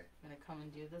 Okay. I'm going to come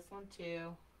and do this one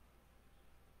too.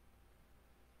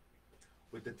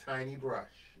 With the tiny brush.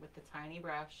 With the tiny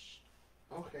brush.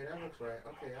 Okay, that looks right.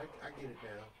 Okay, I get it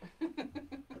now.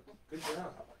 Good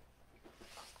job.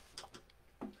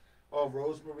 Oh,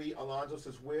 Rosemarie Alonso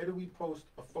says, where do we post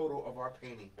a photo of our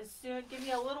painting? Give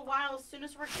me a little while. As soon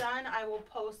as we're done, I will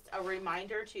post a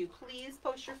reminder to please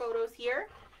post your photos here.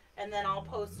 And then I'll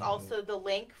post also the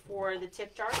link for the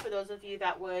tip jar for those of you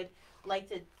that would like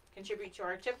to contribute to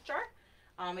our tip jar.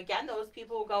 Again, those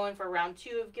people will go in for round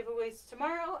 2 of giveaways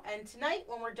tomorrow. And tonight,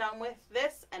 when we're done with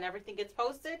this and everything gets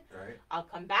posted, right, I'll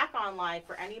come back on live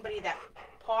for anybody that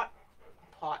bought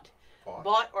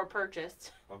or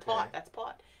purchased. Okay. That's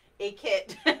a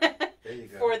kit There you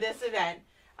go. for this event.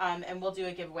 And we'll do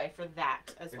a giveaway for that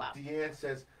as well. Deanne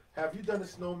says, have you done a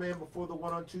snowman before the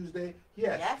one on Tuesday?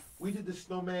 Yes. Yes. We did the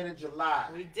snowman in July.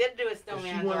 We did do a snowman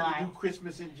in She wanted July. to do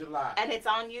Christmas in July. And it's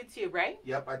on YouTube, right?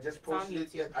 Yep, I just posted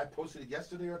YouTube. it. I posted it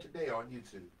yesterday or today on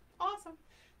YouTube. Awesome.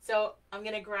 So I'm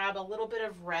going to grab a little bit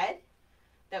of red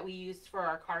that we used for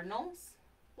our cardinals.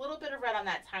 A little bit of red on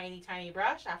that tiny, tiny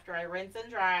brush after I rinse and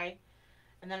dry.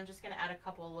 And then I'm just going to add a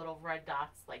couple of little red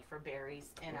dots like for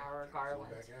berries in our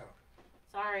garland. Back out.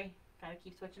 Sorry. Got to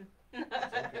keep switching.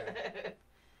 Okay.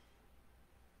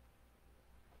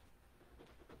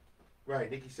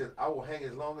 Right, Nikki says, I will hang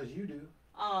as long as you do.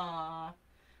 Aw.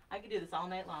 I could do this all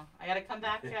night long. I got to come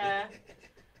back. Yes,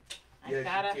 you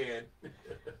can.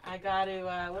 I got to,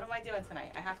 what am I doing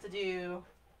tonight? I have to do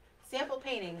sample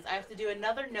paintings. I have to do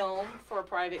another gnome for a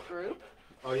private group.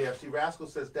 Oh, yeah. See, Rascal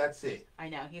says that's it. I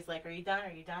know. He's like, are you done?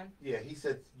 Are you done? Yeah, he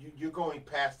said you're going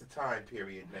past the time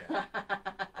period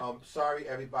now. Sorry,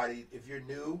 everybody. If you're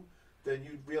new, then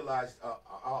you realize,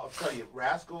 I'll tell you,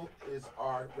 Rascal is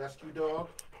our rescue dog,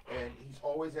 and he's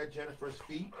always at Jennifer's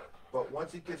feet. But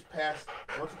once it gets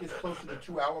close to the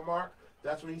 2-hour mark,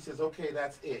 that's when he says, okay,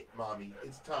 that's it, Mommy.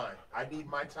 It's time. I need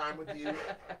my time with you.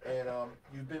 And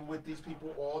you've been with these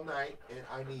people all night, and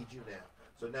I need you now.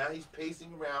 So now he's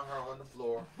pacing around her on the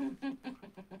floor.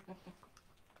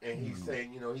 And he's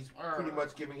saying, he's pretty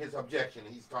much giving his objection.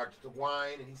 He starts to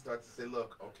whine, and he starts to say,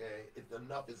 look, okay,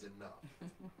 enough is enough.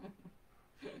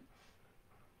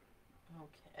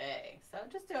 Okay, so I'm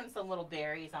just doing some little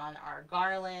berries on our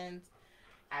garland.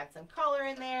 Add some color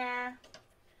in there.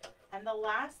 And the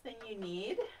last thing you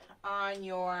need on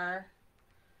your,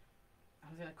 I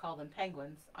was going to call them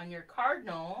penguins, on your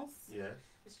cardinals. Yes.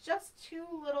 It's just 2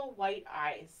 little white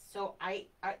eyes. So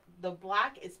the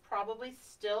black is probably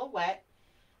still wet.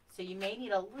 So you may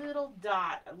need a little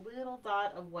dot of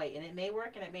white. And it may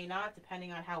work and it may not,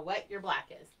 depending on how wet your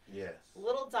black is. Yes. A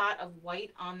little dot of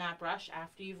white on that brush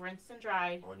after you've rinsed and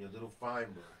dried. On your little fine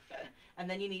brush. And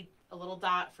then you need a little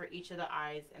dot for each of the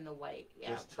eyes and the white. Yeah.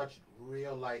 Just touch it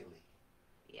real lightly.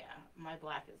 Yeah, my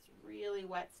black is really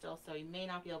wet still, so you may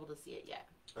not be able to see it yet.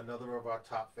 Another of our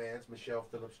top fans, Michelle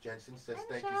Phillips Jensen, says, Hi,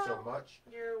 thank you so much.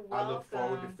 You're welcome. I look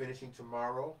forward to finishing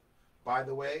tomorrow. By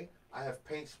the way, I have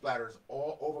paint splatters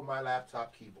all over my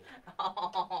laptop keyboard.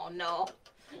 Oh, no.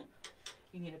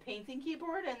 You need a painting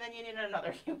keyboard, and then you need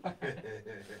another keyboard.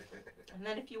 And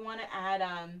then if you want to add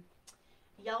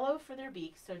yellow for their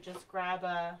beaks, so just grab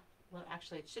a well,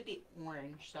 actually, it should be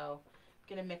orange. So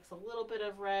I'm going to mix a little bit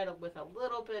of red with a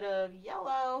little bit of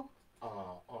yellow.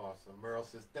 Oh, awesome. Merle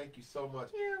says, thank you so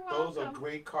much. You're welcome. Those are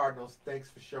great cardinals. Thanks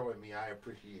for showing me. I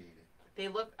appreciate it. They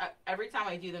look, every time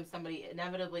I do them, somebody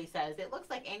inevitably says, it looks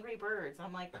like Angry Birds.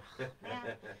 I'm like, oh,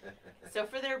 man. So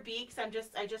for their beaks, I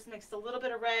just mixed a little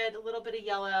bit of red, a little bit of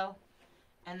yellow,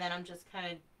 and then I'm just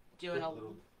kind of doing a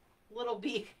little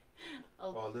beak. A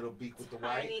little beak with the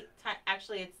white?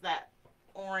 Actually, it's that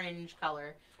orange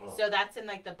color. Oh. So that's in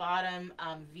like the bottom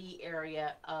V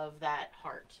area of that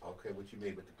heart. Okay, what you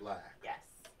made with the black. Yes.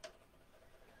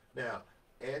 Now,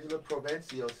 Angela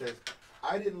Provencio says,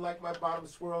 I didn't like my bottom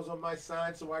swirls on my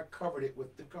sign, so I covered it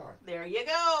with the card. There you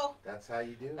go. That's how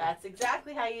you do it. That's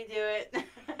exactly how you do it.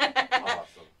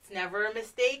 Awesome. It's never a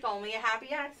mistake, only a happy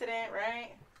accident,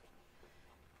 right?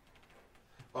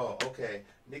 Oh, okay.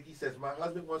 Nikki says, my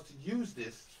husband wants to use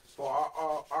this for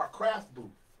our craft booth.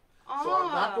 Aww. So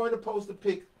I'm not going to post a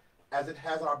pic as it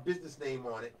has our business name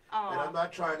on it. Aww. And I'm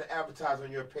not trying to advertise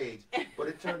on your page. But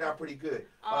it turned out pretty good.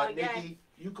 Nikki, yeah.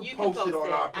 you can post it on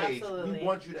our page. Absolutely. We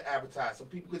want you to advertise so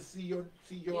people can see your.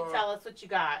 You tell us what you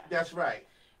got. That's right.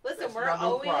 Listen, That's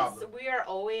we are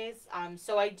always.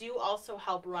 So I do also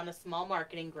help run a small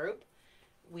marketing group.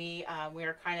 We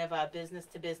are kind of a business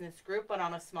to business group, but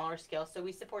on a smaller scale. So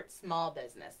we support small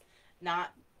business,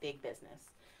 not big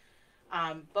business.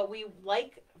 But we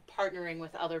like partnering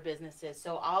with other businesses.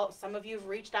 So some of you have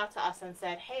reached out to us and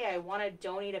said, hey, I want to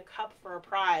donate a cup for a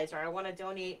prize, or I want to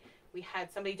donate. We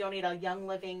had somebody donate a Young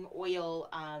Living oil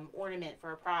ornament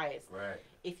for a prize. Right.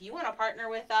 If you want to partner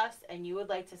with us and you would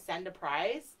like to send a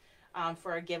prize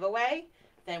for a giveaway,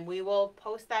 then we will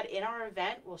post that in our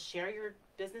event. We'll share your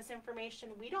business information.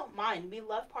 We don't mind. We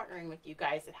love partnering with you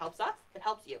guys. It helps us. It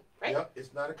helps you, right? Yep.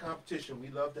 It's not a competition. We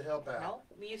love to help out. No,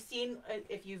 you've seen,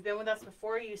 if you've been with us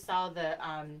before, you saw the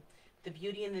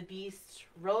Beauty and the Beast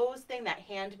rose thing, that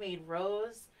handmade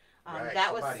rose. Right.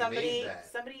 That was somebody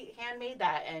handmade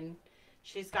that, and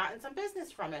she's gotten some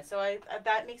business from it. So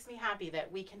that makes me happy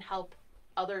that we can help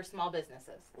other small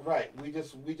businesses. Right. We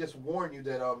just warn you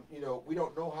that we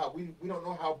don't know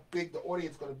how big the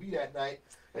audience is going to be that night.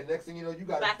 And next thing you know, you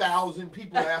got 1,000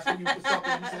 people asking you for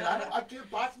something. You said, I can't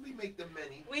possibly make them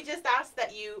many. We just ask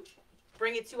that you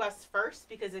bring it to us first,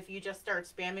 because if you just start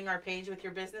spamming our page with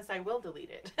your business, I will delete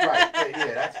it. Right.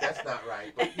 Yeah, that's not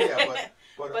right.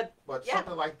 But yeah.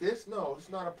 Something like this, no, it's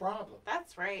not a problem.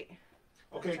 That's right.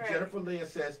 Okay, right. Jennifer Leah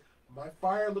says, my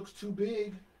fire looks too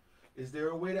big. Is there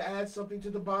a way to add something to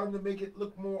the bottom to make it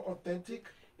look more authentic?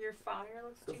 Your fire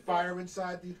looks too big? The fire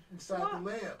inside the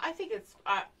lamp. I think it's,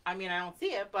 I mean, I don't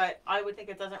see it, but I would think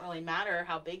it doesn't really matter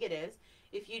how big it is.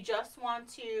 If you just want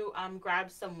to grab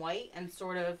some white and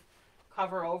sort of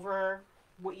cover over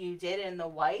what you did in the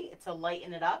white to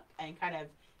lighten it up and kind of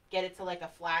get it to like a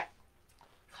flat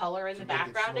color in the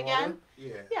background again.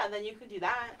 Yeah, then you can do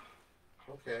that.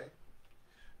 Okay.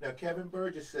 Now, Kevin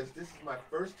Burgess says, this is my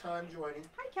first time joining.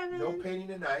 Hi, Kevin. No painting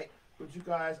tonight, but you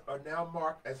guys are now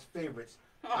marked as favorites.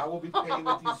 I will be painting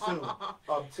with you soon.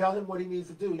 Tell him what he needs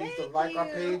to do. He needs to like our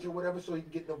page or whatever so he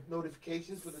can get the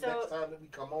notifications for the next time that we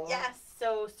come on. Yes,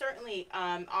 so certainly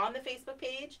on the Facebook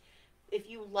page, if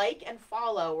you like and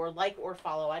follow, or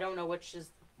follow, I don't know which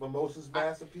is Mimosa's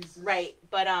Masterpieces? Right,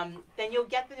 but then you'll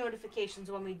get the notifications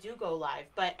when we do go live.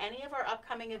 But any of our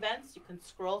upcoming events, you can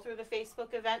scroll through the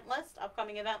Facebook event list,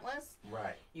 upcoming event list.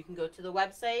 Right. You can go to the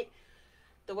website.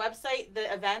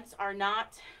 The events are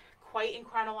not quite in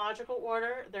chronological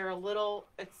order. They're a little,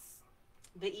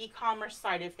 the e-commerce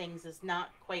side of things is not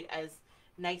quite as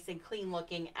nice and clean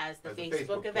looking as the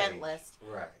Facebook event list.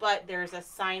 Right. But there's a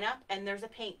sign up and there's a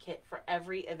paint kit for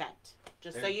every event.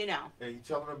 So you know. And you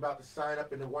tell them about the sign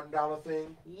up and the $1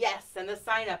 thing? Yes, and the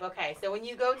sign up. Okay, so when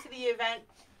you go to the event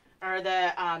or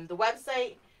the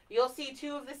website, you'll see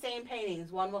two of the same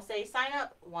paintings. One will say sign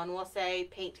up, one will say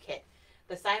paint kit.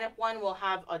 The sign up one will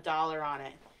have $1 on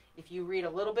it. If you read a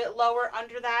little bit lower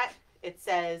under that, it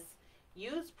says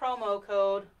use promo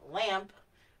code LAMP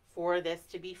for this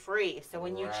to be free. So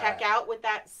when you check out with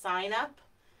that sign up,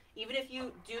 even if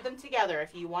you do them together,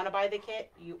 if you want to buy the kit,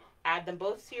 you add them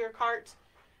both to your cart,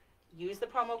 use the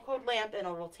promo code LAMP, and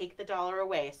it'll take the $1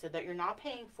 away so that you're not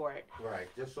paying for it. Right,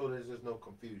 just so there's no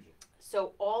confusion.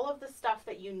 So all of the stuff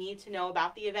that you need to know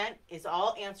about the event is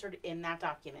all answered in that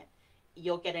document.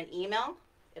 You'll get an email.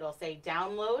 It'll say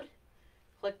download.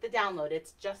 Click the download.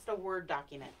 It's just a Word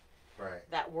document. Right.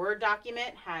 That Word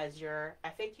document has your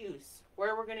FAQs,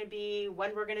 where we're going to be,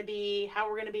 when we're going to be, how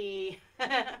we're going to be.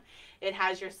 It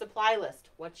has your supply list,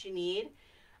 what you need,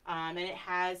 and it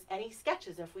has any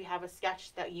sketches if we have a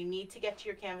sketch that you need to get to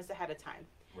your canvas ahead of time.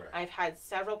 Right. I've had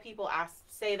several people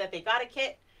say that they got a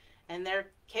kit and their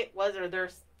kit was, or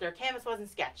their canvas wasn't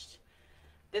sketched.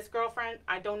 This girlfriend,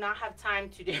 I do not have time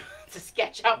to do to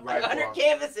sketch out my 100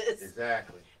 canvases.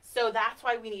 Exactly. So that's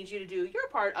why we need you to do your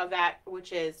part of that,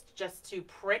 which is just to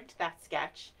print that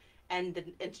sketch, and the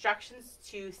instructions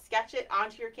to sketch it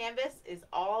onto your canvas is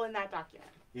all in that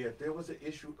document. Yeah, there was an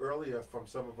issue earlier from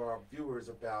some of our viewers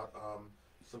about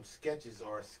some sketches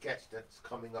or a sketch that's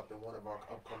coming up in one of our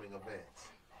upcoming events.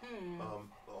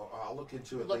 I'll look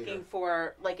into it later. Looking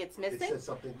for, like, it's missing? It said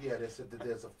something, yeah, they said that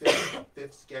there's a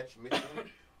fifth sketch missing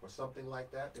or something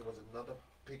like that. There was another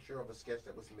picture of a sketch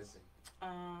that was missing.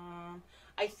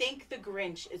 I think the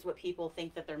Grinch is what people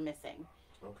think that they're missing.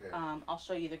 Okay. I'll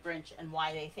show you the Grinch and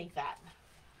why they think that.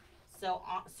 So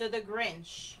the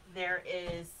Grinch,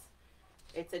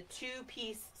 it's a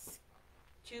two-piece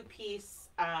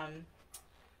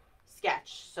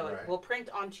sketch. So it will print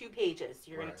on 2 pages.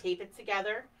 You're going to tape it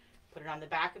together, put it on the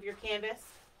back of your canvas,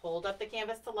 hold up the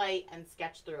canvas to light, and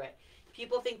sketch through it.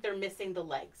 People think they're missing the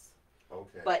legs.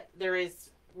 Okay. But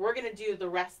we're going to do the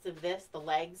rest of this, the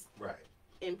legs,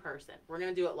 in person. We're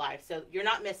going to do it live. So you're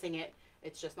not missing it.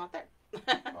 It's just not there.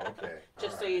 Okay.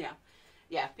 Just so you know.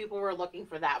 Yeah, people were looking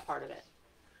for that part of it.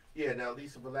 Yeah, now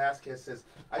Lisa Velasquez says,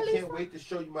 I can't wait to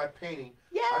show you my painting.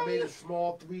 Yay! I made a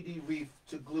small 3D wreath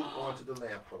to glue onto the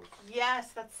lamppost. Yes,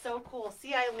 that's so cool.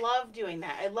 See, I love doing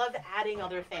that. I love adding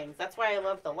other things. That's why I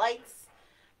love the lights,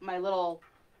 my little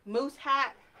moose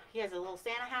hat. He has a little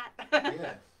Santa hat.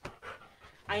 Yes.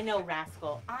 I know,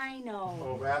 Rascal. I know.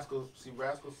 Oh, Rascal. See,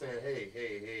 Rascal saying,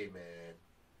 hey,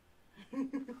 man.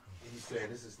 He's saying,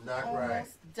 this is not right.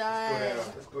 Almost done.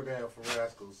 Let's go down for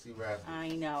Rascal. See Rascal. I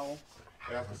know.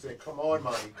 Rascal said, come on,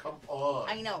 Mommy. Come on.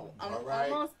 I know. I'm all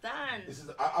right? almost done.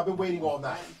 I've been waiting all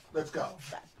night. Let's go.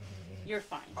 You're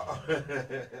fine.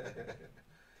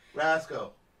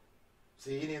 Rascal.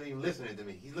 See, he didn't even listen to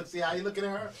me. See how he looking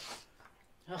at her?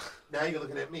 Now you're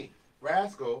looking at me.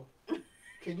 Rascal,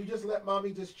 can you just let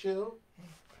Mommy just chill?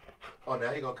 Oh,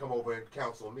 now you're going to come over and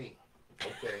counsel me.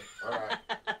 Okay. All right.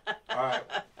 All right.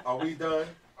 Are we done?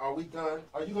 Are you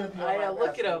going to be all right, I know.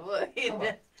 Look at him. Come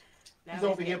on. He's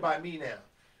over here by me now.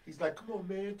 He's like, come on,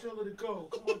 man. Tell her to go.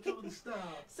 Come on, tell her to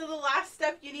stop. So the last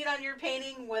step you need on your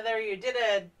painting, whether you did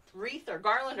a wreath or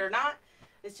garland or not,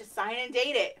 is just sign and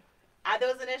date it. Add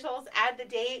those initials, add the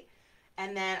date,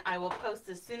 and then I will post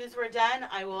as soon as we're done.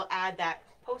 I will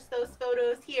post those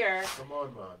photos here. Come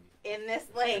on, Mommy. In this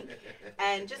link,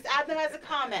 and just add them as a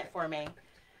comment for me.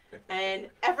 And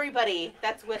everybody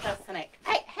that's with us tonight.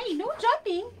 Hey, no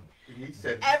jumping. He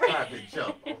said it's time to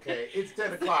jump, okay? It's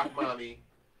 10 o'clock, Mommy.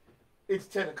 It's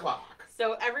 10 o'clock.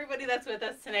 So everybody that's with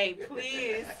us tonight,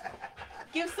 please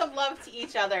give some love to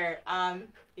each other.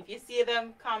 If you see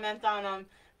them, comment on them.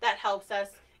 That helps us.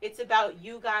 It's about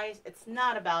you guys. It's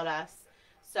not about us.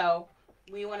 So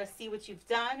we want to see what you've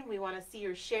done. We want to see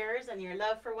your shares and your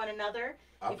love for one another.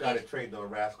 I've got it trained on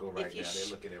Rascal right now. They're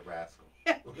looking at Rascal.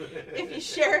 If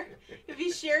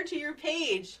you share to your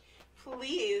page,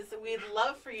 please, we'd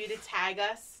love for you to tag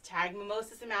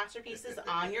Mimosas and Masterpieces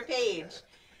on your page.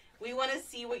 We want to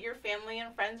see what your family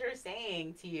and friends are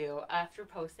saying to you after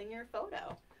posting your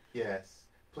photo. Yes.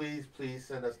 Please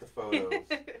send us the photos.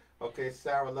 Okay,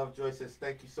 Sarah Lovejoy says,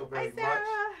 thank you so very much.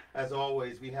 As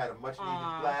always, we had a much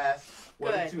needed blast.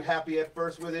 Wasn't too happy at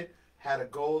first with it. Had a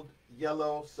gold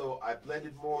yellow, so I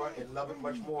blended more and love it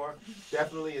much more.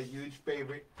 Definitely a huge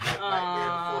favorite.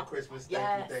 Nightmare Before Christmas.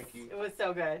 Thank you. It was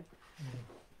so good.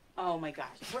 Oh my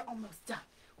gosh, we're almost done.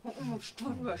 We're almost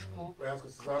done, Rascal. Rascal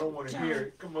says, I don't want to hear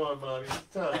it. Come on, Mommy,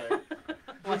 it's time.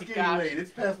 It's getting late.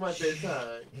 It's past my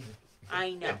bedtime.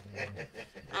 I know.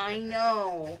 I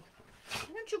know.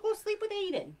 Why don't you go sleep with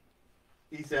Aiden?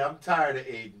 He said, I'm tired of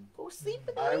Aiden. Go sleep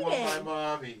with Aiden. I want my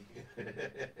mommy.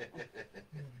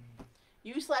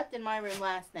 You slept in my room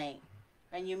last night,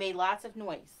 and you made lots of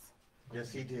noise.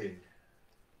 Yes, he did.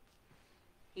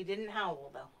 He didn't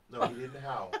howl, though. No, he didn't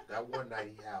howl. That one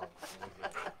night he howled.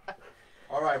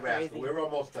 All right, Rascal, we're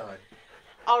almost done.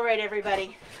 All right,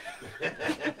 everybody.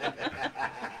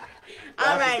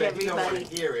 All right, everybody. You don't want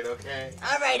to hear it, okay?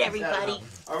 All right, everybody.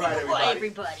 All right,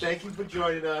 everybody. Thank you for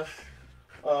joining us.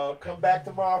 Come back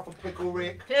tomorrow for Pickle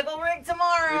Rick. Pickle Rick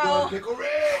tomorrow. We're doing Pickle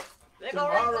Rick. Pickle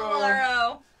Rick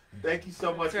tomorrow. Thank you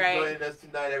so much for joining us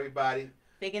tonight, everybody.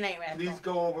 Big night, Rascal. Please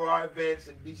go over our events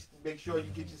and make sure you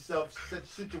get yourself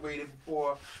situated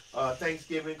before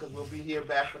Thanksgiving, because we'll be here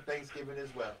back for Thanksgiving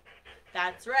as well.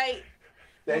 That's right.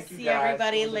 Thank you, see guys.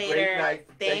 everybody it was later. A great night.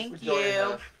 Thank Thanks for joining you.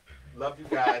 us. Love you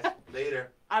guys. Later.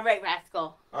 All right,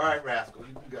 Rascal. All right, Rascal.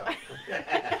 You can go.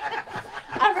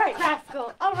 All right,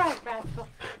 Rascal. All right, Rascal.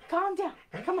 Calm down.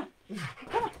 Come on.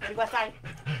 Come on. Let's go outside.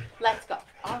 Let's go.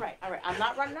 All right. I'm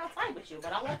not running outside with you,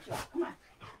 but I'll let you out. Come on.